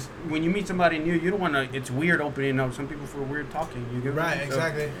 Sometimes you just when you meet somebody new, you don't want to. It's weird opening up. Some people feel weird talking. You get what I right, mean?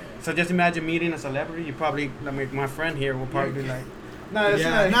 exactly. So just imagine meeting a celebrity. You probably like my friend here will probably be like, no, it's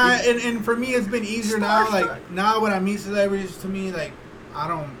Yeah, not. and for me, it's been easier now. Like now, when I meet celebrities, to me, like I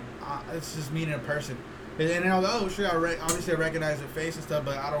don't. It's just meeting a person, and then I'll go, oh shit, obviously I recognize their face and stuff,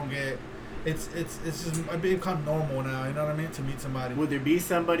 but I don't get. It's just it become normal now. You know what I mean? To meet somebody. Would there be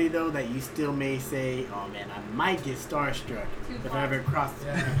somebody though that you still may say, "Oh man, I might get starstruck if I ever cross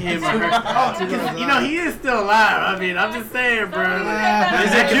him or her"? Because you know he is still alive. I mean, I'm just saying, bro.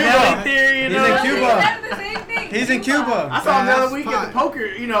 He's in Cuba. Theory, you He's know? in Cuba. The same thing. He's in Cuba. I saw him the other That's week fine. at the poker.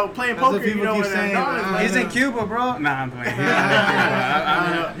 You know, playing That's what poker. You people know, keep with saying, daughters. but He's in Cuba, bro. Nah, I'm playing.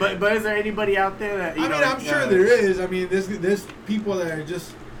 I don't know. But is there anybody out there that you I know? mean, I'm sure there is. I mean, there's people that are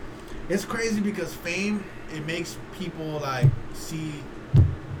just. It's crazy because fame, it makes people like see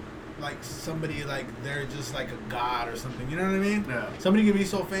like somebody like they're just like a god or something. You know what I mean? Yeah. Somebody can be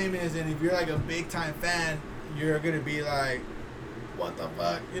so famous, and if you're like a big time fan, you're gonna be like, what the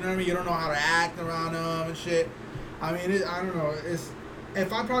fuck? You know what I mean? You don't know how to act around them and shit. I mean, I don't know.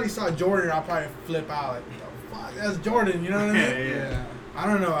 If I probably saw Jordan, I'll probably flip out like, the fuck? That's Jordan. You know what I mean? Yeah. I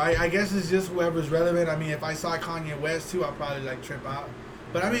don't know. I guess it's just whoever's relevant. I mean, if I saw Kanye West too, I'll probably like trip out.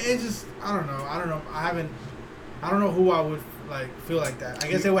 But I mean, it's just I don't know. I don't know who I would like feel like that. I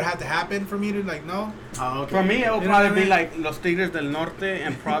guess it would have to happen for me to like know. Oh, okay. For me, it will You know probably what I be mean? like Los Tigres del Norte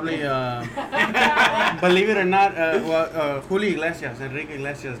and probably, believe it or not, Julio Iglesias, Enrique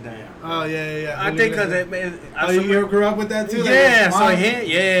Iglesias. There. Oh yeah. I think because you grew up with that too. Yeah, Like, so mom?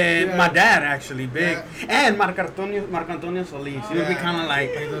 yeah, my dad actually big, Yeah. and Marc Antonio Solis. It would be kind of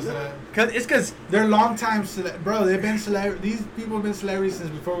like, cause they're long time bro. They've been these people have been celebrities since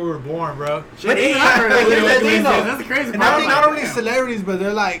before we were born, bro. But I heard that here's the Julio thing, though. Iglesias. That's the crazy And part. not only celebrities, but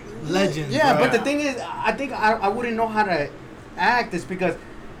they're like legends. Yeah, bro. but the thing is, I think I wouldn't know how to act. Is because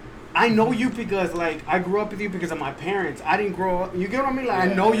I know you because like I grew up with you because of my parents. I didn't grow up. You get what I mean? Like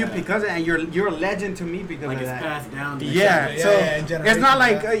I know you because of, and you're a legend to me because like of it's that. passed down. Yeah, Yeah, so in it's generations, not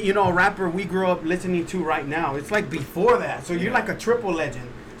like yeah. a rapper we grew up listening to right now. It's like before that. So you're like a triple legend.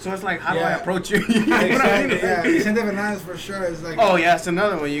 So it's like, how do I Yeah. approach you? You know what I mean? Exactly. Yeah, Vicente Fernandez for sure is like. Oh yeah, it's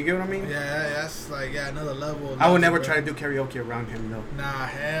another one. You get what I mean? Yeah, that's like another level. I would never try to do karaoke around him though. Nah,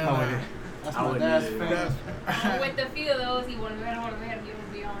 hell Oh, nah. yeah. That's I my wouldn't dad's either. fan. With the few of those, he wanted to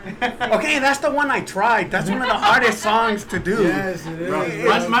be on. Okay, that's the one I tried. That's one of the hardest songs to do. Yes, it is.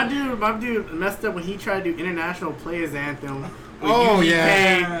 Bro, my dude messed up when he tried to do International Players Anthem. With Oh, UGK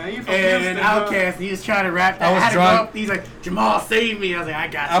yeah. You from and Houston, huh? Outkast. He was trying to rap that. I was had to go drunk. up, he's like, Jamal, save me. I was like, I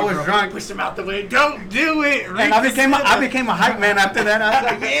got you. I was bro. drunk. Pushed him out the way. Don't do it. And I became a hype man after that. I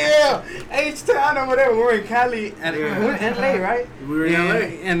was like, yeah, H-Town over there. We were in Cali and we were in LA, right? We were in and, LA.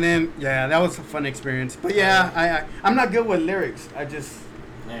 And then that was a fun experience. But yeah, I'm not good with lyrics. I just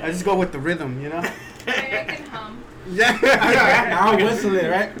go with the rhythm, you know. I can hum. Yeah. I'll whistle it,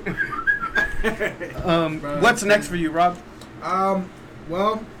 right? What's next for you, Rob?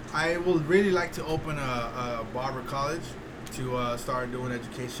 Well, I would really like to open a barber college to start doing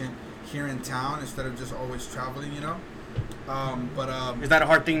education. here in town instead of just always traveling, you know. Is that a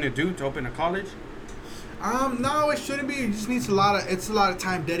hard thing to do, to open a college? No, it shouldn't be. It just needs a lot of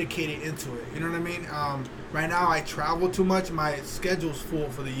time dedicated into it. You know what I mean? Right now I travel too much. My schedule's full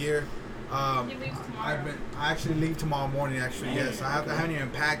for the year. You leave tomorrow? I actually leave tomorrow morning. Actually, yes. I haven't even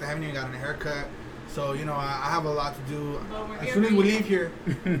packed. I haven't even gotten a haircut. So you know, I have a lot to do. As soon as we leave here,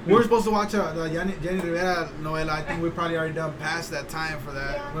 we're supposed to watch the Jenny Rivera novela. I think we're probably already done past that time for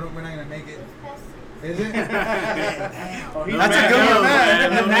that. Yeah. We're not gonna make it. Is it? That's a good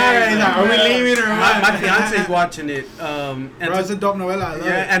one, man. Are we leaving or what? My fiance's watching it. And Bro, it's a dope novela. I love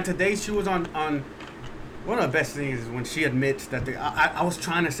it. and today she was on. One of the best things is when she admits that I was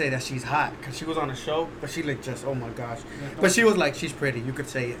trying to say that she's hot because she was on a show, but she looked just, oh my gosh. But she was like, she's pretty. You could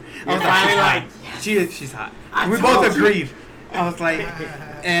say it. I was like, she's hot. We both agreed. I was like,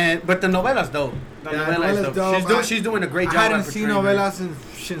 but the novela's dope. The novela is dope. She's doing a great job. I hadn't seen novelas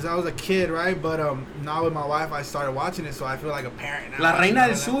since I was a kid, right? But now with my wife, I started watching it, so I feel like a parent now. La Reina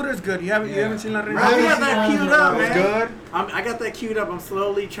del Sur is good. You haven't seen La Reina I del Sur? got that queued up, It's man. good. I got that queued up. I'm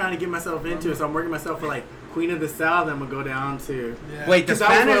slowly trying to get myself into it, so I'm working myself for like Queen of the South. I'm gonna go down to. Yeah. Wait, the 'Cause that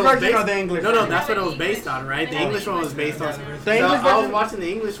was Spanish what it was version or based- the English? No, version? that's what it was based on, right? The English one was based on. The English I was version? watching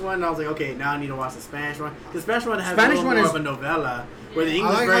the English one, and I was like, okay, now I need to watch the Spanish one. The Spanish one has Spanish a little one more is- of a novella, where the I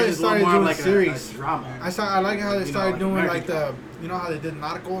English like how version they is a little started more of doing like a series. drama. I like how they You know, started like doing American like you know how they did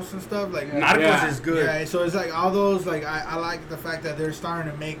Narcos and stuff, like Narcos Yeah. is good. Yeah, so it's like all those like I like the fact that they're starting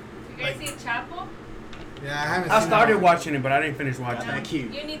to make. You guys Like, see Chapo? yeah, I haven't. I seen started that. watching it, but I didn't finish watching That it.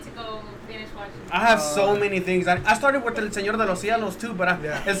 cute. You need to go finish watching. I have so many things. I started with El Señor de los Cielos too, but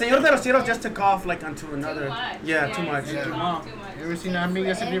Yeah. El Señor de los Cielos just took off like onto another. Too much. Yeah, too much. It's Yeah. too long, too much. You ever seen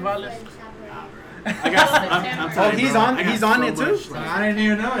Amigas and Rivales? I got. I'm Oh, telling you, he's bro, on- I got he's on so it too? much, like- I didn't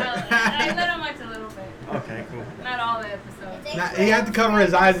even know Well, it. I let him watch a little bit. Okay, cool. Not all the episodes. Nah, he had to cover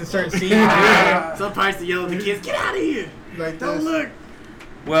his eyes in certain scenes. Some parts to yell at the kids, get out of here! Like Don't this. look!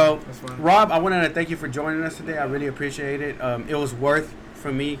 Well, That's fine. Rob, I wanted to thank you for joining us today. I really appreciate it. It was worth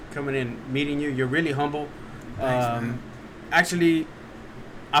for me coming in meeting you. You're really humble. Thanks, man. Actually,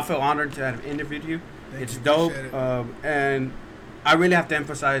 I feel honored to have interviewed you. Thank It's you, dope, appreciate it. and I really have to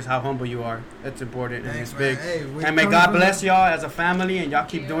emphasize how humble you are. It's important and Thanks, it's man. big. Hey, we And may coming God from bless the- y'all as a family, and y'all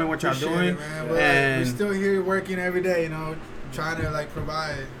keep doing what y'all Appreciate doing. it, man. We're And still here working every day, you know, trying to like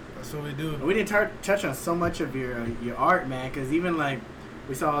provide. That's what we do. We didn't touch on so much of your art, man, because even like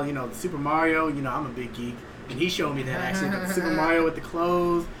we saw, you know, Super Mario. You know, I'm a big geek, and he showed me that actually, but Super Mario with the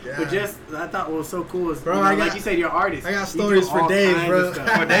clothes. Yeah. But just I thought what was so cool is, Bro, you know, I like got- you said, you're artist. I got You stories do for all days, kinds bro. of stuff.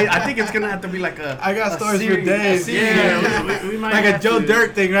 but I think it's gonna have to be like a. I got a stories for series. days. Yeah, we might Like a have Joe to-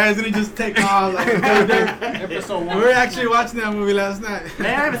 Dirt thing, right? Isn't he just take off like Joe Dirt? Episode We 1. were actually watching that movie last night. Man, I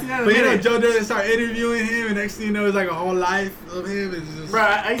haven't seen that in a But you know, minute. Joe Dirt started interviewing him, and next thing you know, it's like a whole life of him. It's just, Bro,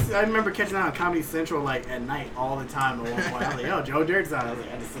 I remember catching that on Comedy Central like at night all the time at one point. I was like, yo, Joe Dirt's on. I was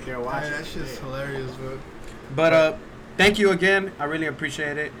like, I just sit there and watch man, it. that shit's hilarious, bro. But thank you again. I really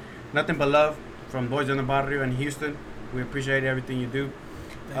appreciate it. Nothing but love from Boys in the Barrio in Houston. We appreciate everything you do.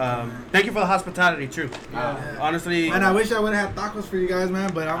 Thank you for the hospitality, too. Yeah. Honestly, Man, I wish I would have had tacos for you guys,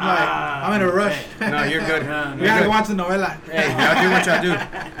 man, but I'm like, Ah, I'm in a rush. no, you're good. Yeah, We You're gotta good. watch the novela. Hey, y'all do what y'all do.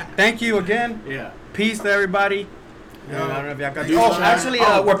 Thank you again. Yeah. Peace to everybody. Yeah. I don't know if y'all got Do Oh, some- actually,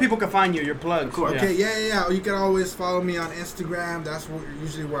 oh. where people can find you, your plugs. Of course. Okay, yeah. You can always follow me on Instagram. That's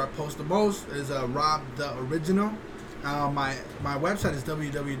usually where I post the most. Is Rob the Original. My website is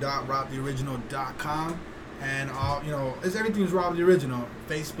www.robtheoriginal.com, and all it's everything's Rob the Original.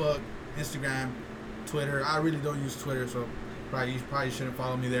 Facebook, Instagram, Twitter. I really don't use Twitter, so you probably shouldn't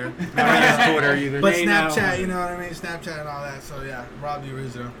follow me there. I don't use Twitter either. But Hey, now. Snapchat, you know what I mean? Snapchat and all that. So yeah, Rob the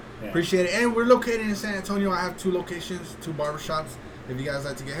Original. Yeah. Appreciate it. And we're located in San Antonio. I have 2 locations, 2 barbershops. If you guys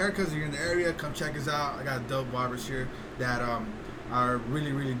like to get haircuts, you're in the area, come check us out. I got dope barbers here that are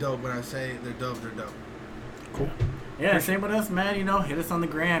really, really dope. When I say they're dope, they're dope. Yeah, same with us, man. You know, hit us on the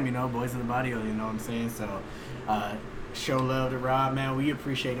gram, you know, Boys in the Body, you know what I'm saying? So, show love to Rob, man. We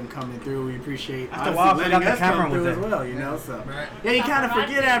appreciate him coming through. We appreciate After a honestly while, I letting forgot the us camera come was through as there. well, you know. So, Right. yeah, you kind of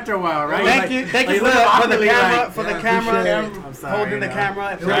forget after a while, right? Thank Like- you like for you the look awkwardly camera, like, for the yeah, camera, appreciate it. I'm sorry, holding you the know. camera.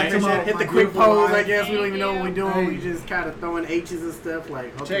 Right. Appreciate Come on. it. Hit the My quick beautiful pose, I wife. guess. We don't even know what we're doing. Hey. We just kind of throwing H's and stuff.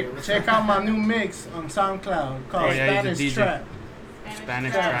 Like, okay, Check out my new mix on SoundCloud called Oh, yeah, he's a Spanish DJ. Trap.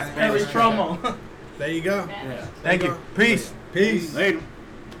 Spanish Yeah, trap. every Spanish promo. There you go. Yeah. Thank you. Peace. Peace. Later.